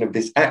representation of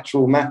this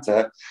actual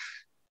matter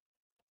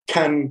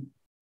can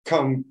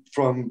come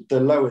from the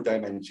lower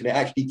dimension. It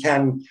actually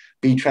can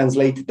be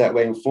translated that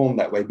way and formed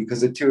that way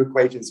because the two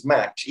equations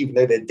match, even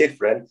though they're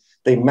different,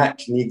 they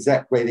match in the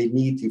exact way they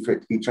need to for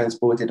it to be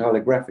transported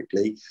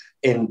holographically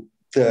in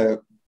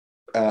the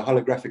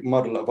holographic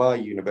model of our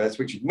universe,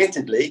 which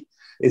admittedly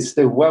is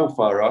still well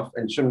far off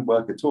and shouldn't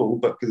work at all,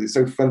 but because it's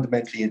so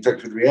fundamentally in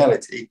touch with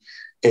reality,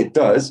 it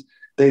does.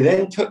 They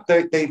then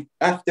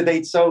after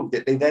they'd solved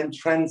it, they then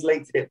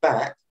translated it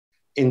back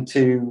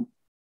into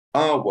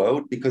our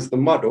world because the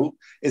model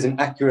isn't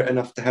accurate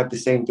enough to have the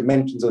same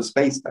dimensions of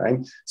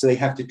space-time. So they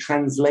have to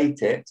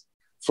translate it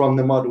from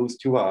the models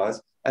to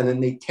ours. And then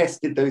they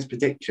tested those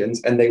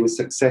predictions and they were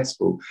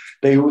successful.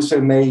 They also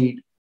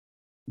made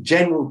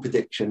general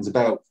predictions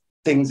about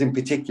things in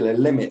particular,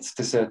 limits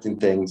to certain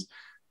things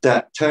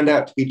that turned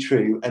out to be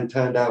true and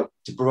turned out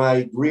to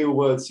provide real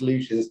world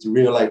solutions to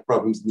real life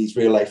problems in these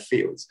real life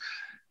fields.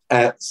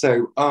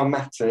 So our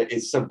matter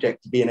is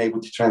subject to being able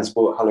to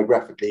transport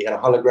holographically in a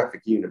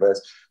holographic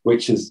universe,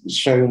 which is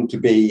shown to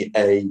be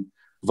a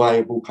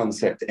viable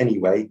concept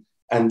anyway.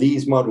 And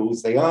these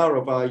models, they are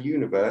of our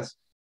universe,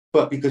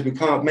 but because we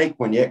can't make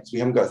one yet, because we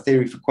haven't got a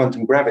theory for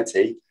quantum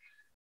gravity,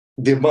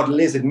 the model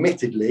is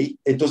admittedly,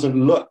 it doesn't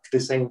look the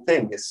same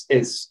thing.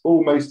 It's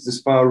almost as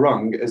far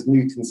wrong as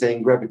Newton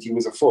saying gravity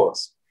was a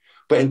force.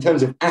 But in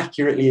terms of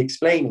accurately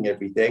explaining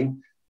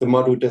everything, the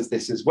model does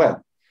this as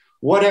well.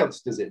 What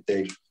else does it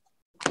do?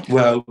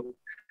 Well,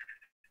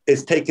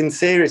 it's taken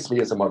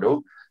seriously as a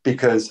model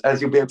because,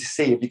 as you'll be able to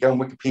see if you go on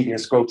Wikipedia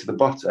and scroll to the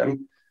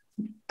bottom,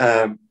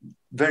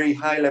 very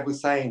high-level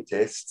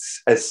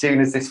scientists, as soon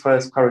as this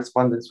first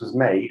correspondence was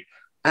made,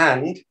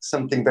 and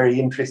something very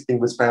interesting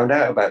was found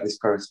out about this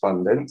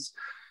correspondence,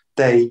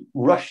 they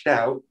rushed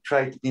out,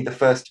 tried to be the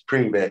first to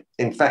prove it.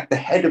 In fact, the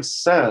head of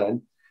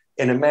CERN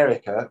in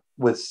America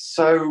was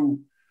so,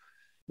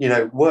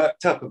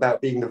 worked up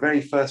about being the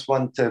very first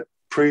one to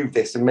prove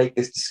this and make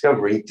this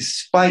discovery,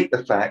 despite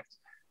the fact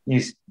you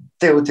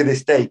still to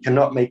this day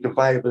cannot make a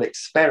viable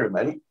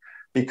experiment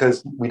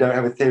because we don't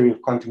have a theory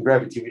of quantum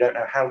gravity. We don't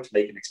know how to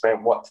make an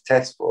experiment, what to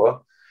test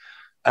for.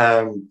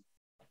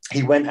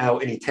 He went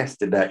out and he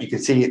tested that. You can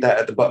see that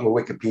at the bottom of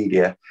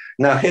Wikipedia.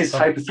 Now, his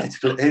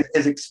hypothetical,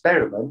 his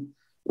experiment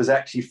was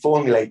actually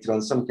formulated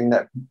on something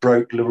that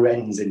broke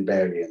Lorentz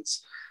invariance.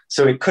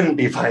 So it couldn't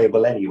be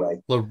viable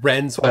anyway.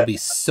 Lorentz would be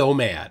so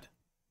mad.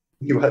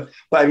 But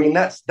I mean,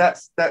 that's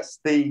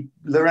the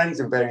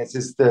Lorentz invariance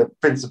is the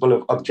principle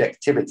of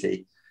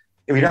objectivity.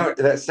 If we don't,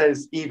 that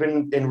says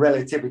even in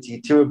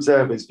relativity, two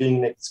observers viewing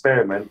an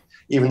experiment,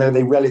 even though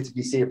they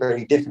relatively see it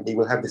very differently,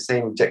 will have the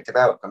same objective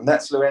outcome.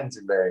 That's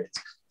Lorentz invariance.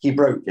 He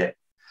broke it.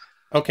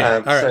 Okay.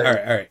 All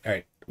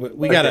right.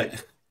 We gotta.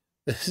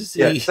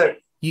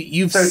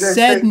 You've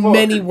said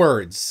many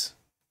words.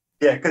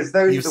 Yeah, because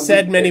those you've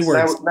said many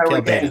words. Now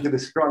we're getting to the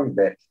strong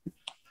bit.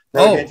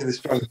 We're getting to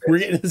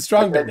the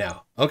strong bit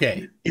now.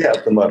 Okay. Yeah,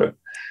 the model.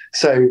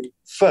 So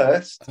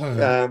first,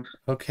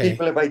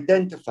 people have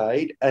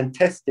identified and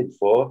tested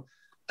for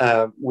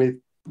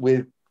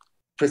with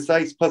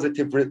precise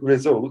positive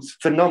results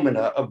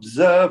phenomena,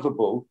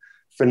 observable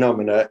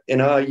phenomena in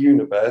our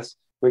universe,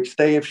 which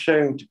they have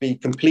shown to be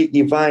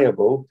completely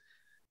viable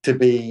to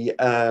be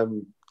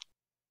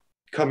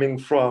coming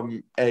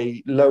from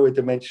a lower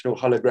dimensional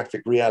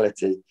holographic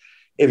reality.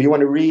 If you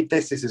want to read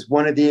this, this is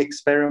one of the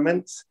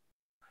experiments.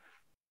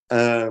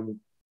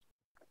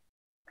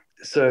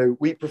 So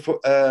we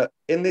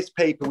in this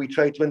paper, we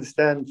try to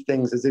understand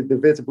things as if the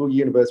visible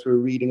universe were a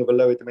reading of a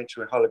lower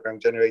dimensional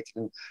hologram generated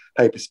in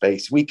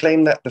hyperspace. We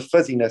claim that the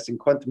fuzziness in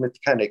quantum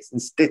mechanics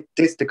and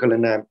statistical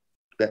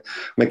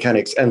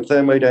mechanics and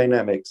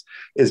thermodynamics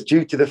is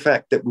due to the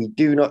fact that we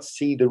do not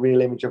see the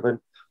real image of an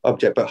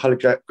object, but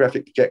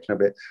holographic projection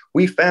of it.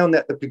 We found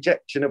that the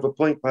projection of a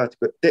point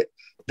particle,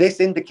 this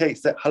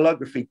indicates that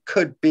holography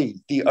could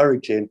be the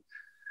origin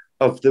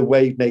of the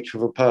wave nature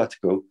of a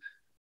particle.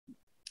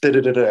 So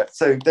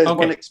there's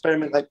one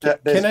experiment like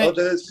that. There's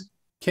others.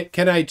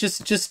 Can I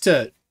just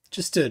to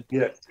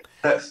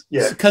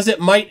yeah,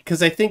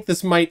 because I think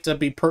this might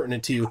be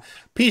pertinent to you.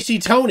 PhD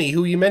Tony,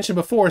 who you mentioned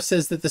before,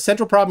 says that the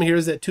central problem here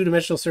is that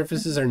two-dimensional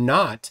surfaces are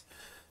not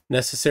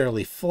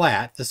necessarily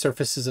flat. The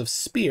surfaces of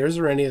spheres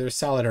or any other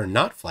solid are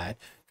not flat.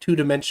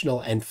 Two-dimensional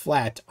and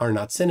flat are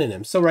not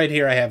synonyms. So right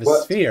here I have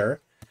a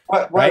sphere.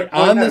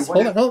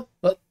 Hold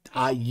on.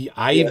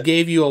 I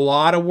gave you a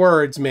lot of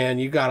words, man.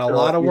 You got a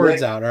lot of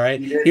words out. All right.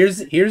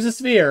 Here's a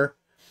sphere.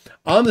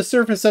 On the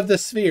surface of the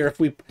sphere, if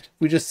we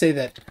just say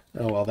that,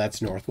 oh well,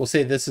 that's north. We'll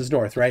say this is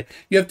north, right?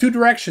 You have two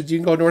directions. You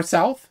can go north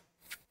south.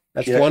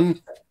 That's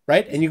one,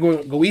 right? And you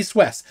go east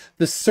west.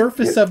 The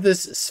surface of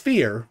this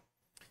sphere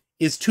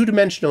is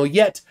two-dimensional,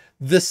 yet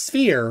the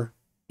sphere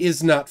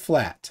is not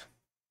flat.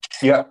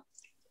 Yeah.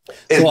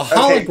 So a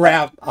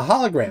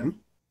hologram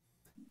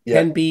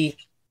can be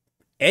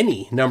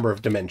any number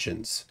of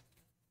dimensions.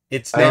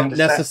 It's not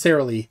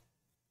necessarily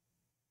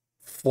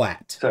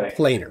flat,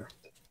 planar.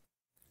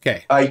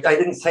 Okay. I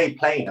didn't say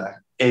planar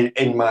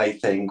in my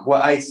thing.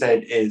 What I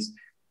said is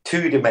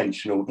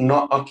two-dimensional,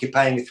 not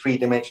occupying a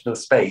three-dimensional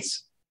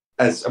space,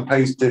 as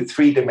opposed to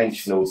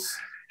three-dimensional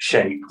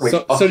shape. Which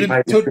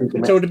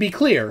so to be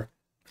clear,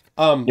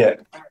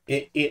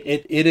 it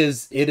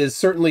is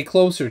certainly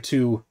closer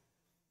to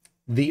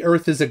the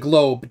Earth is a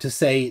globe to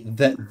say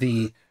that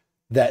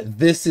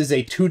this is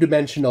a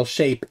two-dimensional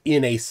shape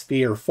in a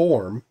sphere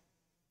form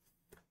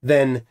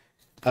than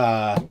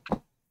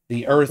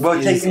the Earth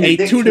is a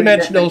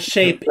two-dimensional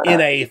shape in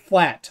a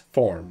flat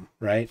form,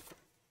 right?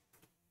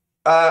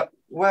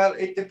 Well,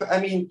 I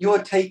mean,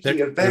 you're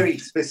taking a very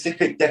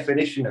specific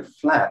definition of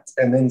flat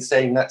and then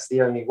saying that's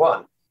the only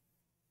one.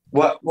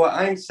 What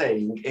I'm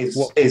saying is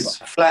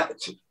flat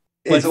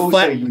is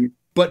also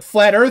but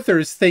flat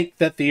earthers think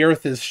that the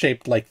Earth is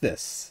shaped like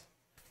this,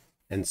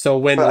 and so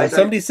when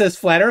somebody says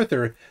flat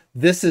earther,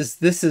 this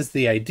is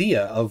the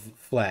idea of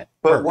flat.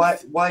 But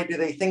why do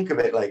they think of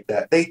it like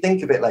that? They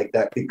think of it like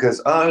that because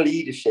our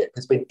leadership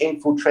has been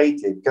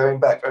infiltrated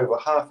going back over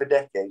half a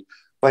decade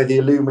by the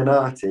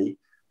Illuminati,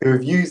 who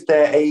have used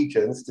their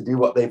agents to do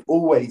what they've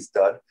always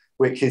done,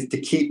 which is to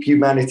keep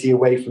humanity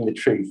away from the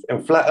truth.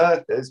 And flat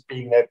earthers,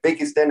 being their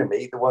biggest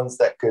enemy, the ones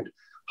that could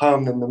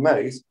harm them the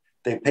most,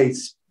 they pay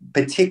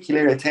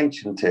particular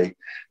attention to.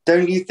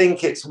 Don't you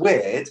think it's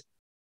weird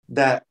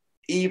that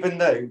even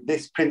though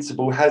this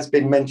principle has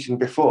been mentioned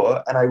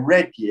before, and I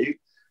read you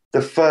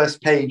the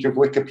first page of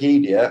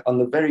Wikipedia, on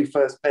the very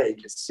first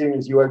page, as soon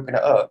as you open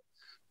it up,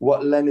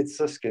 what Leonard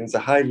Susskind, a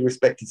highly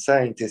respected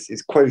scientist,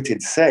 is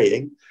quoted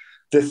saying,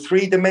 the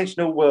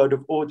three-dimensional world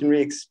of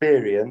ordinary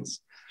experience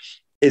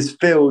is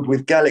filled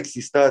with galaxy,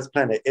 stars,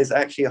 planet, is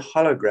actually a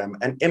hologram,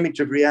 an image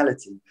of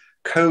reality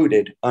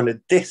coded on a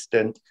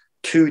distant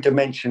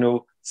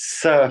two-dimensional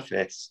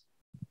surface.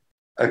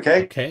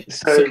 Okay.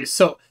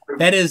 So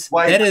that is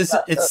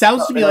it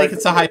sounds to me like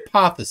it's a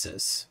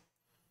hypothesis.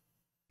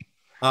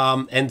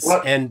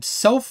 And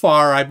so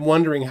far I'm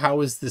wondering, how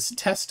is this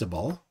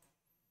testable?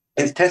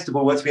 It's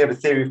testable once we have a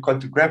theory of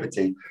quantum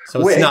gravity.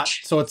 So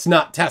it's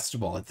not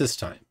testable at this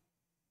time.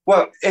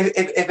 Well,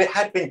 if it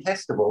had been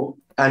testable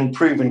and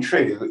proven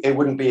true, it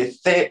wouldn't be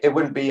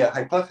a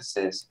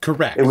hypothesis.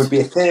 Correct. It would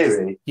be a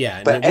theory.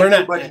 Yeah, but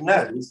everybody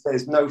knows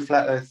there's no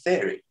flat Earth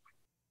theory.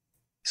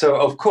 So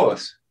of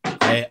course,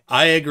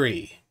 I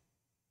agree.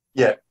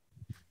 Yeah.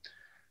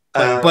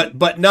 But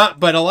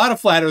a lot of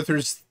flat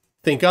earthers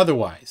think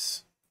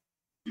otherwise,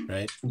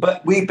 right?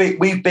 But we've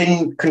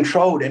been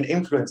controlled and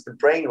influenced and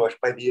brainwashed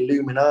by the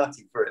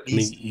Illuminati for at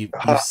least you've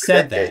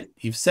said that.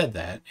 You've said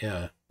that,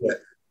 yeah. Yeah.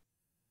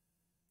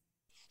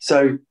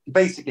 So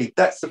basically,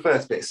 that's the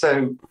first bit.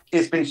 So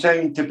it's been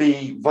shown to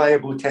be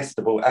viable,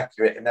 testable,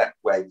 accurate in that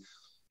way.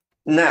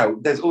 Now,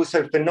 there's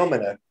also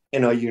phenomena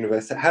in our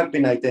universe that have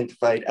been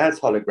identified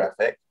as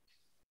holographic,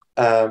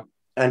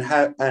 and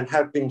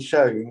have been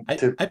shown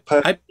to.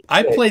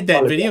 I played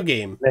that video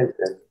game.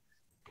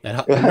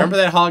 Remember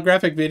that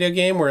holographic video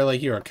game where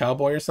like you're a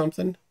cowboy or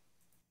something?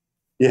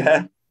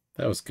 Yeah,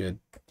 that was good.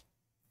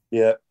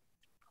 Yeah.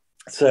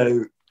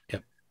 So.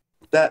 Yep.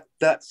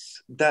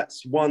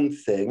 That's one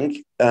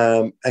thing.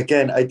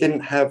 Again, I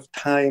didn't have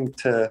time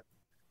to.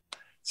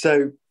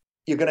 So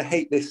you're going to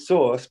hate this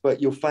source,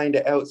 but you'll find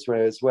it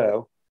elsewhere as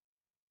well.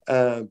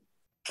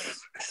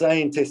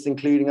 Scientists,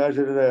 including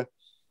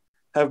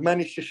have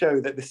managed to show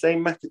that the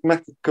same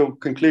mathematical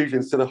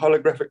conclusions to the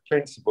holographic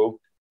principle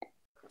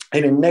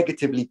in a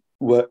negatively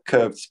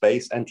curved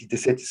space, anti-de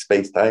Sitter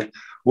space-time,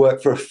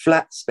 work for a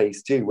flat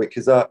space too, which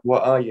is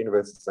what our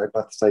universe is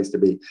hypothesized to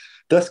be,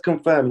 thus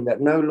confirming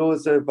that no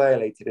laws are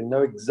violated and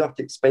no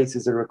exotic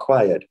spaces are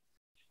required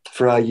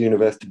for our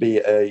universe to be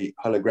a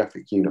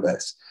holographic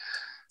universe.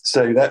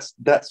 So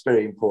that's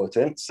very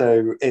important.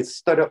 So it's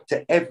stood up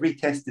to every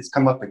test it's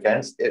come up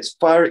against. It's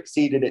far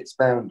exceeded its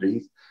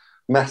boundaries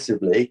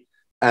massively,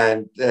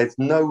 and there's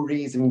no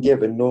reason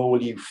given, nor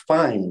will you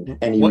find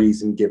any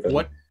reason given.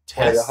 What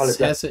test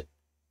has it?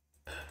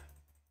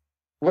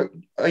 What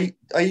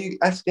are you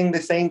asking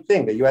the same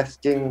thing? Are you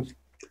asking?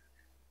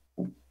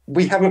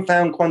 We haven't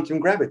found quantum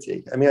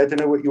gravity. I mean, I don't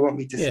know what you want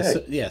me to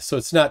say. So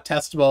it's not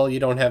testable. You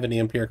don't have any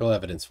empirical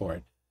evidence for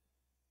it.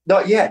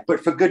 Not yet,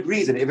 but for good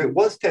reason. If it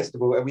was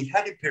testable and we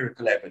had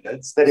empirical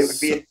evidence, then it would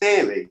be a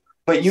theory.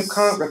 But you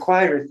can't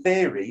require a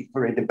theory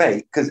for a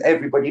debate because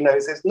everybody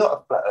knows there's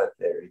not a flat Earth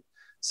theory.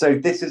 So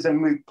this is a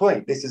moot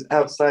point. This is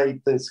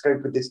outside the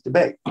scope of this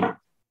debate.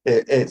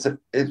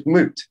 It's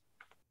moot.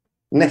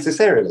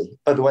 Necessarily,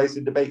 otherwise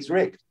the debate's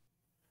rigged,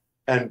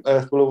 and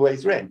Earth will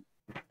always win.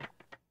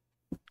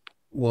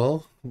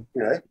 Well,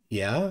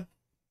 yeah.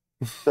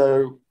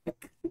 So,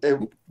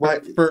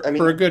 for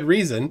a good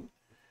reason.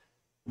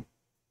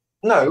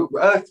 No,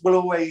 Earth will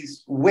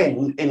always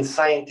win in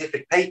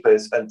scientific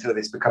papers until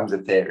this becomes a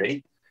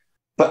theory.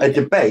 But a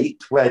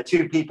debate where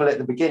two people at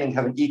the beginning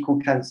have an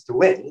equal chance to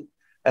win,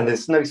 and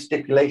there's no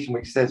stipulation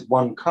which says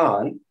one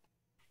can't,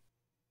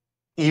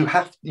 you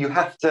have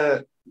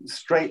to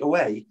straight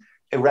away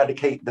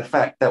eradicate the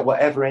fact that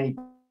whatever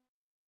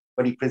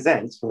anybody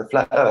presents from the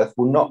flat Earth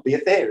will not be a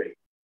theory.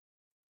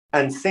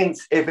 And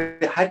since if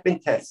it had been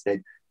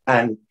tested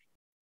and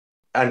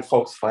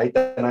falsified,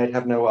 then I'd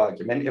have no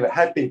argument. If it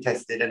had been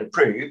tested and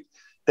approved,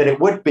 then it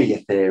would be a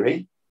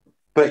theory.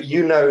 But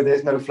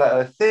there's no flat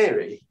Earth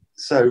theory.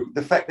 So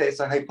the fact that it's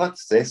a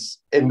hypothesis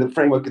in the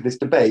framework of this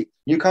debate,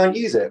 you can't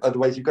use it.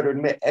 Otherwise, you've got to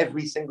admit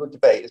every single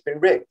debate has been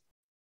rigged.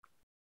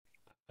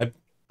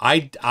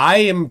 I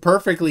am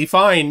perfectly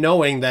fine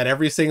knowing that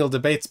every single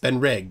debate's been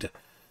rigged.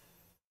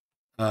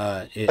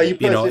 I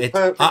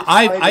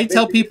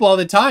tell people all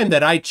the time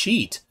that I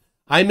cheat.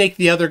 I make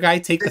the other guy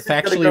take the This is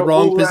going to factually go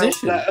wrong all around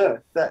position. flat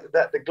Earth,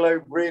 that the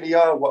globe really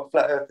are what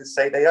flat earthers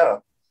say they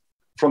are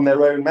from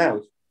their own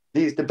mouth.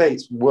 These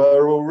debates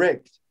were all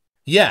rigged.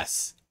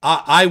 Yes,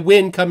 I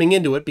win coming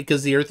into it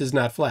because the Earth is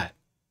not flat.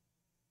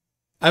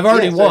 I've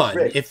already won.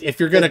 If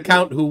you're going to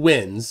count who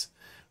wins,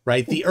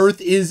 right? The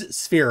Earth is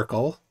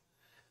spherical.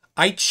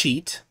 I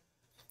cheat.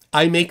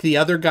 I make the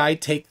other guy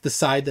take the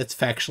side that's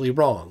factually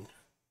wrong.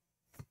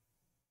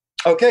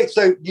 Okay,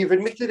 so you've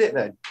admitted it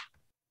then.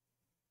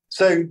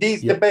 So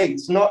these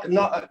debates, not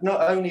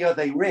only are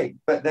they rigged,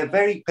 but they're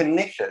very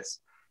pernicious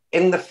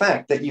in the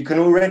fact that you can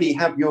already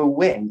have your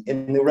win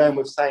in the realm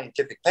of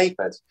scientific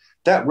papers.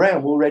 That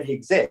realm already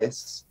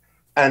exists,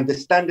 and the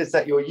standards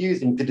that you're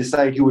using to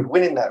decide who would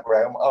win in that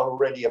realm are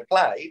already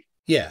applied.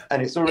 Yeah.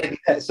 And it's already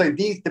there. So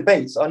these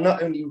debates are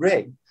not only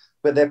rigged,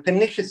 but they're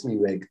perniciously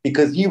rigged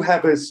because you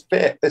have a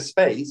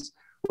space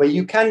where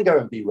you can go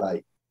and be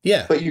right.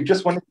 Yeah. But you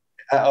just want to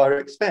at our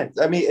expense.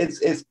 I mean,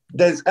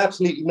 there's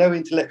absolutely no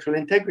intellectual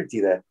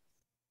integrity there.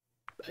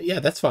 Yeah,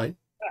 that's fine.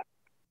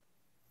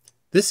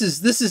 This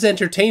is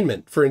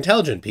entertainment for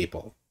intelligent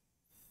people.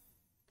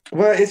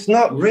 Well, it's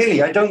not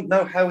really. I don't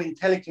know how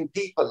intelligent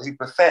people who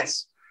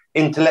profess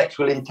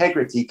intellectual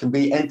integrity can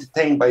be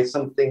entertained by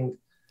something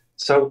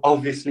so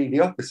obviously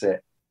the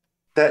opposite.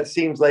 That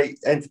seems like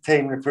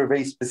entertainment for a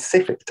very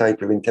specific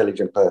type of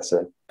intelligent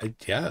person.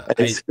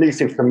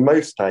 Exclusive from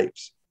most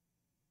types.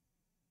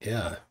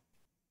 Yeah.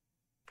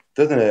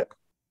 Doesn't it?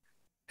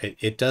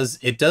 It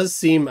does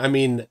seem, I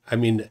mean,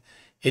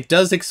 it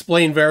does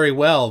explain very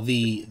well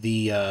the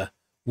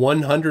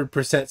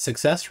 100%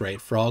 success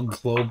rate for all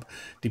globe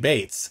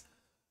debates.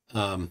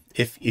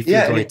 If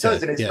you're going it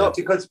does, to, and it's not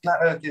because flat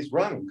Earth is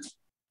wrong.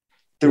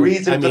 The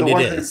reason for the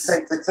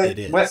 100%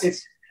 success, well,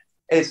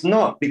 it's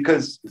not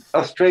because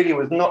Australia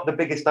was not the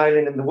biggest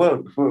island in the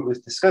world before it was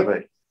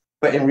discovered,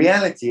 but in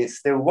reality, it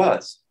still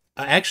was.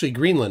 Actually,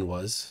 Greenland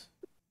was.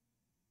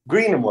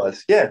 Greenland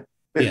was, yeah.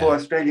 Before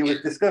Australia was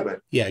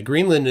discovered. Yeah,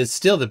 Greenland is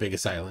still the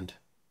biggest island.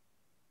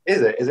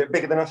 Is it? Is it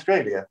bigger than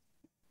Australia?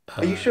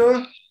 Are you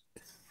sure?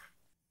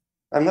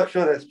 I'm not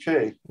sure that's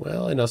true.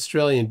 Well, an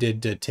Australian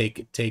did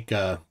take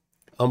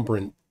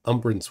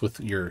umbrance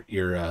with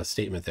your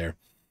statement there.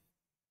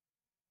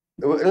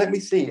 Well, let me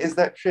see. Is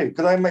that true?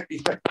 Because I might be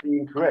factually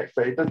incorrect,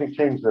 but it doesn't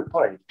change the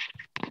point.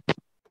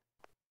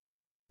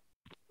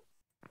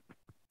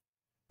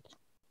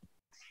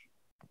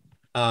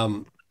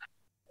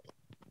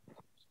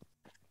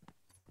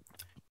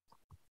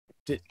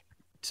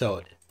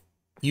 So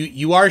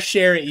you are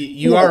sharing,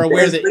 you are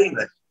aware that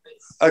Greenland.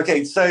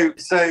 Okay, so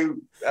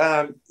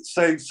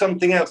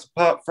something else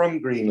apart from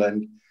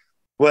Greenland,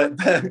 but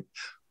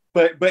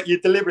you're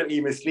deliberately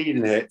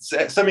misleading it.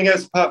 Something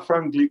else apart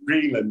from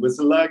Greenland was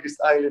the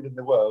largest island in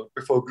the world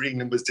before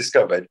Greenland was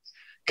discovered.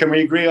 Can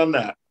we agree on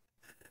that?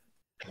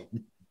 I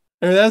mean,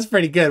 that was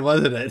pretty good,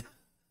 wasn't it?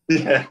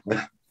 Yeah,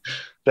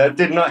 that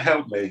did not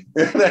help me.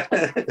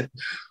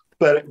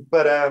 but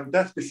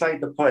that's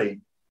beside the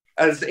point.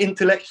 As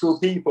intellectual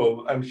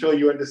people, I'm sure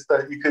you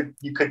understand.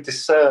 You could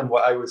discern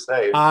what I was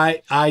saying.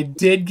 I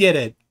did get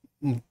it,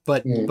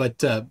 but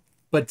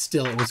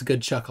still, it was a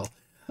good chuckle.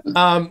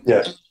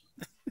 Yeah,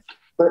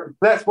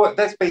 but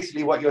that's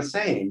basically what you're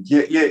saying.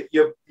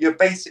 You're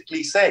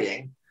basically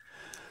saying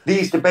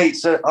these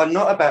debates are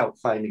not about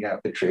finding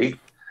out the truth.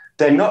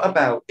 They're not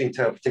about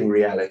interpreting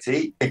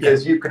reality,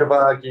 because you could have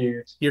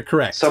argued you're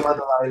correct. Some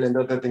other island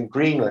other than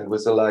Greenland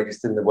was the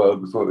largest in the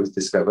world before it was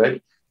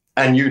discovered,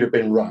 and you'd have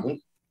been wrong.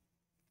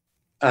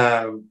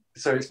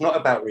 So it's not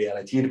about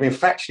reality. You'd have been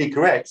factually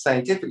correct,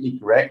 scientifically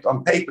correct,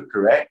 on paper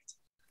correct.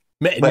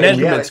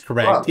 Measurements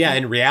correct. Wrong. Yeah,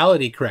 in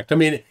reality correct. I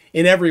mean,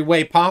 in every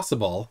way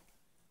possible.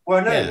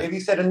 Well, no, if you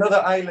said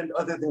another island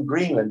other than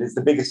Greenland is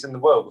the biggest in the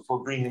world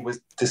before Greenland was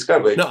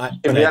discovered. No, I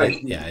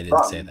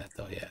didn't say that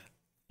though, yeah.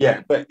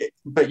 Yeah,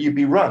 but you'd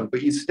be wrong,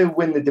 but you'd still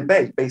win the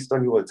debate based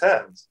on your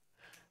terms.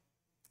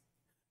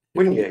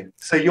 Wouldn't you?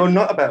 So you're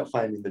not about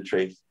finding the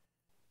truth.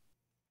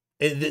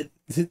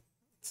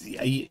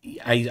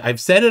 I've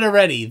said it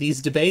already.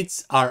 These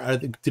debates are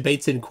the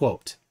debates in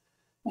quotes,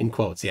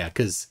 yeah,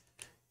 because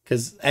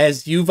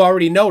as you've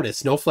already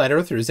noticed, no flat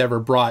earther has ever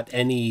brought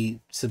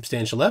any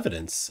substantial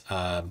evidence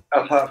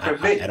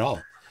at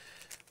all.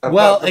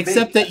 Well,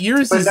 except that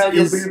yours is.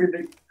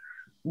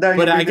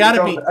 But I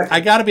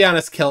gotta be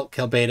honest,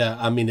 Kelbayda.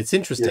 I mean, it's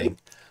interesting,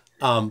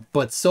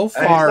 but so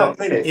far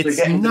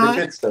it's not.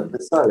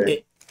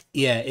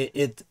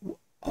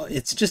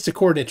 It's just a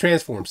coordinate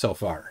transform so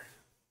far.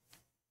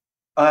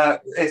 I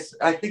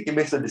think you're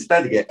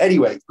misunderstanding it.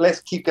 Anyway,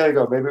 let's keep going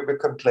on. Maybe it will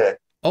become clear.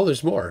 Oh,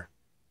 there's more.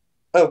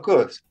 Oh, of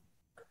course.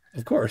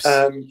 Of course.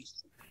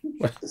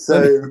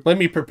 So let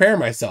me prepare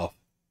myself.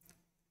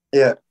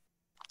 Yeah.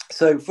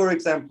 So, for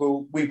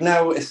example, we've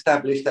now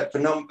established that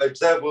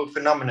observable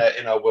phenomena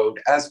in our world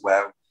as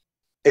well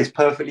is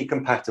perfectly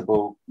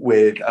compatible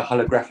with a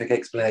holographic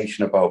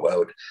explanation of our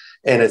world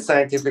in a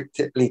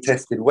scientifically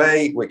tested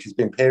way, which has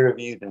been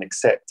peer-reviewed and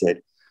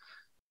accepted.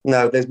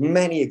 Now, there's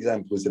many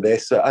examples of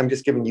this, so I'm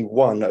just giving you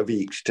one of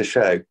each to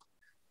show.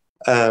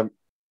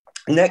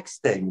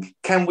 Next thing,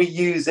 can we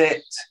use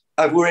it?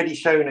 I've already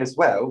shown as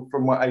well,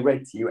 from what I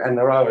read to you, and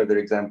there are other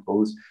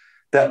examples,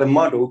 that the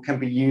model can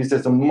be used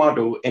as a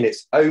model in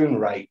its own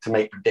right to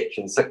make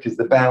predictions, such as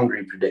the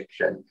boundary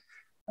prediction,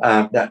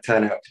 that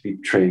turn out to be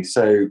true.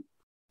 So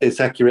it's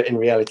accurate in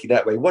reality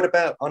that way. What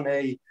about on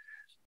a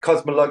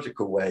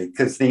cosmological way?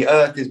 Because the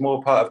Earth is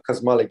more part of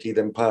cosmology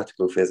than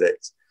particle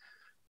physics.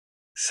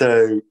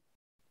 So,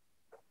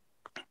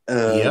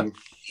 Yep.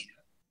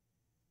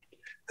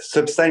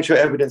 substantial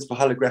evidence for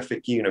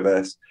holographic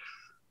universe.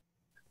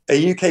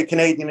 A UK,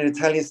 Canadian, and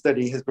Italian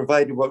study has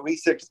provided what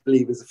researchers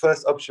believe is the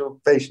first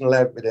observational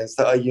evidence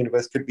that our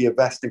universe could be a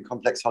vast and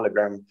complex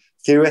hologram.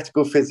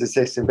 Theoretical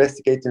physicists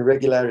investigating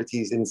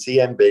irregularities in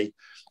CMB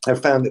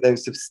have found that there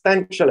is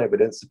substantial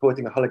evidence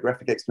supporting a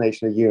holographic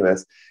explanation of the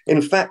universe.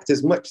 In fact,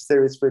 as much as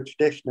there is for a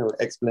traditional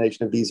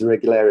explanation of these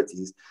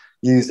irregularities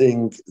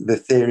using the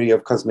theory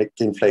of cosmic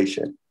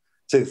inflation.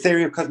 So the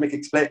theory of cosmic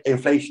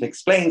inflation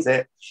explains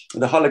it,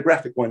 the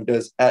holographic one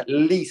does at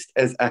least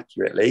as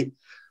accurately.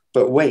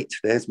 But wait,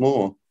 there's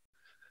more.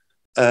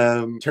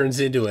 Turns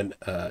into an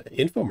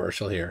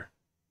infomercial here.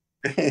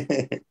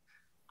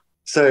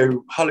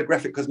 So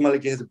holographic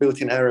cosmology has a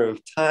built-in error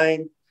of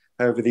time.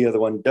 However, the other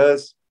one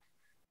doesn't.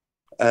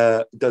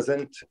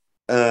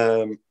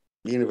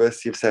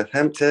 University of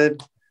Southampton.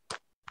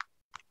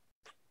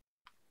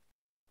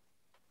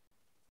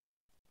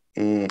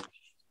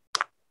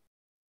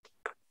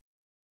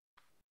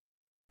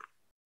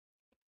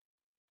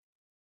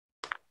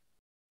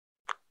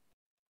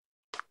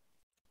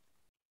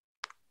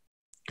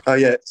 Oh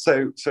yeah,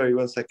 so sorry,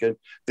 1 second.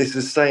 This is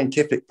a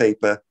scientific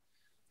paper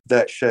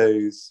that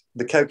shows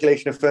the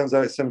calculation affirms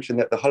our assumption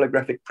that the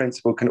holographic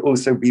principle can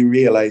also be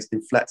realized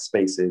in flat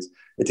spaces.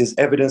 It is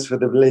evidence for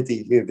the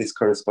validity of this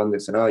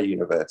correspondence in our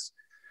universe.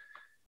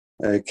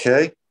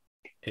 Okay.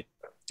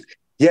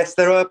 Yes,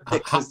 there are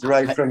pictures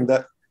derived from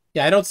that.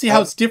 Yeah, I don't see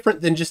how it's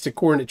different than just a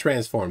coordinate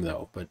transform,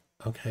 though, but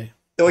okay.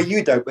 Or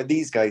you don't, but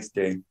these guys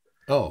do.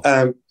 Oh.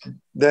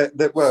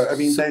 Well, I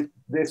mean, so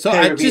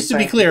just to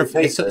be clear,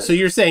 so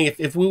you're saying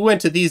if we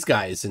went to these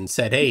guys and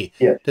said, hey,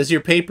 yeah, does your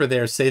paper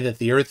there say that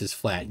the Earth is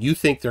flat? You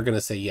think they're going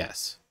to say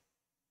yes?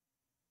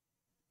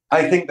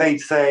 I think they'd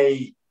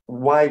say,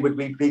 why would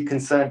we be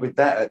concerned with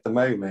that at the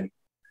moment?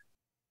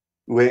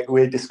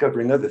 We're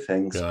discovering other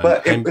things. No,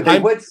 but they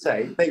would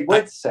say,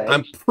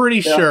 I'm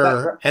pretty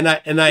sure, and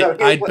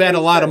I'd bet a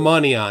lot of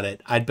money on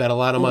it. I'd bet a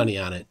lot of money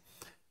on it.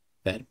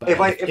 That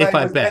if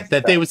I bet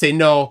that they would say,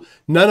 no,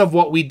 none of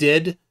what we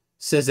did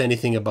says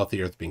anything about the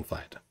Earth being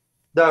flat.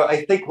 No,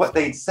 I think what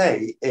they'd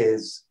say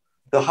is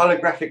the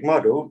holographic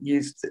model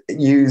used,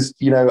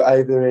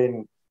 either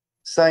in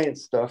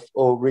science stuff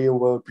or real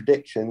world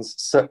predictions,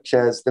 such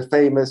as the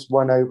famous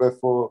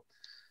 1/4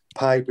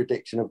 pi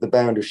prediction of the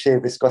bound of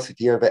shear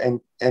viscosity over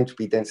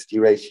entropy density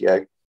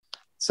ratio.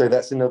 So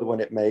that's another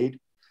one it made.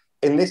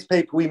 In this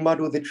paper, we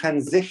model the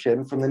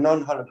transition from the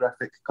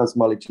non-holographic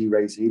cosmology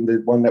regime,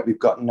 the one that we've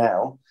got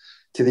now,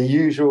 to the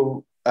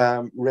usual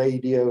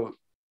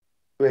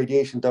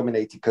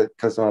radiation-dominated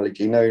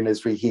cosmology known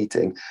as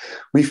reheating.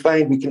 We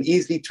find we can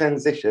easily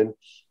transition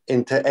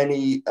into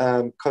any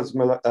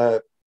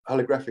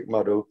holographic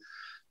model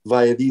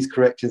via these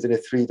corrections in a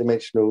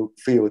three-dimensional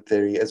field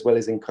theory, as well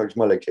as in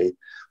cosmology.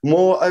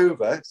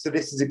 Moreover, so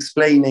this is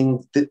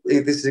explaining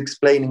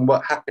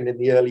what happened in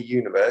the early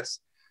universe,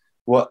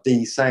 what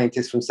the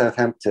scientists from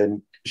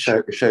Southampton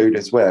showed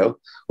as well.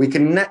 We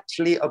can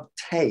naturally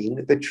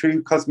obtain the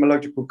true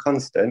cosmological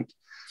constant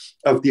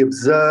of the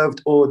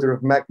observed order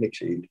of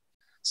magnitude.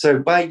 So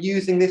by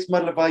using this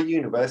model of our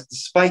universe,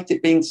 despite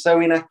it being so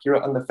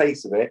inaccurate on the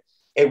face of it,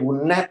 it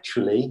will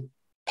naturally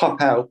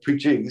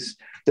produce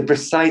the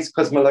precise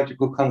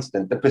cosmological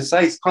constant, the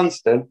precise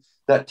constant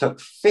that took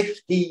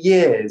 50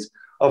 years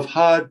of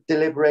hard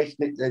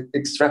deliberation,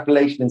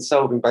 extrapolation, and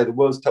solving by the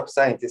world's top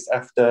scientists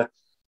after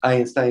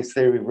Einstein's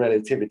theory of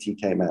relativity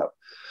came out.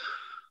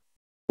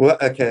 Well,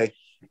 okay.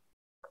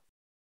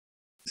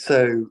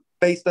 So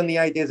based on the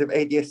ideas of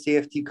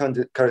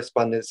ADS-CFT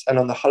correspondence and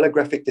on the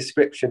holographic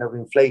description of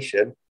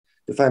inflation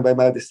defined by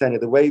Mauthausen,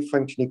 the wave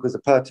function equals a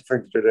part of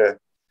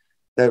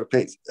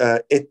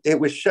it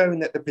was shown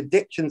that the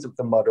predictions of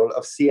the model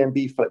of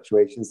CMB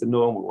fluctuations, the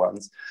normal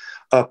ones,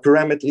 are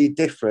parametrically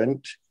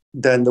different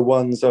than the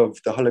ones of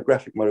the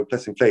holographic model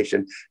plus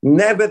inflation.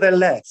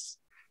 Nevertheless,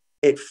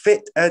 it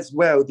fit as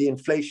well the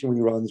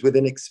inflationary ones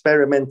within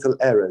experimental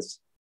errors.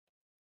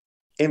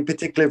 In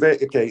particular,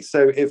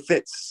 so it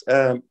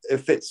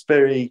fits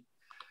very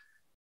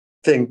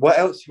thing. What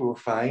else you will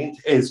find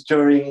is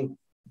during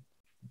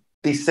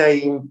the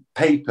same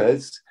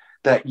papers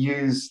that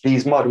use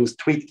these models,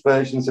 tweaked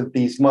versions of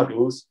these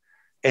models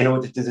in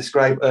order to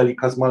describe early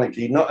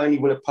cosmology, not only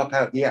will it pop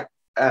out the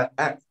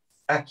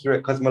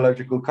accurate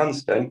cosmological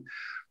constant,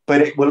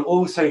 but it will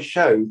also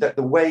show that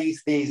the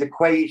ways these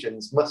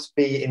equations must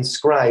be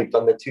inscribed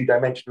on the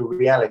two-dimensional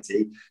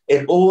reality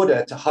in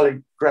order to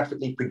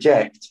holographically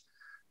project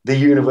the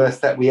universe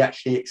that we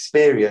actually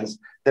experience.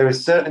 There are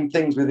certain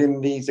things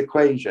within these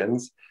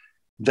equations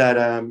that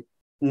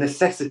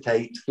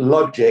necessitate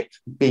logic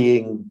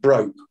being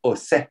broke or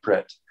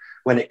separate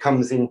when it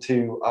comes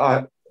into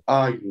our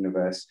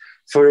universe.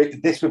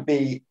 This would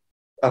be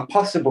a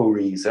possible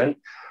reason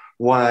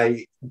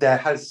why there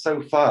has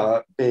so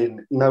far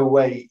been no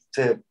way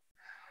to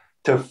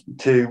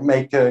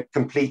make a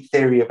complete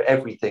theory of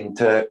everything,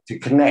 to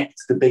connect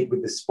the big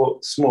with the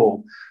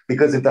small.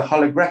 Because if the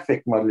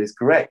holographic model is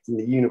correct and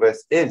the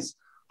universe is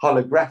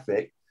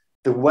holographic,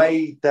 the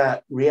way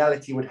that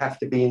reality would have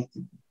to be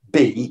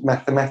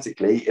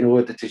mathematically in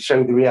order to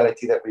show the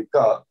reality that we've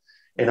got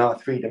in our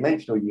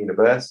three-dimensional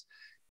universe,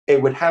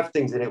 it would have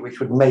things in it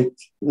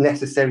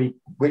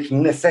which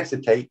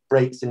necessitate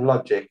breaks in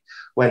logic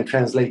when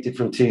translated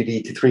from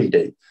 2D to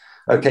 3D.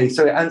 Okay,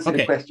 so it answered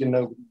a question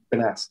nobody's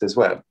been asked as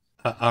well.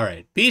 All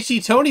right.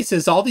 PhD Tony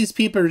says all these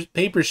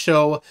papers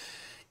show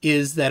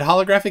is that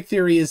holographic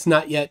theory is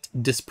not yet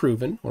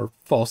disproven or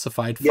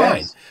falsified. Fine.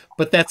 Yes.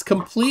 But that's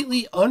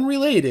completely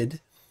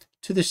unrelated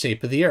to the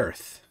shape of the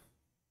Earth.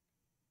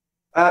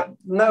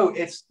 No,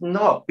 it's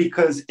not,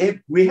 because if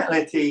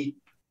reality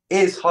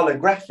is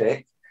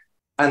holographic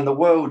and the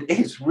world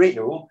is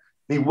real,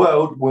 the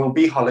world will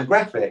be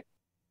holographic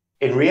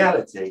in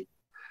reality.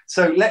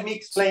 So let me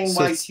explain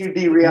why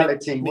 2D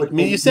reality would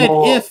be you said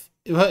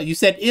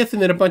if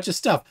and then a bunch of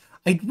stuff.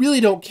 I really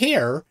don't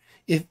care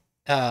if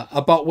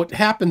about what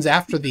happens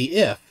after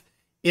the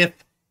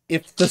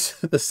if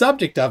the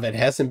subject of it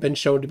hasn't been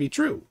shown to be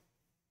true.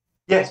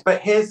 Yes,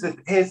 but here's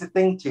the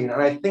thing, Gene,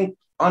 and I think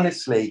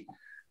honestly,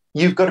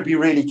 you've got to be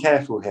really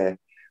careful here,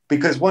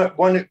 because one of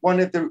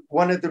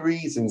the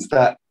reasons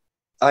that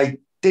I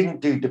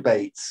didn't do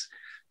debates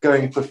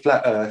going for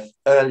flat Earth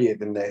earlier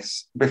than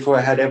this, before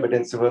I had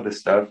evidence of other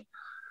stuff,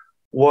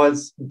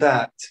 was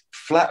that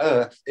flat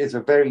Earth is a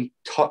very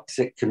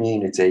toxic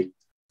community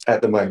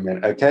at the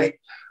moment, okay?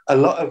 A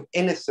lot of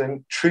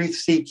innocent,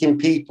 truth-seeking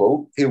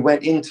people who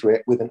went into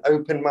it with an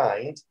open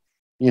mind,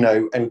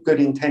 and good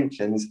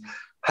intentions,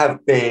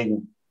 have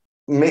been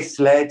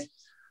misled,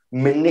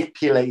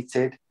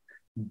 manipulated,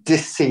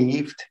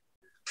 deceived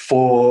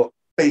for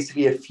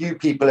basically a few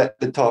people at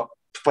the top,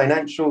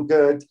 financial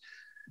good,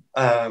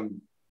 so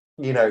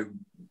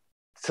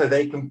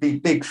they can be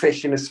big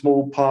fish in a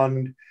small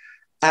pond.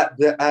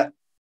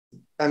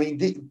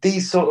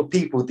 These sort of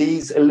people,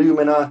 these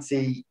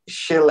Illuminati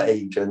shill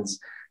agents,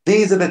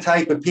 these are the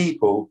type of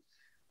people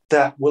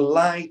that will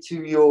lie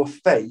to your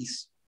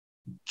face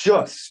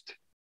just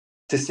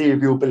to see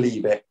if you'll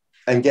believe it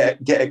and get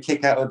a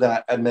kick out of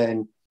that and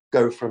then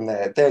go from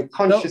there. They're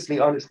consciously,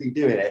 honestly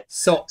doing it.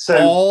 So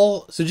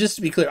just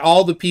to be clear,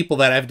 all the people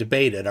that I've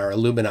debated are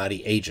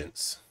Illuminati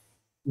agents.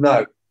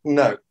 No.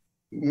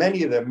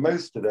 Many of them,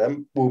 most of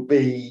them, will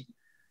be,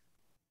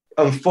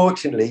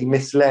 unfortunately,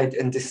 misled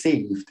and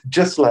deceived,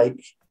 just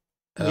like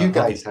you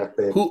guys have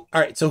been. All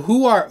right. So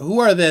who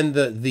are then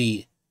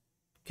the?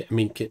 I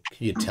mean, can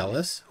you tell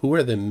us who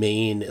are the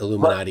main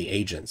Illuminati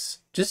agents?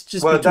 Just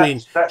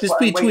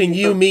between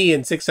you, me,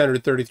 and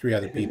 633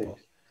 other people.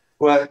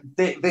 Well,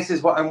 this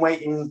is what I'm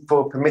waiting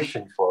for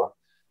permission for.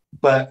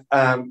 But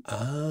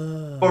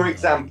for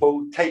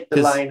example, take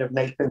the line of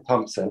Nathan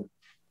Thompson.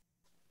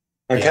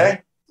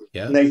 Okay.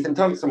 Yeah. Nathan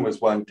Thompson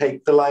was one.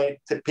 Take the line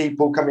to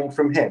people coming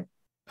from him.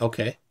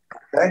 Okay.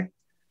 Okay.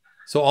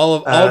 So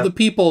all the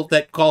people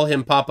that call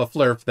him Papa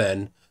Flurf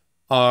then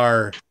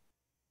are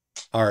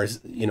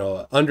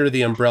under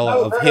the umbrella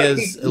of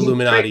his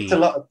Illuminati. He a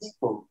lot of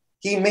people.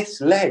 He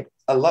misled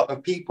a lot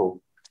of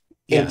people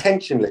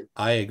intentionally.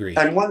 I agree.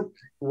 And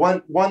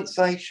once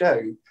I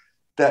show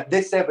that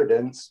this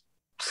evidence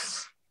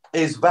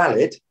is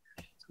valid,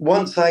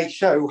 once I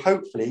show,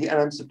 hopefully, and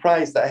I'm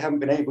surprised that I haven't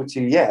been able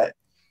to yet,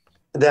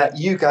 that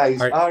you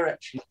guys are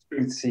actually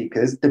truth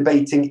seekers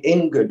debating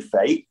in good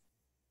faith,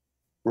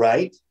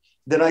 right?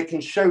 Then I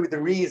can show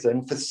the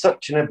reason for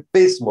such an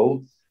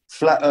abysmal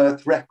flat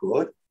Earth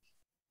record.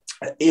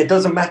 It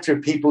doesn't matter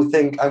if people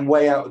think I'm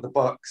way out of the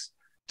box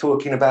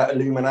talking about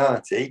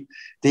Illuminati.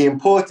 The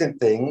important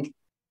thing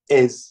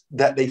is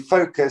that they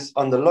focus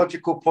on the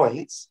logical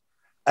points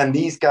and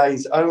these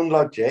guys' own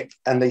logic,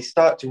 and they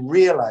start to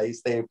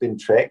realize they have been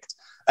tricked,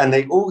 and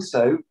they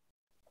also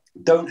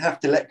don't have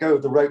to let go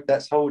of the rope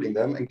that's holding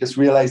them and just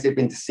realize they've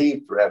been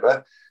deceived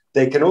forever.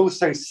 They can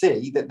also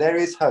see that there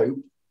is hope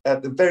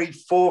at the very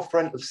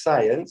forefront of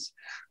science,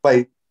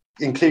 by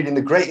including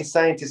the greatest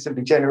scientists of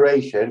the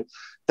generation,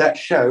 that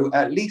show,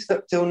 at least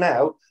up till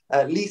now,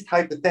 at least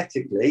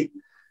hypothetically,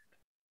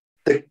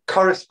 the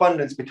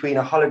correspondence between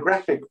a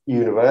holographic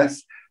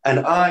universe and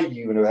our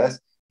universe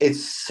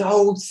is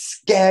so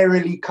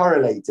scarily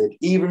correlated,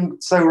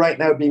 even so right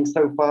now being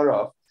so far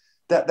off,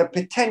 that the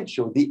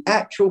potential, the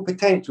actual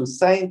potential,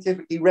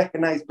 scientifically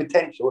recognized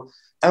potential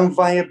and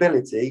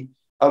viability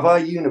of our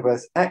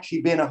universe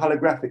actually being a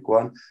holographic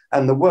one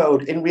and the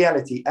world in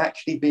reality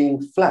actually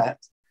being flat,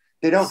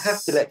 they don't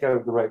have to let go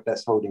of the rope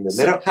that's holding them.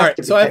 They don't have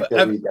to protect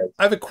their ego.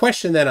 I have a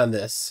question then on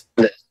this.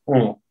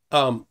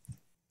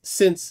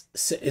 Since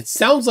it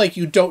sounds like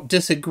you don't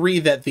disagree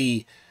that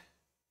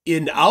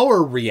in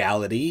our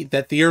reality,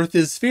 that the Earth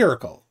is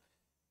spherical.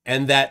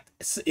 and that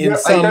in No,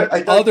 some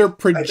other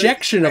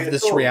projection of I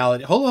this don't.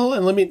 reality, hold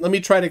on, let me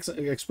try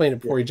to explain it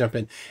before you jump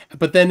in.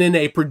 But then in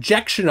a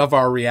projection of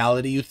our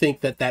reality, you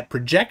think that that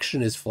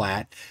projection is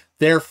flat.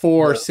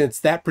 Therefore, No, since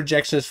that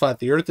projection is flat,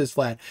 the Earth is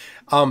flat.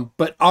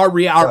 But our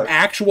no.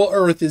 actual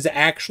Earth is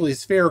actually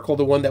spherical,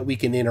 the one that we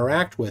can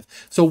interact with.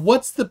 So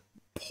what's the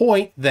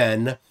point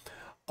then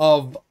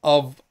of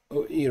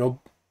you know,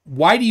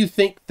 why do you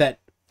think that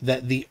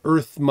the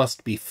Earth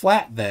must be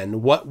flat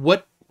then?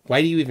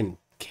 Why do you even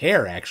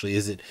care? Actually,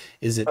 is it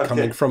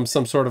coming Okay. from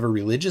some sort of a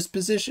religious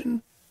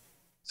position?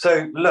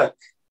 So look,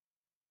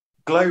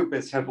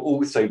 globers have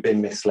also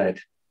been misled,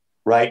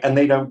 right? And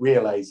they don't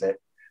realize it.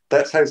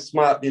 That's how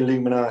smart the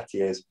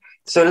Illuminati is.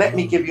 So let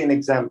me give Oh. you an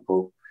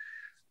example.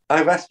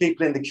 I've asked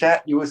people in the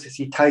chat, you also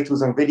see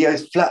titles on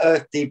videos, Flat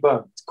Earth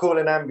debunked, call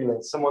an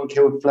ambulance, someone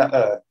killed Flat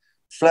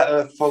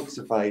Earth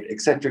falsified,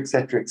 etc.,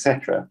 etc.,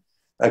 etc.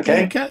 Yeah,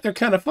 Okay? they're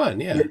kind of fun,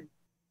 yeah.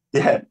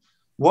 Yeah.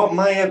 What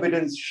my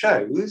evidence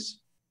shows,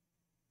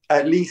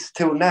 at least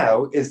till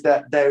now, is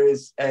that there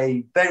is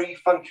a very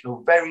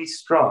functional, very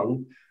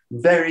strong,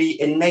 very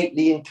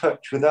innately in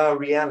touch with our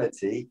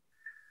reality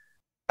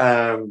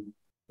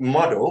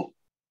model,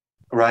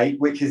 right,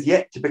 which is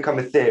yet to become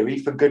a theory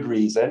for good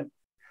reason,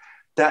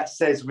 that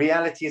says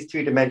reality is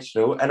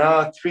two-dimensional and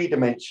our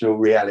three-dimensional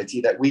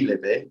reality that we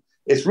live in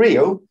is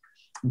real,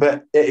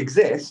 but it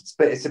exists,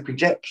 but it's a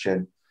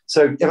projection.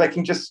 So if I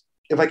can just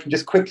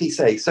quickly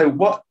say, so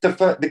what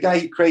the guy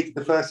who created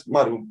the first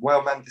model,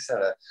 Wellman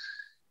DeSella,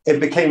 it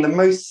became the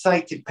most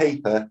cited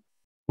paper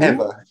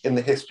ever in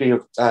the history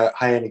of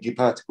high energy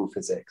particle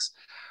physics.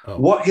 Oh.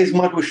 What his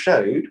model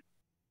showed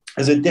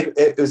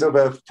it was of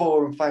a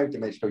 4 and 5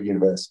 dimensional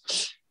universe.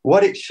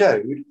 What it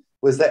showed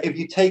was that if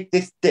you take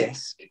this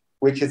disk,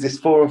 which is this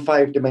 4 and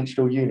 5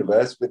 dimensional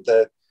universe with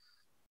the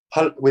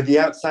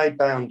outside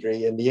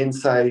boundary and the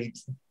inside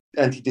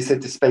anti-de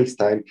Sitter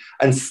space-time,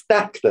 and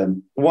stack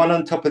them one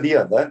on top of the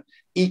other,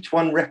 each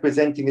one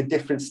representing a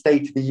different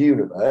state of the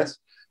universe,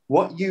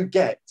 what you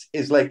get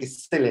is like a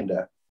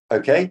cylinder,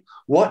 okay?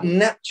 What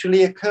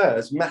naturally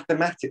occurs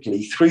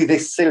mathematically through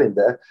this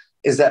cylinder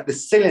is that the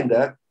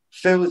cylinder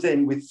fills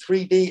in with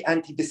 3D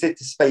anti-de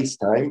Sitter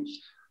space-time,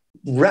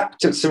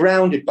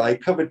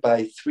 covered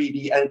by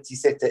 3D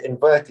anti-Sitter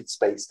inverted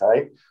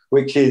space-time,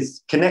 which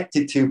is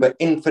connected to but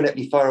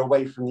infinitely far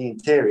away from the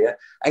interior,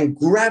 and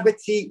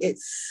gravity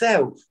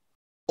itself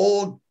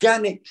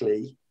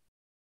organically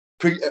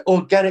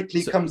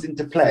comes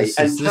into play,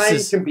 and time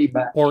can be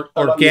mapped.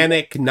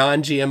 Organic,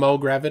 non-GMO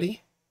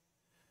gravity.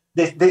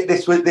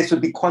 This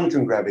would be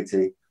quantum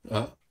gravity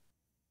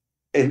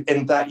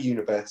in that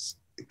universe.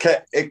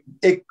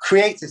 It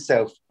creates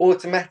itself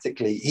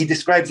automatically. He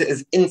describes it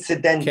as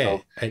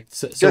incidental. Okay.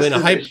 So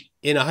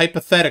in a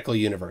hypothetical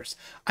universe,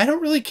 I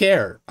don't really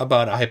care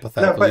about a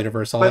hypothetical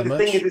universe all that much.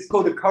 But the thing is, it's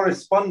called a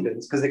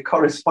correspondence because it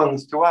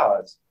corresponds to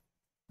ours.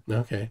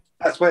 Okay.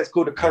 That's why it's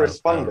called a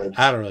correspondence.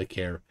 I don't really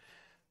care.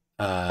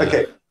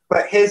 Okay,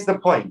 but here's the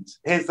point.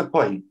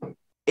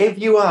 If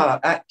you are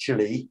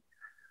actually,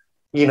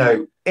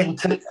 do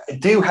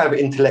have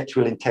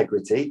intellectual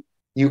integrity,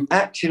 you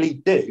actually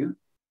do,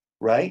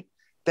 right?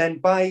 Then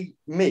by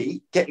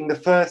me getting the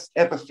first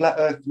ever flat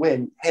Earth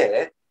win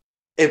here,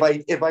 if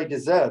I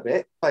deserve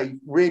it, by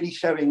really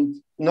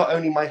showing not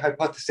only my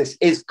hypothesis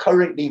is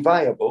currently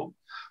viable,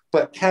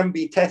 but can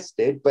be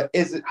tested, but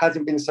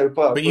hasn't been so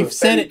far. But you've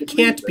said it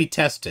can't be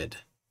tested.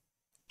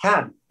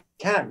 Can,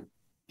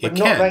 but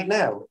not right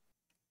now.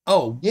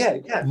 Oh, yeah,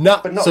 it can.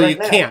 Not, but not so right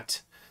you now.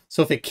 can't.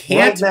 So if it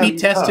can't be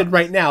tested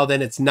right now,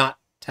 then it's not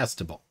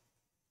testable.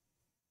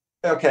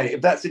 Okay,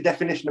 if that's the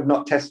definition of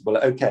not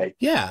testable, okay.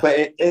 Yeah.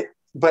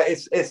 But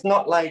it's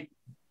not like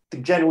the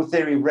general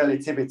theory of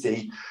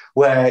relativity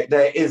where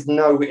there is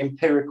no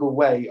empirical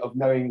way of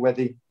knowing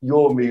whether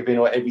you're moving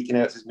or everything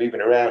else is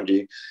moving around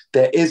you.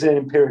 There is an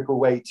empirical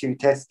way to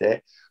test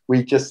it.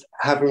 We just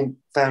haven't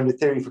found a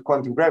theory for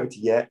quantum gravity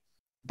yet.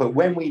 But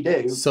when we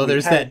do, so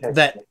there's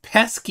that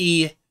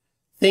pesky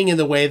thing in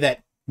the way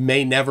that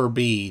may never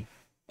be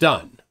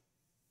done,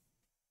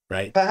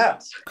 right?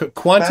 Perhaps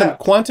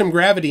quantum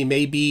gravity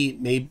may be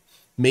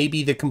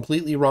the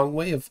completely wrong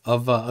way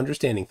of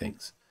understanding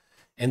things,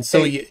 and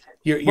so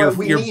you're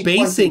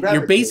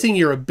basing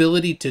your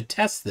ability to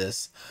test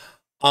this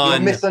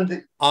on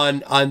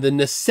the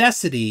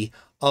necessity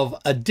of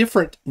a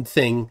different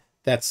thing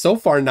that's so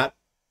far not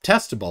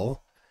testable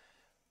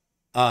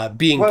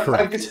being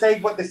correct. I'm just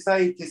saying what the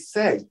scientists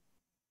say.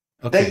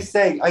 Okay. They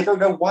say, I don't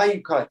know why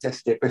you can't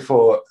test it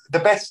before. The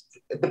best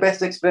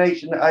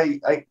explanation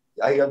I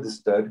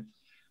understood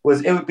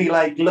was it would be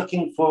like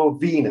looking for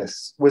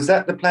Venus. Was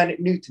that the planet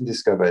Newton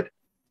discovered?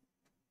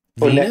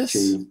 Venus? Or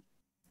Neptune?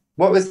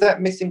 What was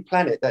that missing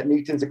planet that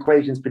Newton's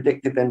equations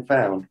predicted then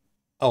found?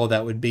 Oh,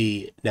 that would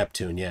be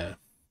Neptune, yeah.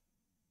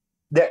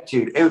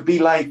 Neptune. It would be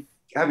like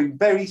having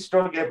very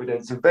strong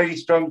evidence and very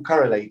strong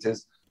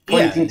correlators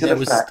pointing to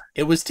the fact.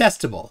 It was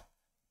testable.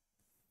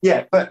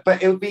 Yeah, but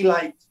it would be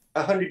like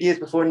 100 years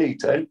before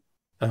Newton,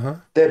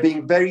 there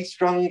being very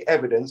strong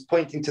evidence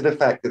pointing to the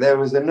fact that there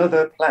was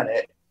another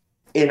planet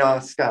in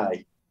our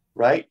sky.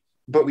 right?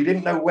 But we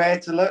didn't know where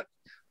to look.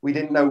 We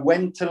didn't know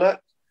when to look.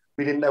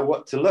 We didn't know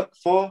what to look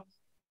for.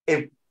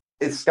 If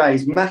the sky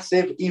is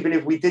massive, even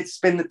if we did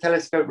spin the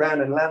telescope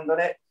round and land on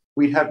it,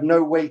 we'd have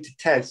no way to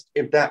test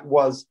if that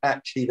was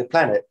actually the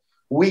planet.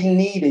 We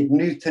needed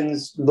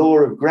Newton's law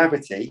of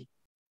gravity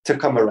to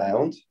come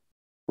around,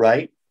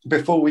 right?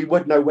 Before we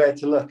would know where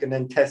to look and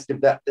then test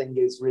if that thing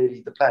is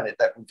really the planet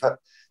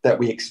that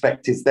we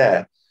expect is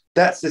there.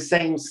 That's the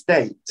same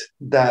state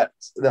that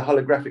the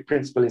holographic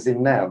principle is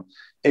in now.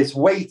 It's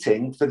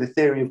waiting for the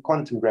theory of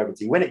quantum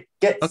gravity. When it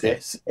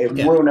gets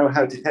it will know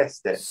how to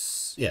test it.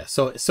 Yeah,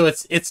 so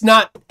it's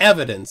not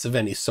evidence of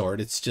any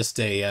sort. It's just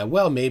a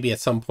well, maybe at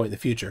some point in the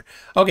future.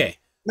 Okay.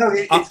 No,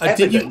 it's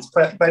evidence,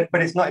 but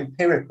it's not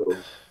empirical.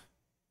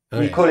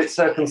 We call it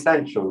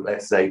circumstantial,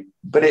 let's say,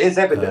 but it is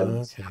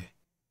evidence.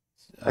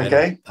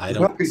 Okay. I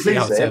don't see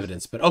how it's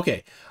evidence, but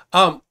okay.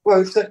 Well,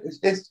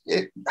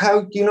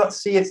 how do you not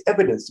see it's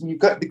evidence? You've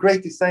got the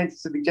greatest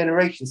scientists of the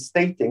generation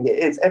stating it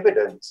is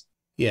evidence.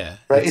 Yeah,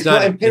 right. It's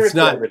not empirical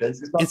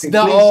evidence.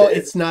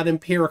 It's not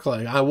empirical.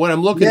 What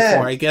I'm looking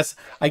for, I guess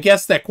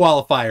that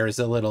qualifier is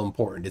a little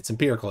important. It's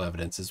empirical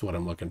evidence, is what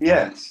I'm looking for.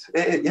 Yes,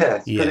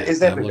 yes, yeah, it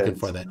is evidence. I'm looking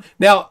for that.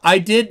 Now,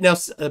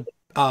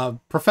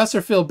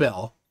 Professor Phil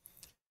Bell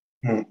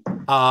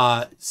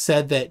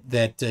said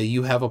that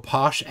you have a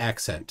posh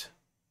accent.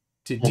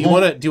 Do you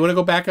want to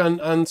go back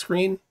on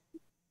screen?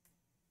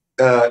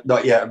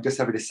 Not yet. I'm just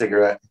having a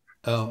cigarette.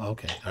 Oh,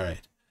 okay, all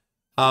right.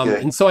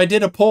 And so I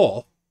did a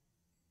poll.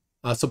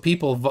 So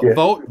people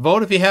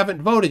vote if you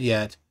haven't voted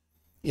yet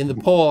in the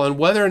poll on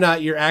whether or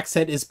not your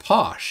accent is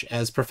posh,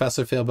 as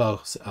Professor Phil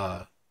Bell's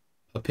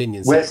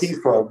opinion says. Where's he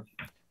from?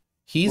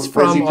 He's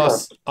from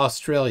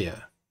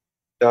Australia.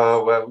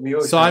 Oh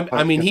well, so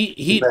I mean,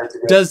 he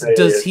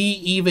does he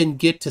even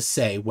get to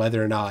say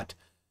whether or not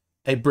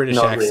a British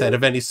accent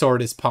of any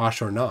sort is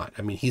posh or not?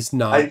 I mean, he's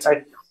not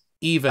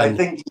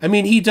even. I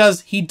mean, he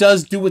does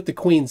do what the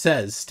Queen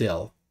says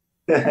still.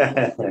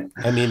 I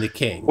mean, the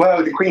King.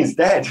 Well, the Queen's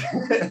dead.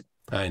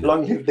 I know.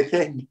 Long live the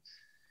King.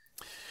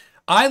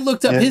 I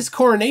looked up his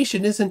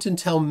coronation isn't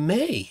until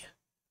May.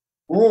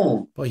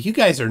 Boy, you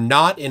guys are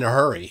not in a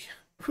hurry.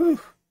 Whew.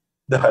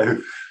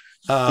 No.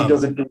 He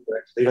doesn't do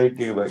much. They don't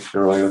do much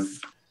for royals.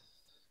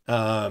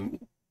 All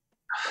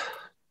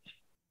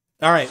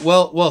right.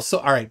 Well, so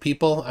all right,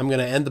 people, I'm going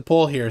to end the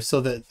poll here so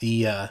that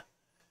there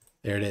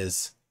it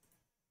is.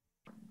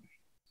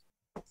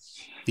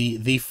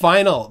 The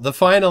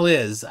final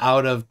is,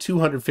 out of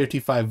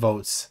 255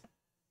 votes,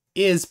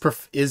 is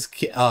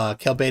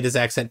Kelbayda's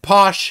accent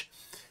posh?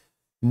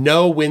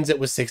 No wins it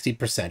with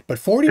 60%, but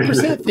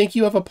 40% think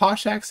you have a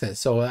posh accent.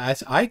 So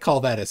I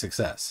call that a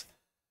success.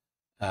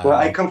 Well,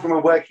 I come from a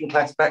working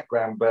class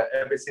background, but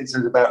ever since I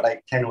was about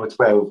like 10 or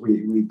 12,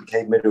 we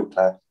became middle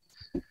class.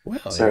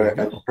 Well, so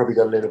I've probably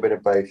got a little bit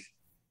of both.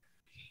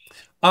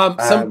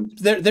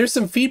 There's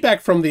some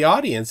feedback from the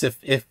audience.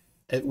 If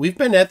we've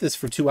been at this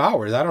for 2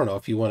 hours, I don't know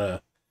if you want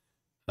to.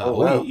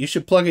 Wow. You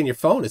should plug in your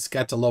phone. It's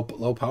got to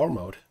low power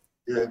mode.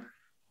 Yeah.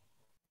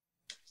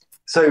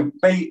 So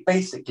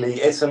basically,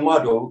 it's a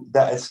model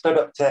that has stood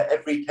up to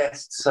every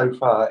test so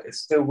far. It's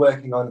still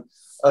working on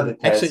other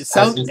tests.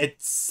 Actually,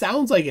 it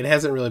sounds like it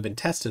hasn't really been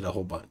tested a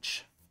whole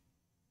bunch.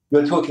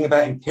 You're talking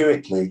about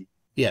empirically.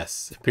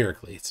 Yes,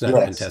 empirically. It's not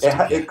been tested.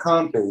 It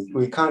can't be.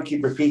 We can't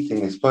keep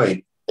repeating this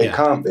point. It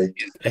can't be.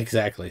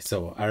 Exactly.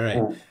 So, all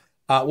right.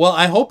 Well,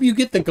 I hope you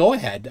get the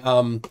go-ahead.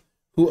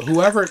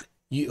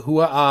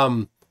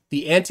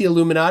 The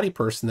anti-Illuminati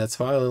person that's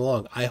following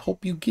along, I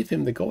hope you give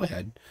him the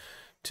go-ahead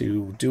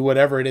to do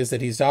whatever it is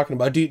that he's talking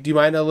about. Do you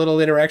mind a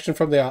little interaction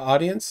from the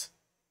audience?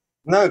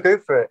 No, go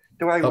for it.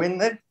 Do I win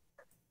then?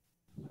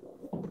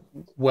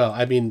 Well,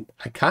 I mean,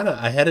 I kind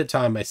of ahead of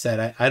time I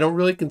said I don't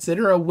really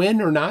consider a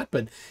win or not,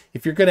 but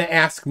if you're going to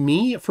ask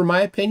me for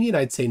my opinion,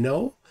 I'd say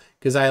no,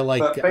 because I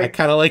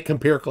kind of like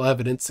empirical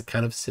evidence, a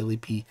kind of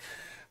silly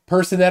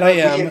person that I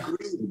am.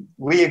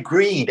 We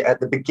agreed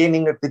at the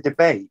beginning of the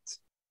debate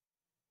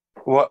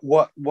what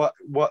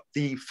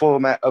the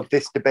format of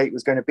this debate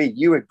was going to be.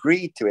 You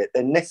agreed to it.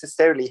 There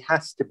necessarily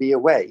has to be a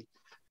way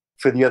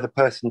for the other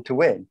person to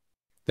win.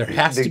 There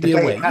has to be a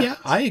way. Yeah,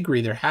 I agree.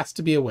 There has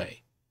to be a way.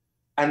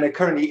 And there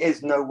currently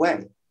is no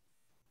way.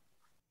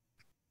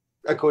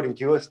 According to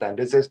your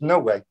standards, there's no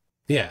way.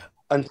 Yeah.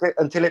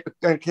 Until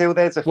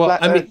there's a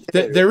flat. I mean,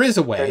 there is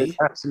a way.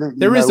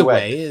 There is a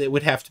way. It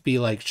would have to be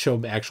like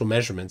show actual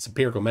measurements,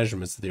 empirical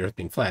measurements of the Earth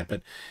being flat.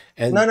 But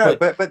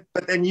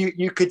then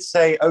you could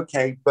say,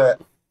 okay,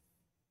 but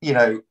you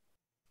know,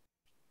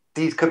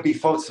 these could be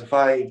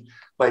falsified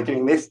by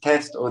doing this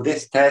test or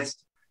this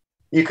test.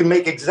 You can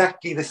make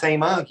exactly the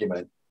same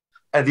argument,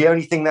 and the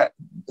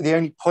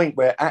only point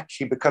where it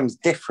actually becomes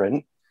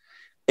different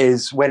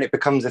is when it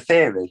becomes a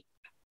theory.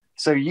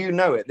 So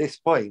at this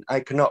point,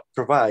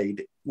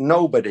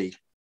 nobody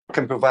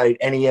can provide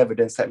any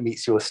evidence that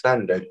meets your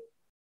standard.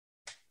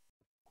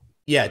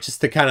 Yeah, just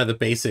the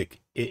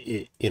basic,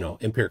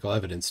 empirical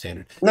evidence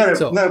standard. No,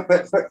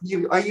 but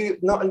are you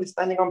not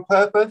understanding on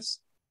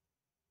purpose?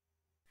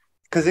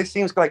 Because this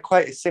seems like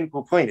quite a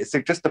simple point. It's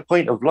just a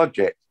point of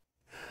logic.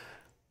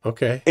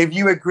 Okay. If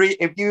you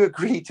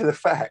agree to the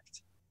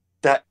fact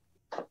that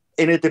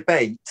in a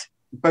debate,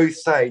 both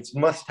sides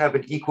must have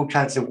an equal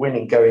chance of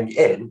winning going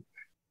in,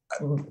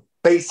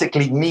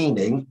 basically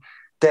meaning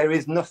there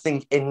is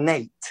nothing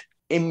inbuilt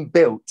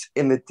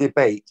in the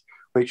debate,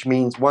 which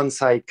means one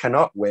side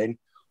cannot win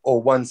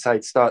or one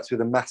side starts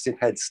with a massive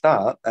head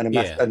start and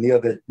and the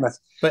other.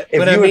 If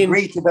you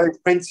agree to those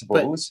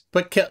principles,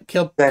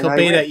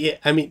 Kelbayda, yeah,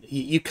 I mean,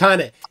 you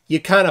kind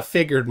of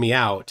figured me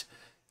out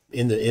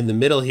in the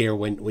middle here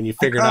when you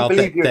figured out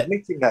that. You're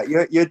admitting that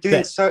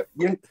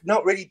you're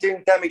not really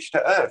doing damage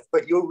to Earth,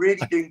 but you're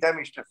really doing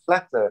damage to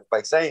flat Earth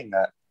by saying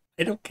that.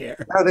 I don't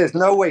care. No, there's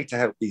no way to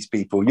help these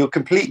people. You're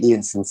completely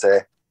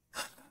insincere.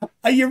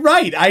 You're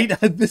right.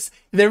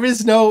 There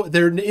is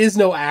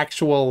no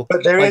actual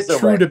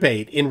true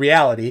debate in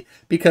reality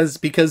because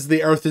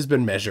the Earth has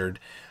been measured.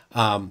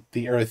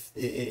 The Earth,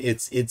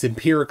 it's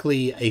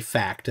empirically a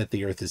fact that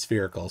the Earth is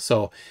spherical.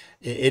 So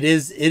it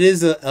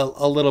is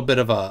a little bit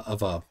of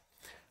a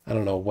I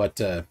don't know what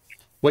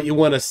you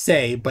want to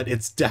say, but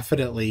it's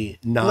definitely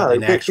not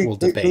an actual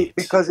debate.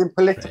 Because in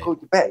political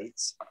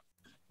debates,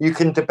 you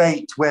can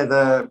debate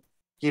whether,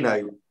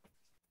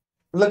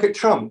 look at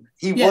Trump.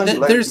 He won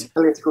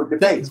political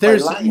debates.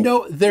 There's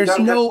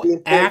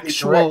no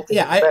actual.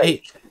 Yeah,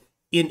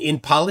 in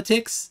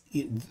politics,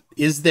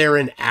 is there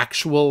an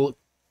actual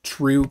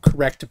true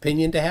correct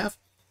opinion to have?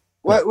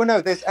 Well, no.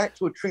 There's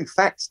actual true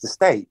facts to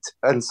state,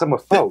 and some are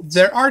false.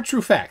 There are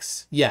true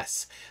facts,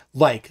 yes,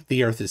 like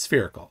the Earth is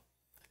spherical.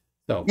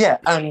 So yeah,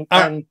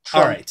 and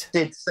Trump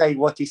did say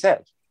what he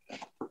said.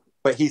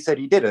 But he said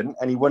he didn't,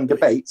 and he won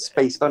debates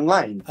based on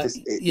lying.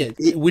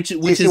 Which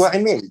is what I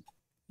mean.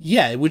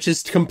 Yeah, which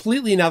is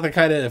completely another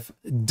kind of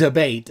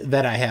debate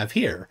that I have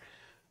here.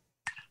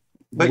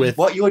 But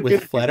what you're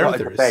doing flat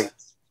earthers,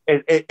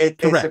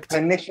 it's a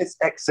pernicious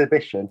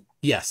exhibition.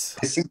 Yes,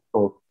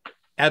 deceitful.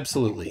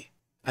 Absolutely,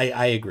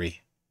 I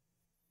agree.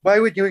 Why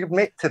would you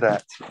admit to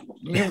that?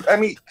 I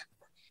mean,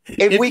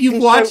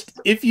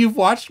 if you've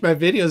watched my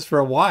videos for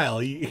a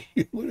while, you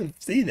would have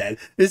seen that.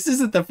 This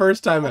isn't the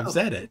first time I've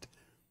said it.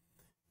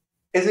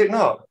 Is it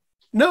not?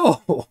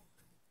 No.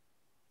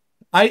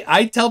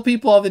 I tell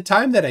people all the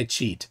time that I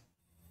cheat.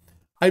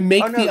 I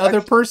make the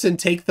other person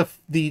take the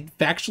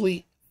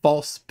factually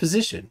false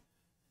position.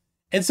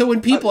 And so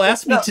when people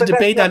ask me to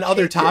debate on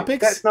other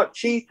topics, that's not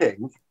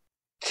cheating.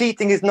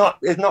 Cheating is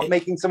not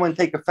making someone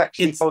take a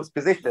factually false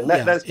position.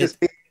 That's just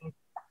being...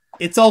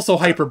 It's also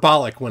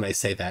hyperbolic when I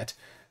say that.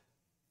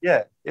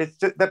 Yeah, it's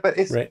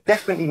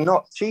definitely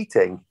not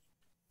cheating.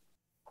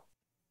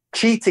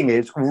 Cheating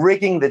is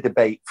rigging the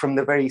debate from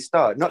the very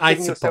start, not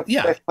giving yourself the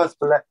best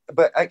possible,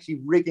 but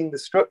actually rigging the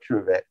structure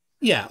of it.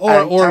 Yeah,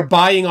 or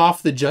buying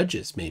off the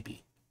judges,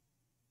 maybe.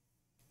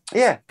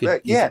 Yeah,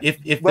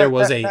 If there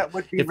was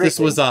this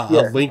was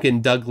a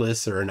Lincoln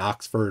Douglas or an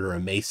Oxford or a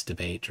Mace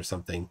debate or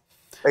something,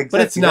 exactly.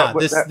 But it's not.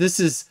 This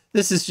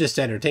is just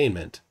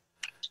entertainment.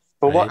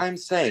 But right? What I'm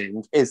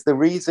saying is the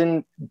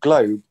reason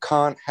Globe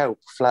can't help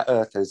flat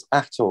earthers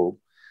at all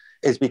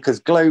is because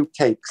Globe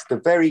takes the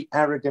very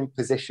arrogant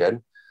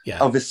position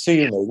of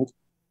assuming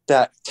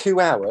that 2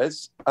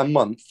 hours a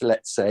month,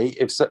 let's say,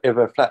 if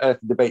a flat earther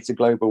debates a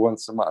Globe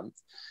once a month,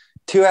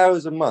 2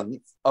 hours a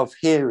month of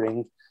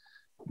hearing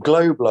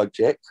Globe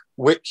logic,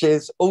 which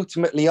is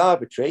ultimately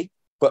arbitrary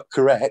but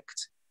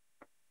correct,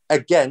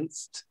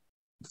 against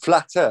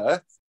flat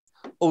earth,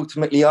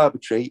 ultimately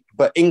arbitrary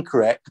but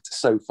incorrect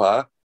so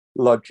far,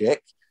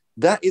 logic,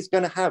 that is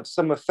going to have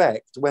some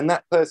effect when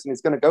that person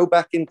is going to go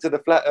back into the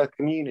flat earth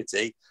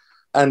community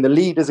and the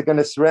leaders are going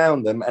to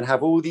surround them and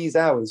have all these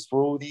hours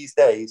for all these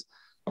days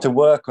to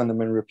work on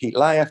them and repeat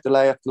lie after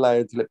lie after lie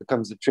until it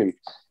becomes the truth.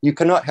 You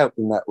cannot help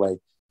them that way.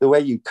 The way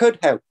you could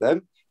help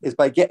them is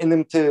by getting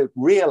them to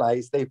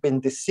realize they've been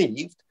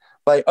deceived,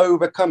 by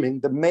overcoming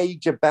the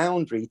major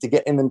boundary to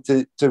getting them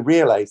to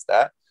realize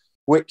that,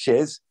 which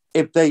is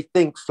if they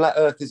think flat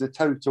earth is a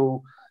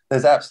total,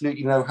 there's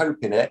absolutely no hope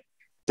in it,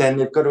 then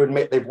they've got to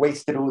admit they've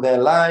wasted all their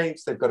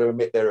lives. They've got to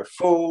admit they're a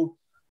fool.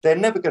 They're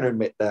never going to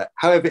admit that.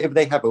 However, if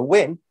they have a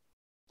win,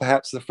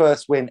 perhaps the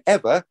first win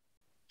ever,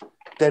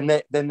 then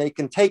they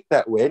can take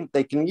that win.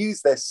 They can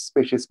use their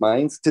suspicious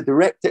minds to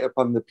direct it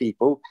upon the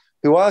people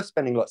who are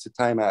spending lots of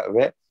time out of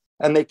it,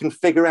 and they can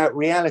figure out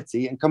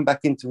reality and come back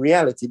into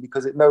reality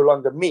because it no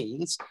longer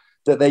means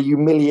that they're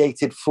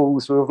humiliated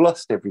fools who have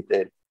lost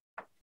everything.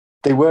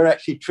 They were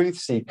actually truth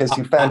seekers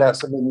who found out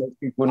something that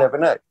people never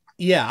know.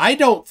 Yeah, I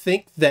don't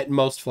think that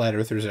most flat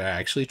earthers are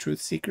actually truth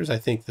seekers. I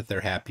think that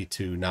they're happy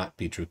to not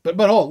be truth. But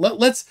hold on,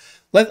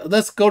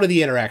 let's go to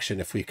the interaction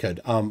if we could.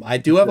 I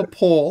do have a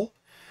poll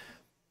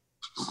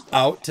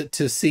out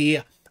to see.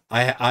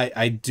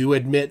 I do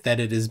admit that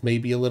it is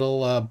maybe a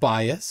little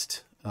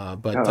biased,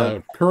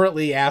 but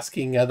currently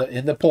asking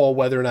in the poll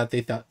whether or not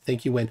they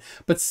think you win.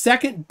 But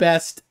second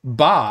best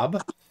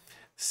Bob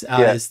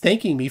is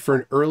thanking me for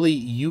an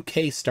early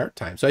UK start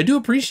time. So I do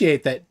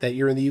appreciate that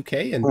you're in the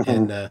UK and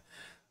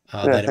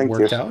that it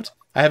worked out.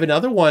 I have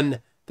another one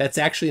that's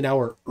actually an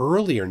hour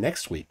earlier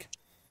next week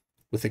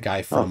with a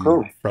guy from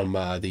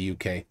the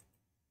UK.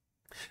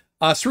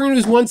 Serena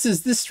News 1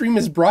 says this stream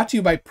is brought to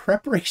you by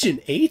Preparation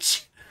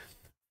H.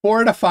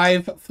 4 out of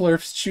 5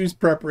 Flurfs choose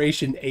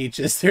Preparation H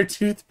as their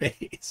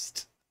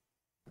toothpaste.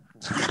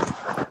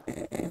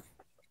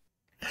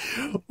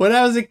 When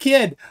I was a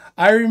kid,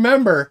 I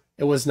remember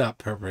it was not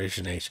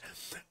Preparation H.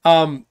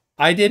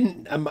 I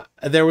didn't.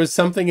 There was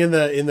something in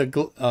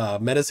the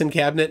medicine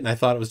cabinet, and I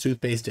thought it was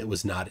toothpaste. It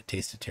was not. It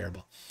tasted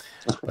terrible,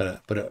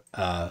 but it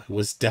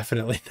was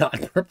definitely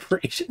not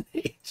Preparation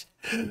H.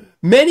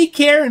 Many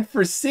Karen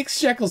for 6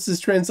 shekels is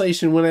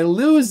translation. When I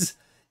lose,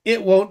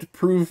 it won't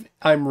prove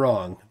I'm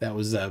wrong. That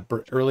was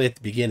early at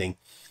the beginning.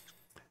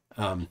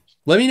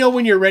 Let me know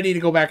when you're ready to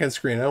go back on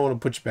screen. I don't want to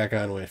put you back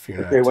on if you're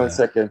not. Okay, 1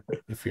 second.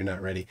 If you're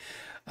not ready,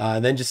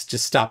 then just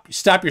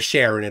stop your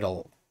share and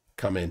it'll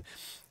come in.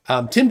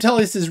 Tim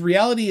Tully says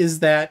reality is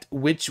that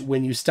which,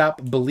 when you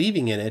stop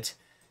believing in it,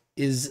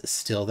 is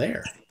still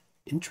there.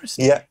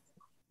 Interesting. Yeah.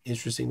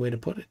 Interesting way to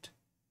put it.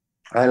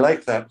 I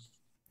like that.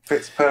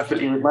 Fits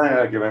perfectly with my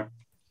argument.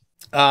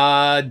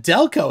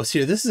 Delcos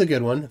here. This is a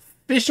good one.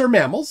 Fish are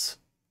mammals.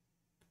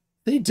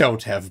 They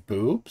don't have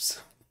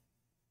boobs.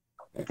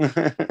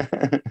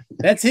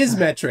 That's his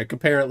metric,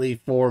 apparently,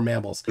 for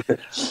mammals.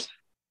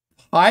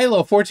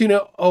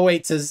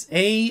 Hilo1408 says,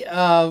 hey,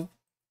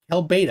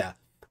 Kelbayda.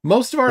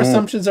 Most of our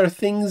assumptions are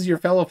things your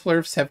fellow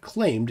Flurfs have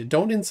claimed.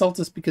 Don't insult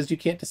us because you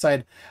can't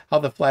decide how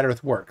the flat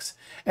Earth works.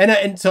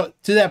 And so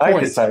to that point, I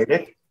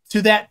decided.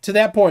 To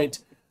that point,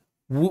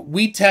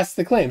 we test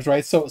the claims,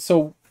 right?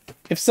 So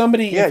if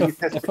somebody, a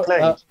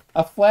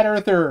flat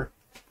Earther,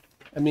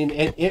 I mean,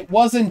 it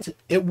wasn't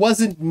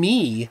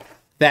me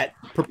that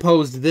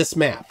proposed this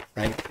map,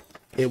 right?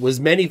 It was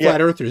many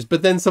flat Earthers,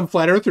 but then some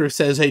flat Earther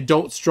says, "Hey,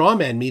 don't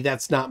strawman me.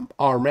 That's not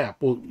our map."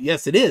 Well,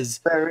 yes, it is.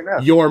 Fair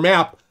enough. Your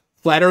map.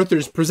 Flat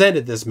Earthers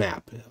presented this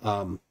map,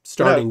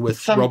 starting with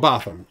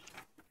Robotham.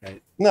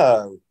 Right?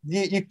 No,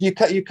 you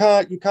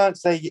can't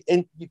say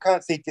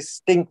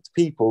distinct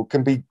people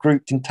can be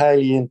grouped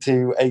entirely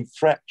into a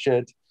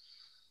fractured,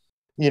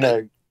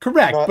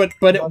 Correct,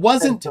 but it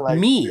wasn't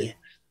me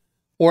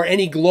or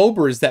any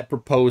Globers that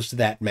proposed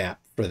that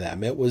map for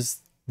them. It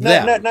was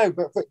them. No.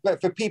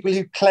 But for people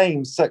who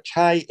claim such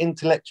high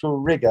intellectual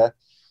rigor,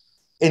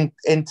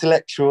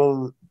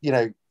 intellectual,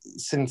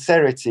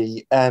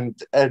 sincerity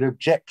and an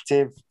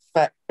objective,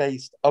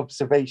 fact-based,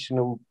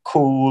 observational,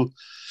 cool,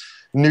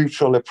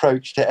 neutral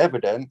approach to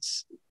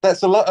evidence.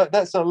 That's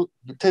to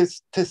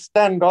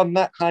stand on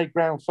that high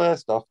ground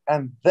first off,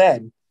 and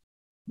then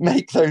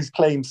make those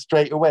claims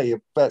straight away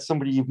about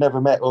somebody you've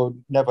never met or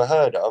never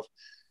heard of.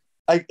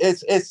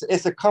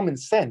 It's a common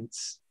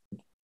sense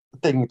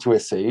thing to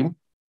assume,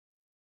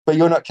 but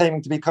you're not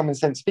claiming to be common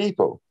sense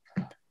people.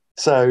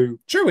 So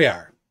sure we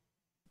are.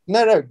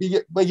 No,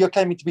 but you're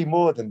claiming to be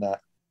more than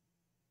that.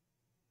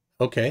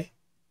 Okay.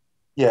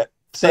 Yeah.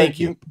 So Thank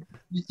you.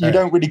 You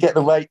don't really get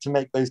the right to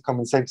make those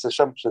common sense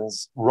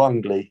assumptions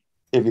wrongly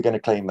if you're going to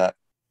claim that.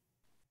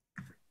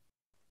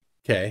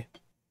 Okay.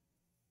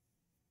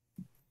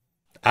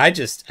 I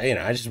just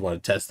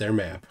want to test their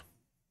map.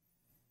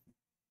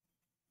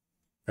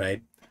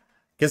 Right?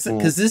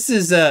 Because this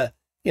is a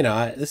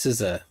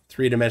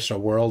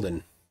three-dimensional world,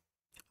 and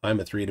I'm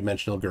a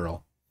three-dimensional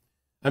girl.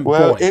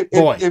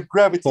 If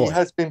gravity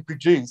has been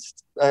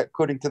produced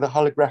according to the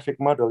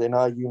holographic model in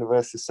our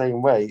universe the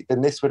same way,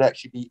 then this would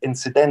actually be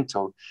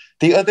incidental.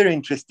 The other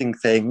interesting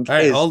thing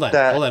is hold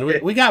on.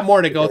 We got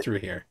more to go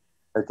through here.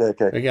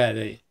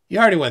 Okay. You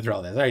already went through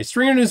all this. All right.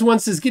 Stringer News 1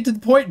 says, get to the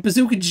point,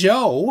 Bazooka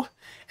Joe.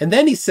 And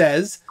then he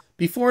says,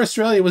 before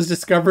Australia was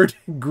discovered,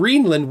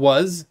 Greenland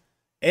was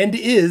and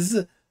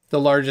is the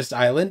largest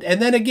island.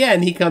 And then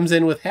again, he comes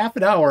in with half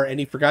an hour and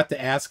he forgot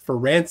to ask for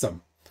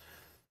ransom.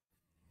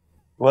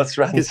 What's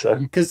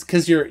ransom?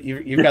 Because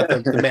you've got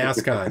the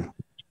mask on.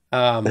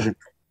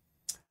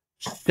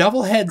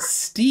 Doublehead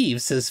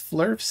Steve says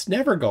Flurfs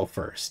never go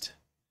first,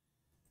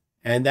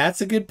 and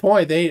that's a good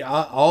point. They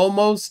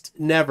almost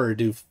never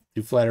do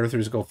flat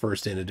earthers go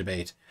first in a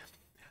debate.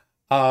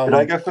 Did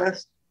I go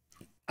first?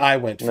 I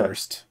went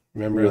first.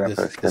 Remember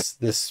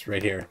this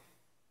right here.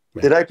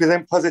 Did I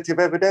present positive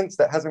evidence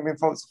that hasn't been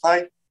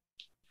falsified?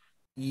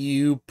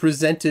 You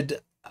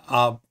presented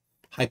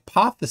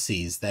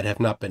hypotheses that have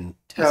not been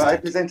tested. No, I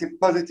presented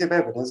positive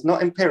evidence,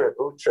 not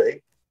empirical, true,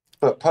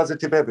 but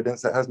positive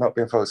evidence that has not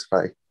been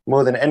falsified,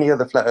 more than any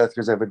other flat earther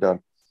has ever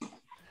done.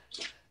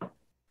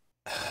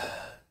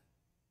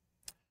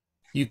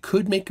 You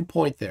could make a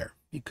point there.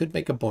 You could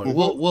make a point.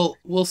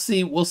 We'll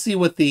see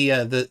what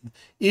the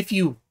if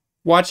you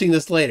watching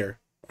this later,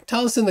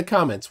 tell us in the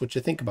comments what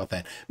you think about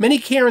that. Many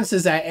Karen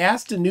says, I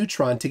asked a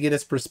neutron to get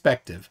his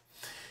perspective.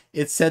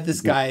 It said this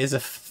guy is a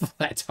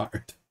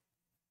flatard.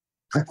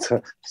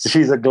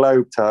 She's a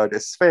globe-tard, a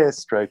sphere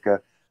stroker.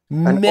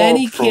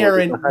 Many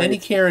Karen,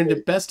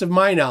 to best of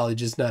my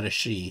knowledge, is not a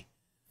she.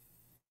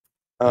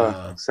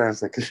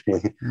 Sounds like a she.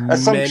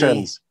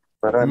 Assumptions.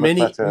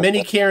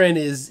 Many Karen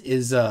is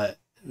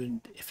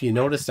if you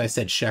noticed, I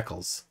said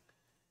shekels.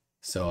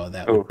 So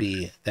that would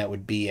be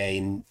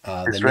a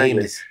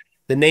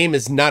the name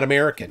is not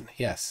American.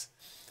 Yes.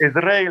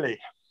 Israeli.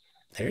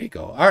 There you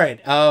go. All right.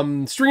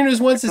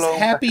 Stringers one says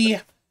happy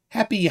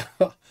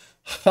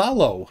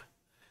hollow,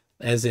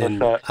 as in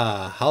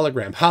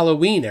hologram.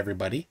 Halloween,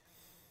 everybody.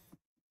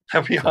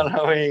 Happy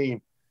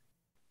Halloween.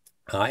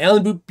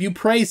 Alan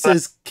Bupre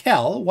says,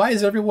 Kel, why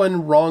is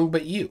everyone wrong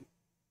but you?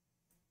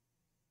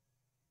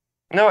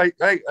 No, I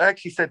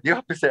actually said the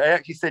opposite. I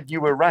actually said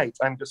you were right.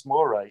 I'm just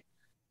more right.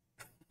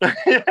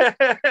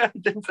 I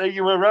didn't say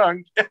you were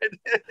wrong.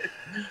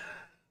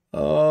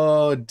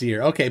 Oh,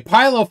 dear. Okay.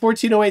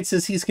 Pilo1408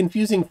 says he's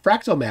confusing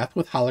fractal math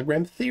with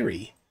hologram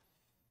theory.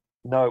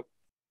 No.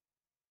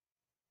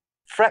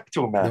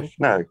 Fractal math?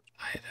 No.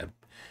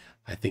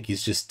 I think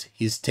he's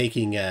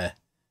taking a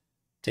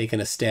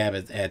stab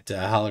at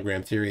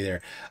hologram theory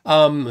there.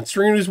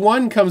 Stringer News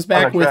 1 comes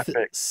back with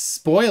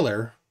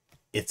spoiler.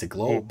 It's a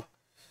globe.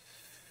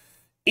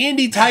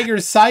 Andy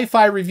Tiger's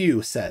sci-fi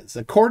review says,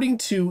 according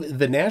to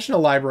the National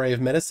Library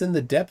of Medicine,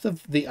 the depth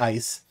of the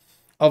ice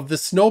of the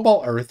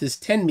snowball Earth is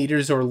 10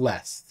 meters or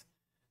less.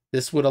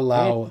 This would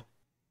allow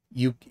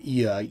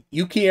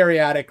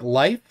eukaryotic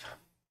life.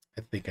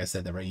 I think I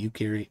said that right.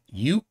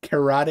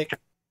 Eukaryotic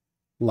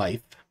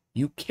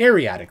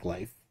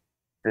life.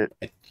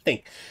 I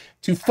think,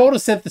 to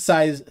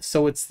photosynthesize,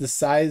 so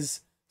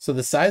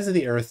the size of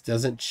the Earth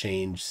doesn't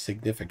change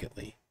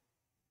significantly.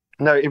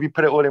 No, if you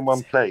put it all in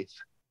one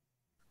place.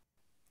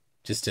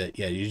 You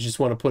just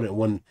want to put it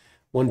one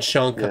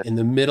chunk in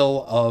the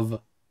middle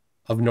of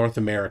North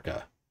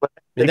America.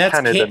 And that's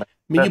Canada.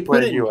 You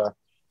put it. You are.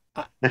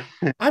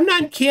 I'm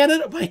not in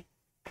Canada.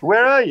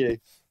 Where are you?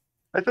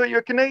 I thought you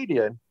were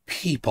Canadian.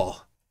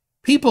 People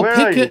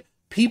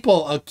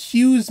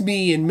accuse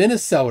me in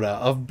Minnesota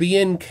of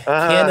being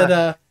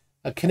a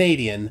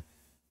Canadian.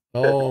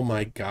 Oh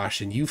my gosh,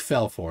 and you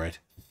fell for it.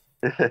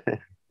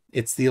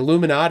 It's the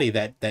Illuminati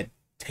that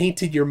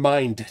tainted your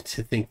mind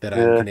to think that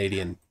I'm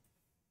Canadian.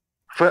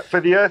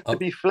 For the Earth to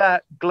be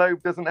flat,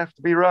 globe doesn't have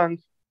to be wrong.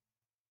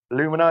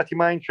 Illuminati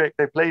mind trick,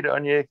 they played it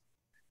on you.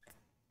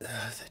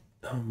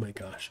 Oh my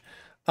gosh.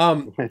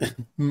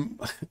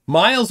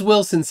 Miles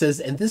Wilson says,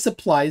 and this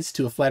applies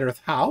to a flat Earth.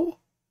 How?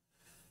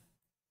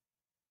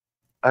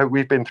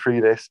 We've been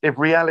through this. If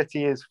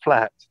reality is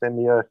flat, then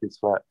the Earth is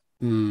flat.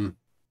 Then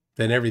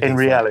everything. In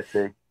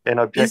reality, in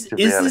objective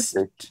reality. Is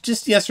this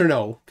just yes or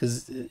no?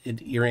 Because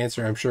your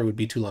answer, I'm sure, would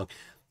be too long.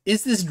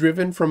 Is this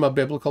driven from a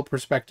biblical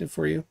perspective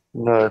for you?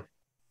 No,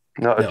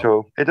 not at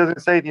all. It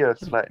doesn't say the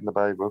Earth's flat in the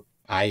Bible.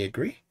 I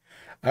agree.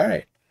 All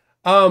right.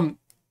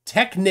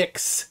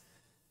 Technics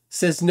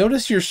says,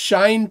 notice your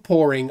shine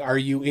pouring. Are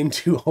you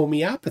into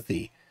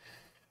homeopathy?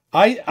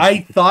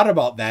 I thought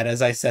about that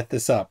as I set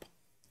this up.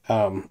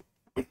 I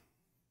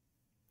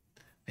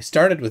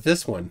started with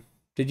this one.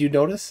 Did you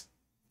notice?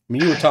 I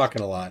mean, you were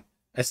talking a lot.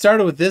 I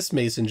started with this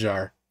mason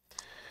jar,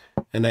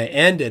 and I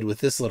ended with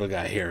this little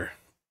guy here.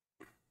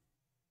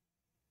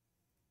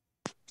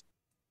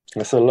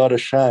 That's a lot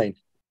of shine.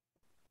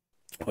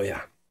 Oh,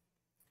 yeah.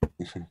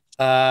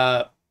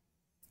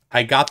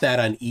 I got that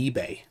on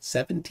eBay.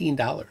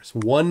 $17.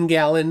 1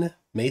 gallon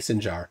mason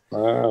jar.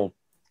 Wow.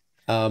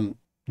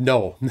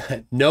 No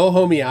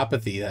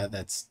homeopathy.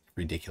 That's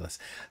ridiculous.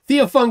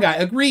 Theo Fungi,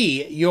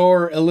 agree.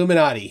 You're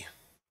Illuminati.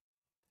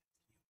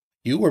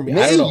 You or me?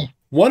 I don't know.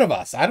 One of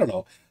us. I don't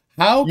know.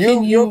 How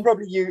can you're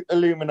probably you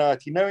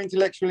Illuminati. No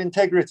intellectual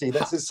integrity.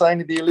 That's a sign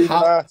of the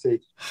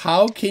Illuminati.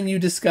 How can you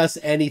discuss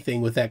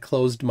anything with that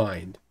closed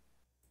mind?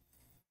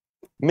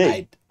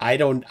 Me? I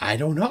don't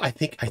know. I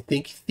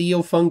think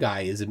Theo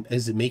Fungi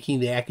is making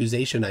the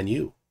accusation on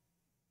you.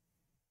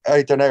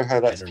 I don't know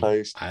how that's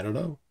closed. I don't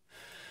know.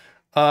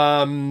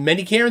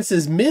 Many Karen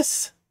says,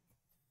 Miss,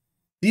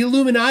 the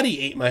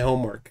Illuminati ate my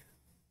homework.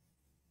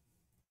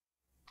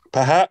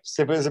 Perhaps,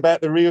 if it was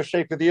about the real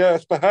shape of the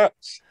Earth,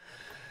 perhaps.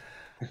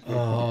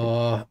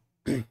 I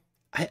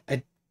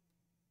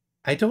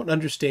don't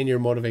understand your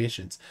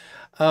motivations.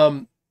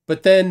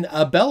 But then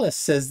Bellis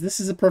says this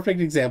is a perfect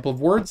example of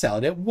word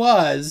salad. It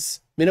was.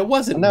 I mean, it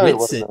wasn't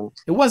Witsit.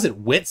 It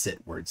wasn't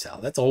Witsit word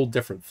salad. That's a whole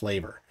different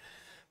flavor.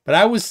 But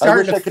I was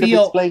starting to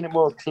feel. Explain it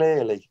more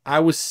clearly. I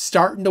was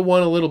starting to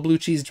want a little blue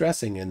cheese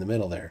dressing in the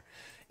middle there.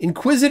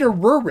 Inquisitor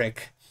Rurik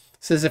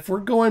says, if we're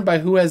going by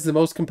who has the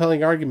most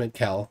compelling argument,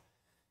 Kel,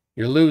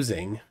 you're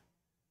losing.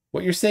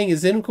 What you're saying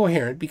is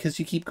incoherent because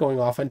you keep going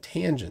off on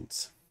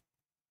tangents.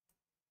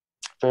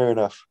 Fair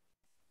enough.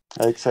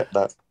 I accept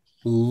that.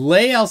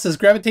 Layal says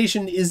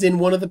gravitation is in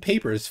one of the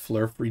papers.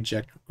 Flurf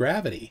reject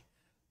gravity,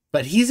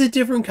 but he's a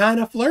different kind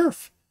of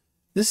Flurf.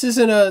 This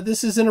isn't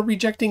a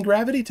rejecting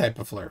gravity type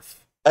of Flurf.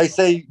 I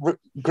say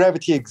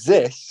gravity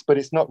exists, but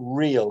it's not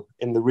real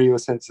in the real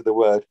sense of the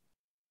word.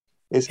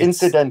 It's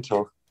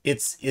incidental.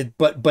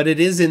 But it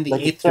is in the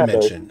eighth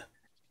dimension.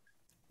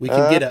 We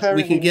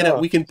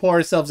can pour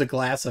ourselves a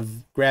glass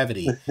of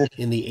gravity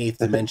in the eighth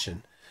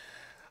dimension.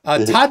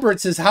 Todd Burt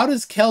says, how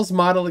does Kel's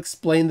model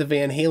explain the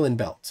Van Halen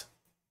belt?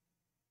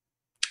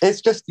 It's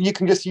just, you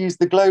can just use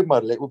the globe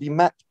model. It will be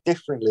mapped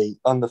differently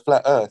on the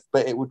flat Earth,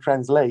 but it will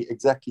translate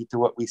exactly to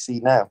what we see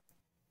now.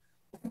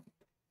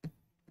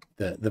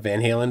 The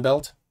Van Halen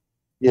belt?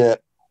 Yeah.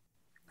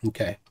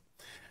 Okay.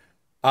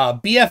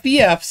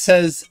 BFEF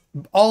says,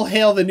 all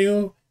hail the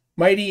new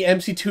mighty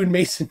MC2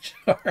 Mason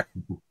jar.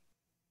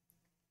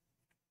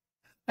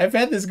 I've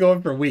had this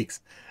going for weeks.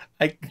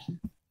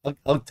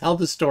 I'll tell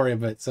the story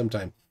of it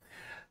sometime.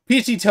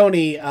 PhD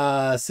Tony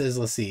says,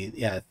 let's see.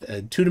 Yeah,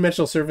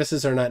 two-dimensional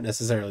surfaces are not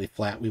necessarily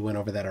flat. We went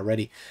over that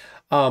already.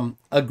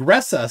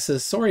 Aggressa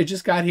says, sorry,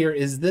 just got here.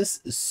 Is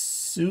this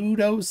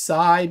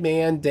pseudo-sci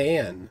man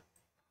Dan?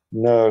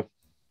 No.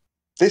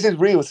 This is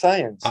real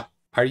science.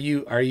 Are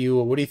you,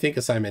 what do you think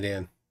of Simon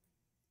Dan?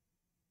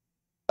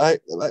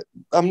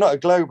 I'm not a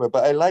Glober,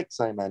 but I like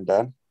Simon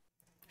Dan.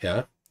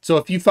 Yeah. So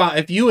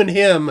if you and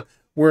him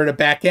were in a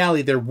back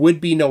alley, there would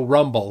be no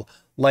rumble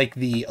like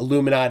the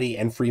Illuminati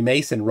and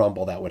Freemason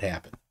rumble that would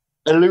happen.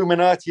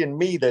 Illuminati and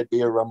me, there'd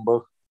be a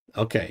rumble.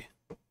 Okay.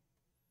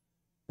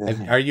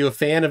 Are you a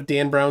fan of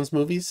Dan Brown's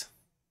movies?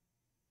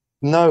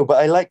 No, but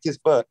I liked his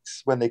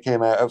books when they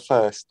came out at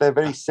first. They're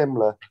very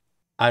similar.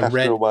 I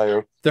read a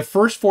while. The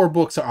first 4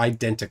 books are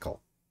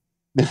identical.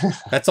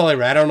 That's all I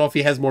read. I don't know if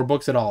he has more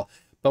books at all.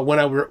 But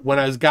when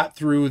I got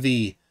through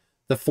the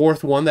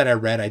 4th one that I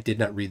read, I did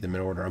not read them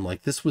in order. I'm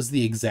like, this was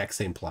the exact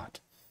same plot.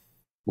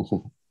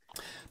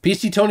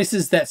 PhD Tony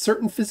says that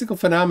certain physical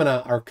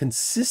phenomena are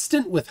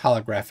consistent with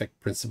holographic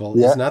principle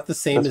is not the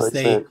same as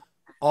they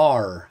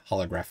are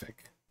holographic.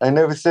 I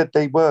never said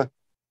they were.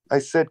 I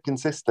said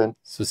consistent.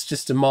 So it's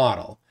just a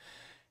model.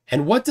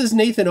 And what does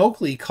Nathan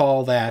Oakley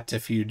call that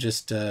if you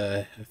just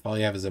if all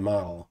you have is a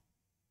model?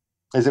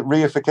 Is it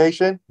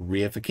reification?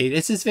 Reification.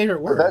 It's his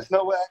favorite word. But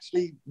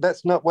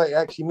that's not what it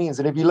actually means.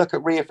 And if you look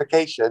at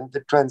reification,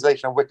 the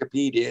translation on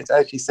Wikipedia, it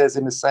actually says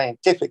in a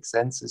scientific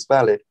sense it's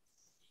valid.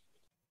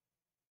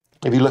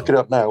 If you look it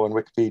up now on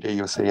Wikipedia,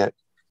 you'll see it.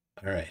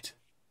 All right.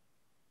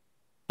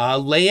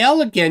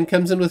 Lael again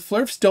comes in with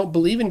flirfs don't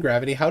believe in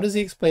gravity. How does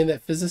he explain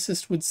that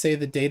physicists would say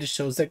the data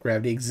shows that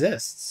gravity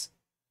exists?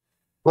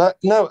 Well,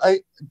 no,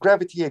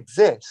 gravity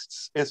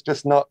exists. It's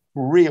just not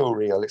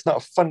real. It's not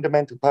a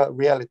fundamental part of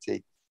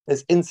reality.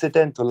 It's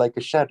incidental, like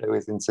a shadow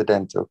is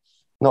incidental,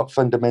 not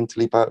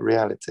fundamentally part of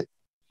reality.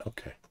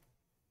 Okay.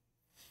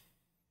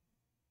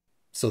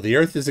 So the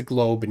Earth is a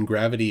globe and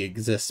gravity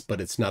exists,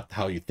 but it's not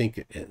how you think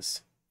it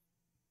is.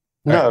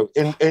 No,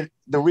 the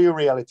real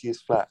reality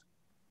is flat.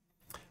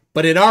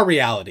 But in our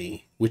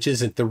reality, which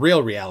isn't the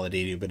real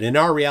reality, but in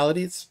our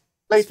reality, it's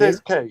Plato's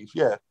cave,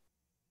 yeah.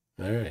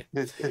 All right.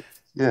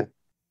 Yeah.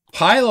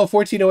 Hilo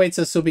 1408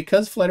 says, so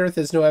because flat Earth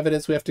has no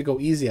evidence, we have to go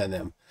easy on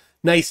them.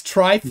 Nice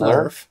try,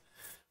 Flurf.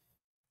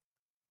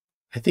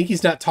 I think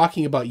he's not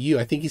talking about you.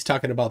 I think he's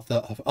talking about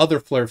the other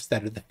Flurfs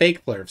that are the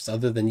fake Flurfs,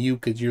 other than you,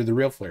 because you're the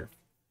real Flurf.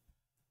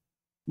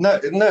 No,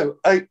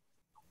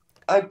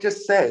 I've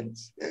just said,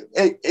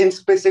 in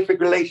specific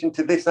relation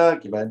to this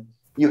argument,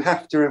 you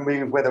have to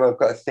remove whether I've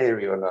got a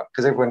theory or not,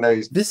 because everyone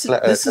knows this is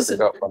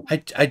got one.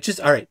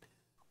 All right.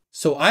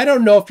 So I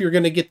don't know if you're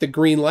going to get the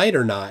green light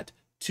or not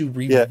to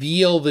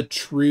reveal the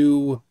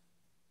true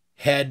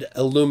head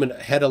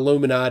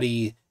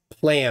Illuminati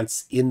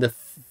plants in the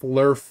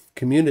Flurf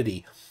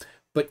community.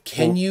 But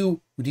do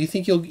you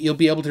think you'll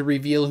be able to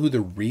reveal who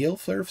the real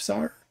Flurfs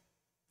are?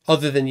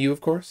 Other than you,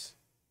 of course?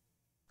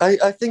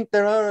 I think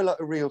there are a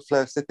lot of real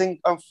Flurfs. I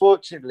think,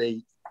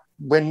 unfortunately,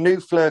 when new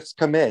Flurfs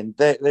come in,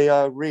 they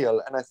are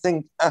real. And I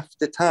think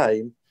after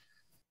time,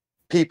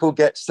 people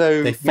get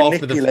so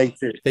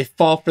manipulated. They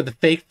fall for the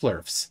fake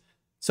Flurfs.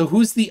 So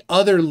who's the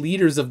other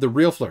leaders of the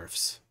real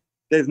Flurfs?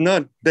 There's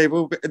none.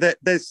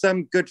 There's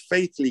some good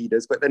faith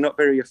leaders, but they're not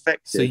very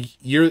effective. So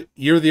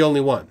you're the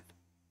only one.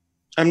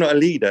 I'm not a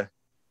leader.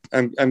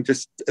 I'm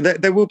just.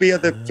 There will be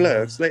other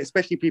Flurfs,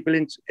 especially people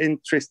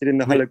interested in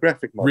the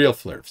holographic model. Real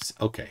Flurfs.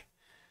 Okay.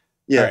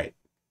 Yeah. All right.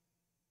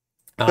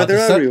 But there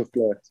are real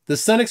Flurfs. The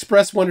Sun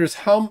Express wonders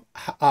how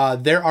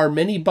there are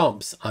many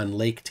bumps on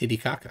Lake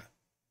Titicaca.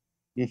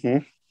 Mm-hmm.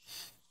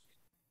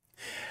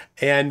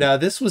 And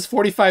this was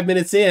 45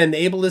 minutes in.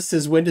 Ableist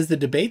says, when does the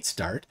debate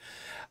start?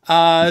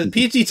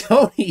 PG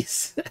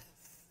Tony's.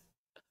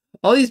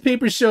 All these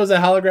papers shows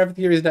that holographic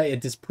theory is not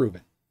yet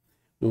disproven.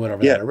 We went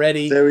over that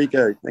already. There we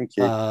go. Thank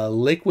you.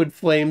 Liquid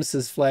Flame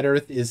says flat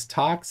Earth is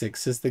toxic,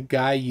 says the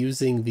guy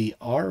using the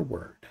R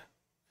word.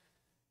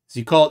 So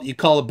you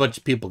call a bunch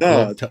of people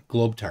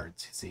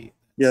globetards, you see.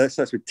 Yeah, that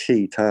starts with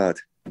T, tard.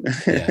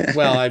 Yeah.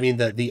 Well, I mean,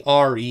 the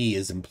R-E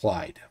is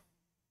implied.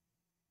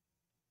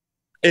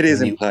 It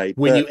is implied.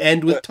 When you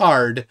end with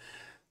tard,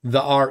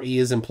 the R-E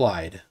is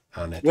implied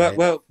on it.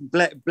 Well,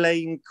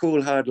 blame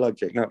cool hard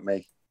logic, not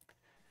me.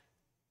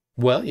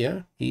 Well,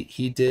 yeah,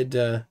 he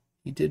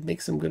did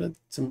make some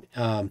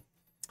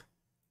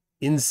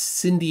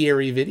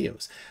incendiary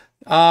videos.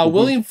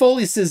 William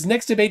Foley says,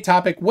 next debate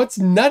topic, what's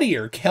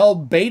nuttier,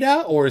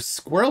 Kelbayda or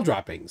squirrel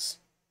droppings?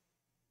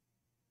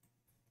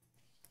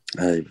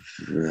 I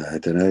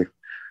don't know.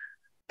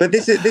 But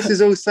this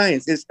is all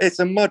science. It's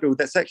a model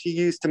that's actually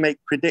used to make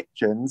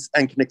predictions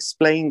and can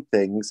explain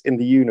things in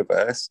the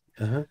universe,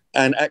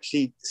 and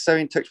actually so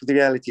in touch with the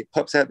reality, it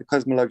pops out the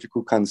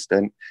cosmological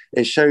constant.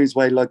 It shows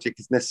why logic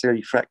is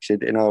necessarily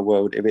fractured in our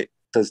world if it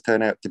does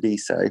turn out to be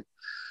so.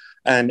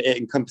 and it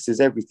encompasses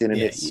everything, and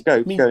Yeah, its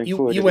scope going forward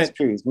you if it's went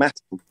true is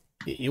massive.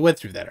 you went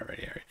through that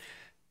already. All right.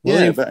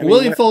 Yeah, but I mean,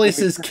 William Foley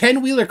says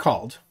Ken Wheeler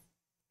called.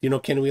 You know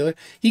Ken Wheeler?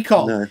 He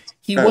called. No.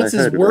 He Oh, wants I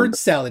his heard of him, word but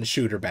salad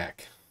shooter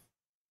back.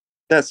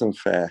 that's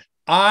unfair.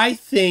 I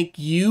think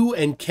you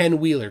and Ken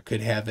Wheeler could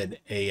have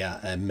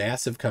a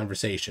massive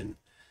conversation.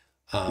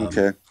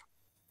 Okay.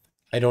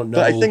 I don't know.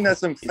 But I think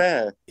that's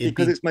unfair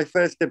because be, it's my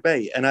first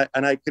debate, and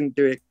I couldn't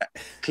do it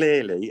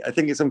clearly. I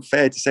think it's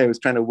unfair to say I was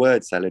trying to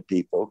word salad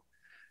people.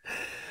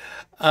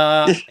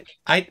 I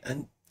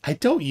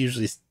don't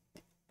usually.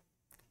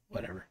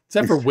 Whatever.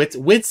 Except for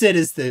Witsit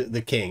is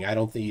the king. I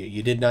don't think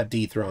you did not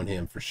dethrone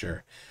him for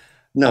sure.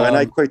 No, and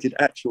I quoted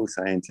actual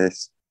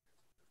scientists.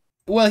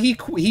 Well, he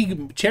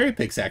cherry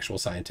picks actual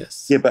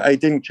scientists. Yeah, but I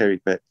didn't cherry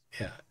pick.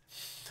 Yeah.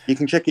 You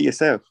can check it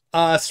yourself.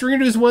 Stringer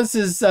News one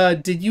says,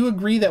 did you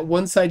agree that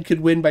one side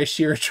could win by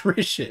sheer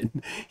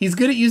attrition? He's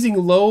good at using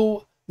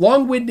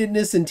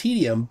long-windedness and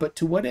tedium, but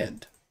to what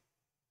end?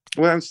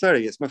 Well, I'm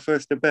sorry, it's my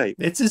first debate.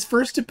 It's his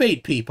first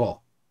debate,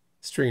 people.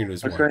 Stringer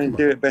News I'll try and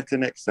do it better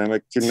next time. I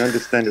can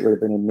understand it would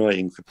have been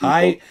annoying for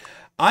people.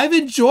 I've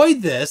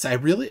enjoyed this. I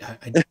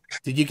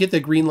did you get the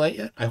green light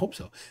yet? I hope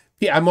so.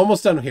 Yeah, I'm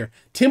almost done here.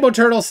 Timbo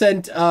Turtle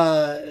sent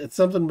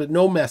something with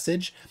no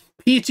message.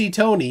 Peachy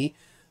Tony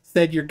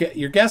said your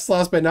guest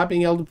lost by not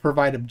being able to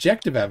provide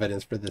objective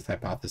evidence for this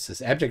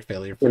hypothesis. Abject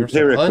failure.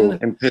 Empirical.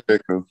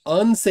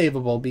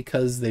 Unsavable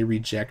because they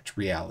reject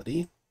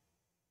reality.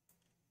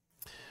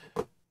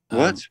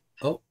 What?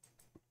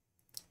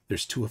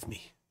 There's two of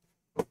me.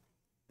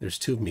 There's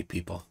two of me,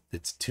 people.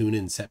 It's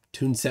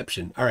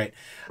Tuneception. All right.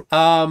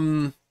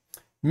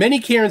 Many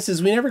Karen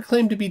says, we never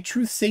claim to be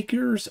truth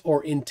seekers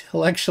or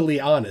intellectually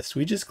honest.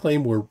 We just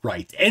claim we're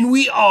right. And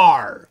we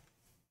are.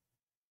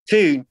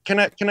 Tune, can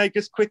I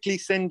just quickly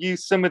send you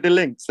some of the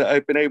links that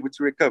I've been able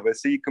to recover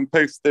so you can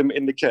post them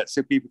in the chat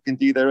so people can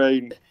do their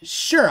own?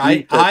 Sure.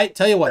 I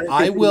tell you what,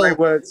 I will. My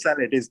word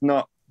salad is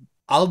not.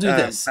 I'll do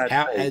this.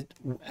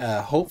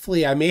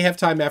 Hopefully, I may have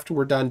time after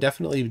we're done.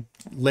 Definitely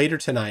later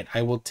tonight.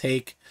 I will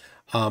take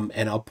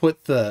and I'll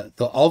put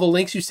all the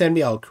links you send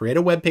me. I'll create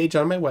a web page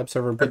on my web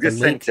server and put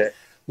the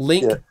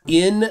link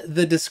in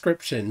the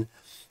description.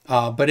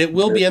 But it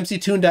will be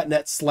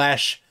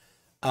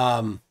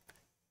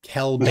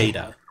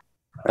mctoon.net/Kelbayda.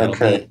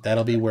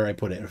 That'll be where I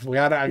put it.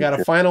 I got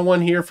a final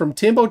one here from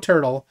Timbo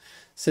Turtle.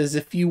 Says,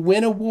 if you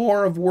win a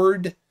war of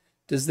word,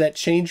 does that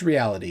change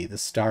reality? The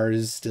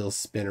stars still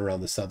spin around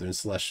the southern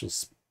celestial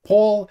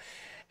pole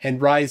and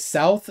rise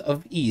south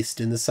of east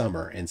in the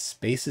summer, and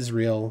space is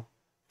real.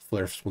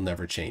 Flurfs will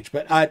never change.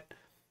 But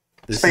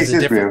this is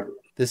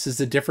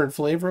a different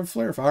flavor of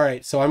Flurf. All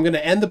right, so I'm going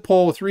to end the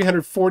poll with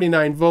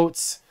 349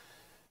 votes.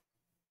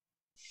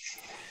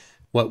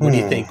 What do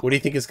you think? What do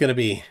you think it's going to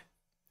be?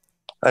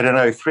 I don't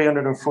know.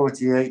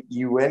 348.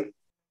 You win.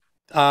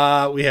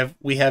 We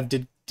have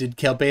did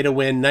Kelbayda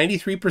win?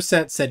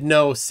 93% said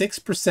no.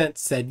 6%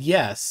 said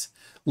yes,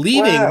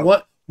 leaving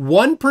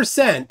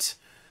 1%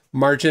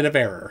 margin of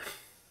error.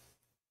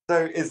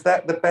 So is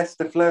that the best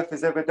the Flurf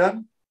has ever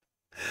done?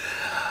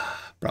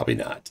 Probably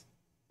not.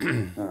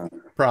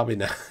 Probably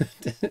not.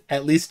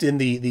 At least in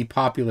the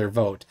popular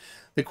vote.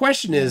 The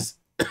question is,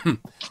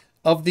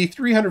 of the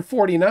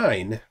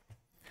 349,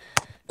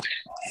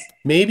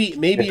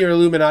 maybe your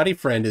Illuminati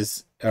friend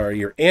is, or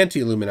your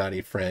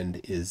anti-Illuminati friend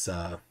is.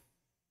 I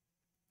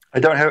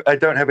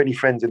don't have any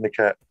friends in the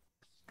chat.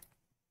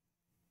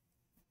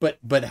 But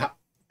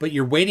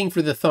you're waiting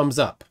for the thumbs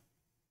up.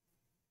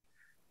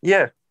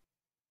 Yeah.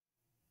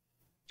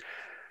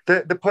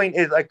 The point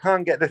is, I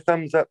can't get the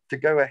thumbs up to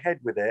go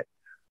ahead with it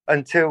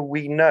until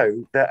we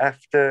know that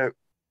after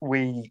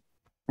we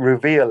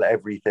reveal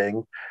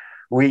everything,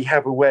 we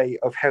have a way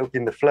of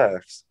helping the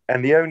Flurfs.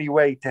 And the only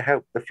way to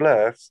help the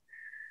Flurfs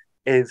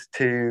is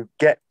to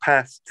get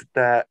past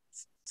that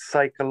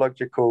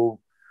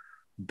psychological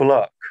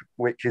block,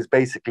 which is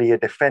basically a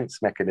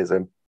defense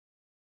mechanism.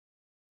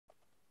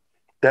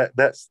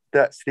 That's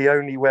the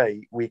only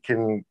way we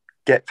can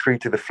get through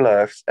to the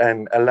Flurfs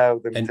and allow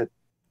them to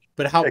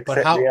accept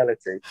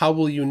reality. How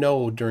will you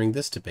know during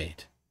this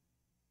debate?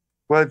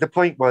 Well, the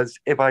point was,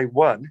 if I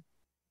won,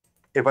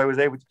 if I was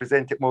able to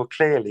present it more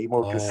clearly,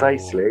 more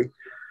concisely,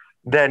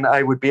 then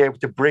I would be able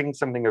to bring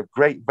something of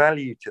great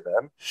value to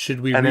them.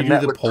 Should we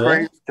redo the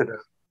poll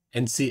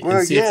and see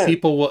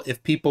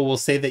if people will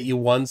say that you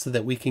won, so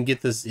that we can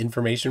get this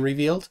information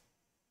revealed?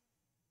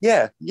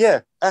 Yeah.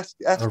 Ask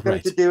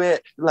them to do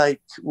it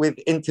like with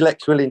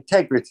intellectual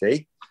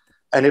integrity.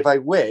 And if I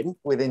win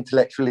with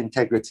intellectual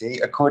integrity,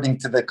 according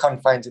to the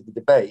confines of the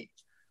debate,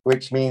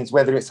 which means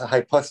whether it's a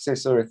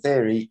hypothesis or a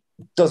theory,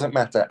 doesn't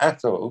matter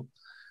at all,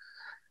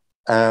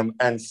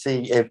 and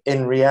see if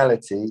in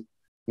reality,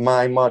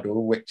 my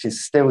model, which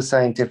is still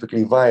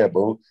scientifically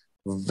viable,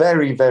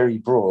 very, very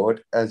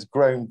broad, has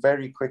grown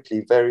very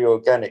quickly, very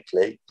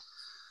organically,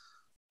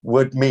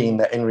 would mean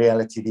that in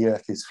reality, the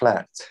Earth is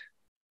flat,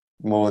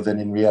 more than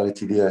in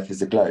reality, the Earth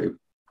is a globe.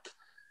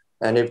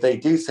 And if they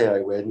do say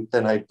I win,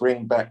 then I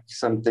bring back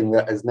something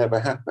that has never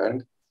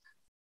happened,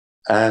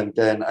 And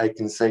then I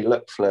can say,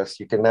 look, Fluss,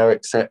 you can now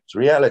accept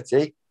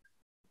reality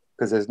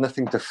because there's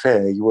nothing to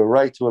fear. You were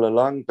right all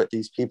along, but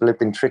these people have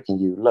been tricking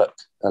you. Look,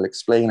 I'll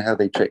explain how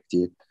they tricked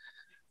you.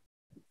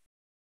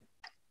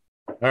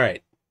 All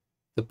right.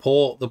 The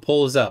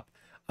poll is up.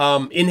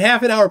 In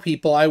half an hour,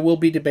 people, I will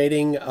be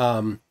debating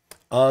on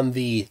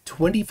the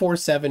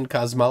 24/7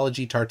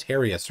 Cosmology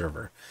Tartaria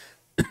server.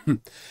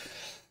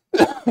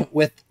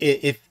 With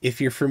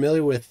if you're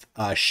familiar with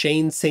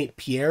Shane St.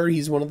 Pierre,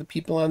 he's one of the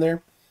people on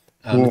there.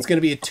 It's going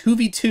to be a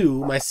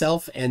 2v2,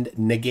 myself and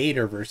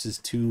Negator versus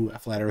two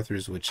flat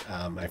earthers, which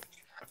I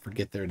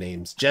forget their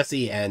names,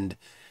 Jesse and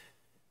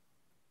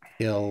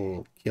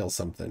Kill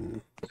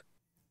something.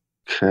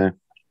 Okay.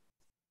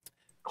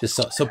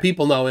 Just so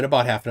people know, in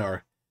about half an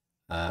hour.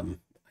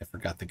 I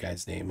forgot the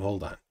guy's name.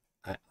 Hold on,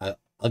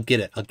 I'll get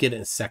it. I'll get it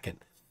in a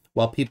second.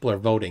 While people are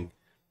voting.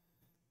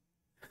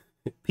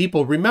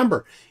 People,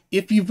 remember,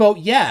 if you vote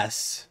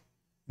yes,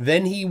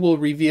 then he will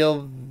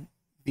reveal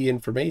the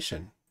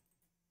information.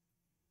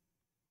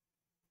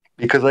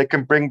 Because I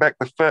can bring back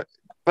the first,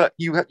 but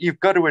you've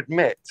got to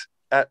admit,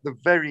 at the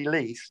very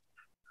least,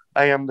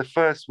 I am the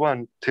first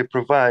one to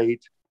provide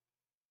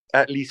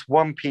at least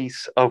one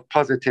piece of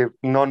positive,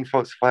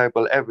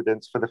 non-falsifiable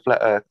evidence for the flat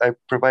Earth. I've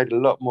provided a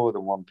lot more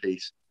than one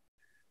piece.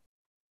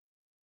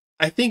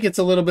 I think it's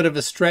a little bit of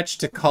a stretch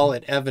to call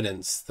it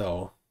evidence,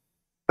 though.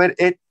 But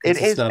it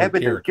is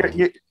evidence.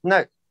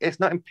 No, it's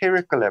not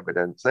empirical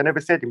evidence. I never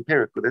said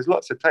empirical. There's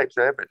lots of types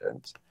of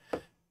evidence.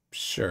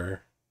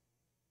 Sure.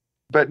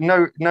 But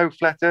no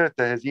flat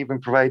earther has even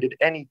provided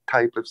any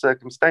type of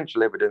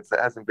circumstantial evidence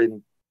that hasn't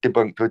been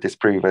debunked or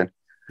disproven.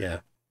 Yeah.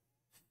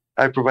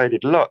 I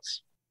provided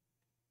lots.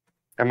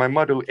 And my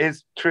model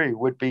is true,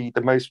 would be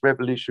the most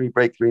revolutionary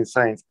breakthrough in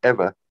science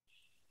ever.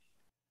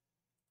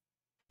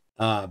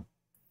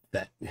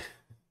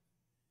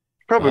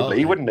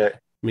 Probably, wouldn't it?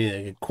 I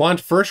mean,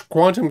 first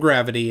quantum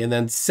gravity, and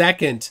then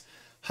second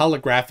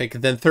holographic,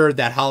 and then third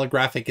that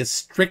holographic is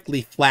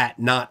strictly flat,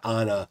 not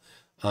on a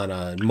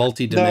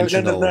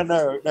multi-dimensional.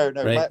 No.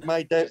 Right?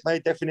 My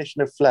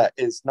definition of flat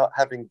is not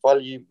having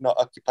volume, not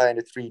occupying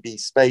a 3D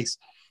space.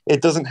 It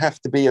doesn't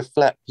have to be a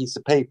flat piece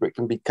of paper. It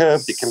can be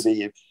curved. It can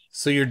be.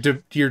 So your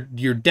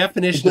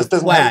definition of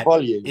flat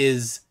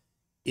is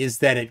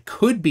that it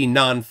could be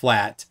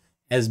non-flat,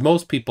 as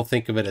most people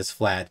think of it as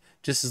flat,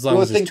 just as long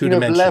as it's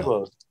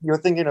two-dimensional. You're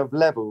thinking of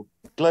level.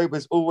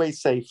 Globers always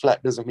say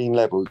flat doesn't mean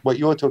level. What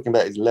you're talking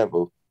about is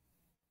level.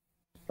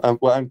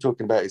 What I'm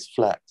talking about is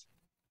flat.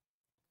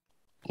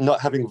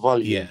 Not having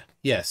volume.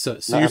 Yeah. So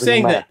you're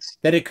saying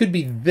that it could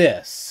be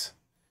this,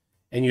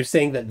 and you're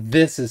saying that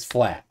this is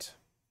flat.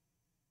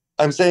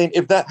 I'm saying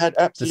if that had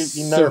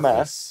absolutely no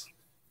mass.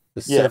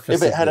 If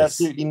it had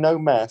absolutely no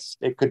mass,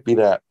 it could be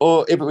that.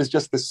 Or if it was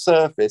just the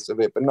surface of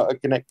it, but not a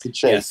connected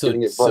shape,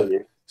 giving it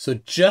volume. So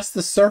just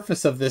the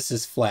surface of this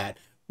is flat,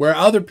 where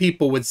other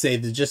people would say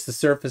that just the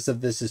surface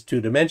of this is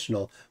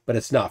two-dimensional, but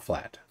it's not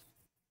flat.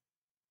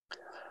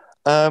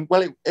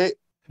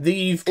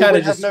 You've kind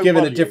of just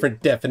given a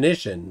different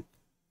definition.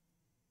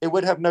 It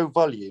would have no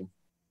volume.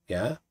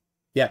 Yeah.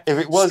 If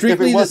it was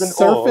strictly if it wasn't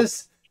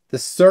the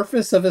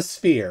surface of a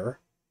sphere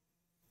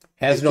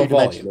has no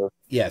volume.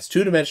 Yes,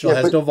 two-dimensional,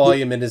 has no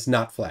volume, and is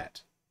not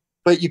flat.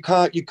 But you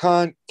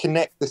can't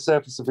connect the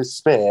surface of a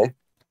sphere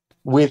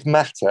with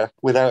matter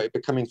without it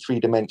becoming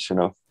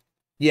three-dimensional.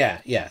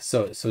 Yeah.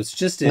 So it's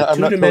just a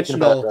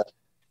two-dimensional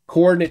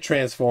coordinate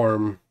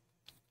transform.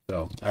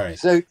 So, all right.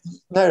 So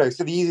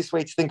the easiest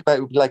way to think about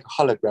it would be like a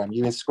hologram.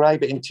 You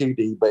inscribe it in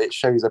 2D, but it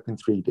shows up in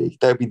 3D.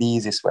 That would be the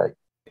easiest way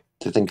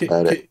to think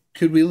about it.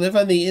 Could we live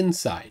on the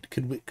inside?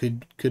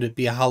 Could it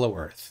be a hollow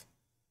Earth?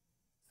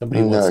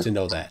 Somebody wants to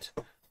know that.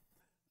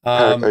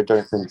 I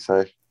don't think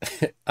so.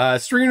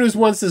 Stringer News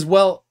 1 says,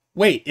 well,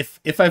 wait,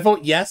 if I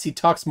vote yes, he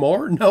talks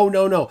more? No.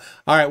 All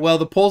right, well,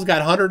 the poll's got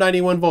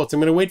 191 votes.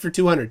 I'm going to wait for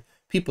 200.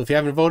 People, if you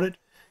haven't voted,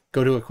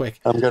 go do it quick.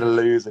 I'm going to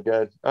lose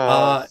again.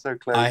 Oh, so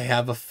close. I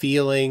have a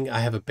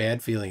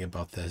bad feeling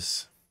about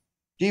this.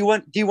 Do you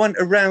want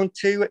a round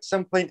 2 at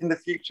some point in the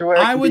future? Where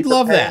I would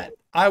love that.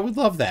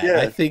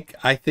 Yeah.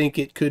 I think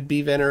it could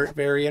be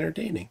very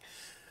entertaining.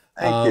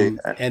 Thank you.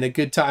 And a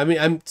good time. I mean,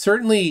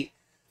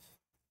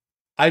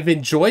 I've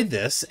enjoyed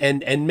this,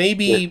 and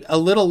maybe a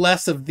little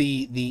less of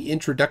the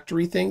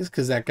introductory things,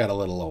 because that got a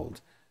little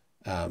old.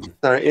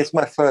 Sorry, it's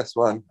my first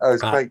one. I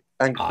was quite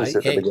anxious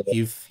at the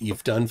beginning.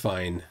 You've done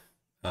fine.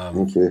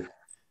 Thank you.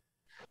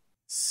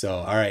 So,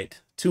 all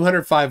right,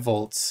 205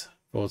 votes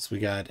we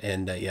got,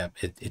 and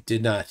it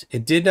did not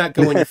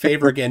go in your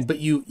favor again, but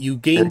you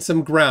gained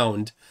some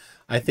ground.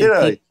 I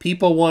think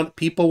people want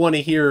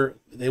to hear.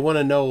 They want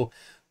to know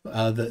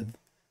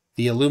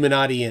the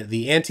Illuminati,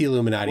 the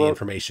anti-Illuminati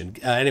information.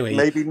 Anyway,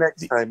 maybe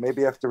next time,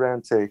 maybe after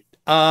round 2.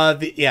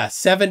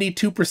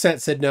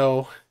 72% said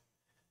no.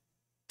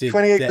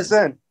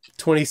 28%.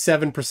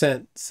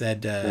 27%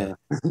 said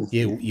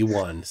you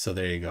won. So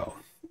there you go.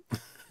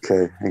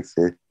 Okay, thanks.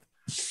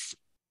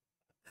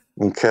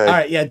 Okay. All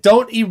right, yeah.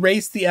 Don't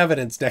erase the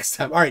evidence next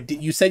time. All right,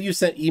 you said you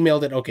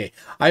emailed it. Okay,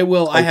 I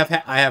will. I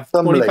have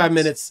Some 25 links.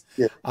 minutes.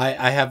 Yeah.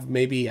 I have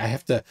maybe I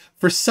have to.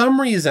 For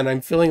some reason,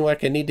 I'm feeling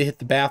like I need to hit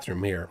the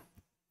bathroom here.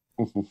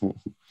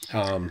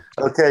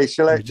 Okay.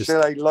 Shall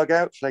I log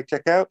out? Shall I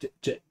check out?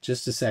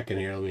 Just a second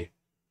here. Let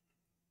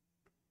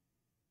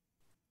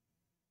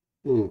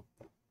me.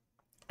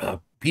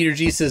 Peter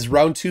G says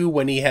round 2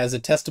 when he has a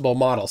testable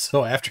model.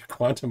 So after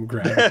quantum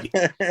gravity.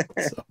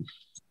 So.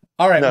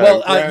 All right.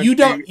 No, well, you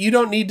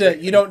don't need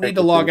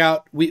to log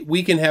out.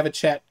 We can have a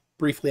chat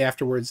briefly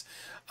afterwards.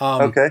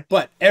 Okay.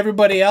 But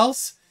everybody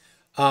else,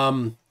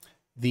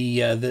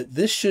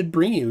 this should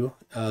bring you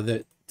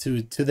to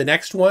the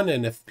next one.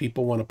 And if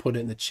people want to put it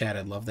in the chat,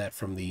 I'd love that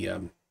from the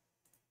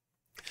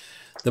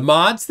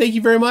mods. Thank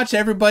you very much,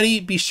 everybody.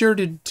 Be sure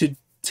to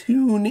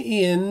tune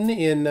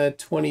in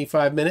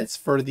 25 minutes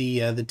for the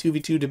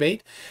 2v2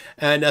 debate.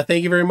 And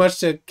thank you very much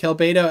to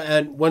Kelbayda.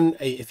 And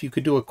if you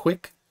could do a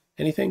quick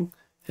anything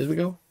as we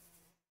go.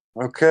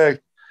 Okay.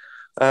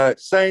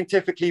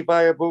 Scientifically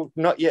viable,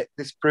 not yet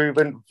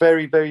disproven,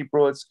 very, very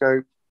broad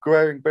scope,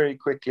 growing very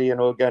quickly and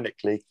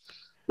organically.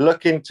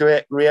 Look into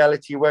it.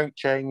 Reality won't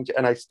change.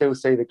 And I still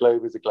say the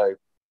globe is a globe.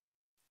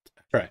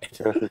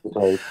 Right.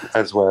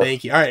 As well.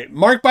 Thank you. All right.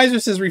 Mark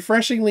Beiser says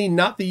refreshingly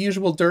not the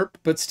usual derp,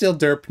 but still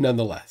derp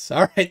nonetheless.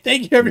 All right.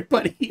 Thank you,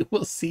 everybody.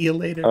 We'll see you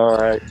later. All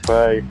right.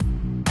 Bye.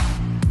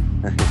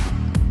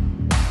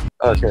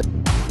 Okay.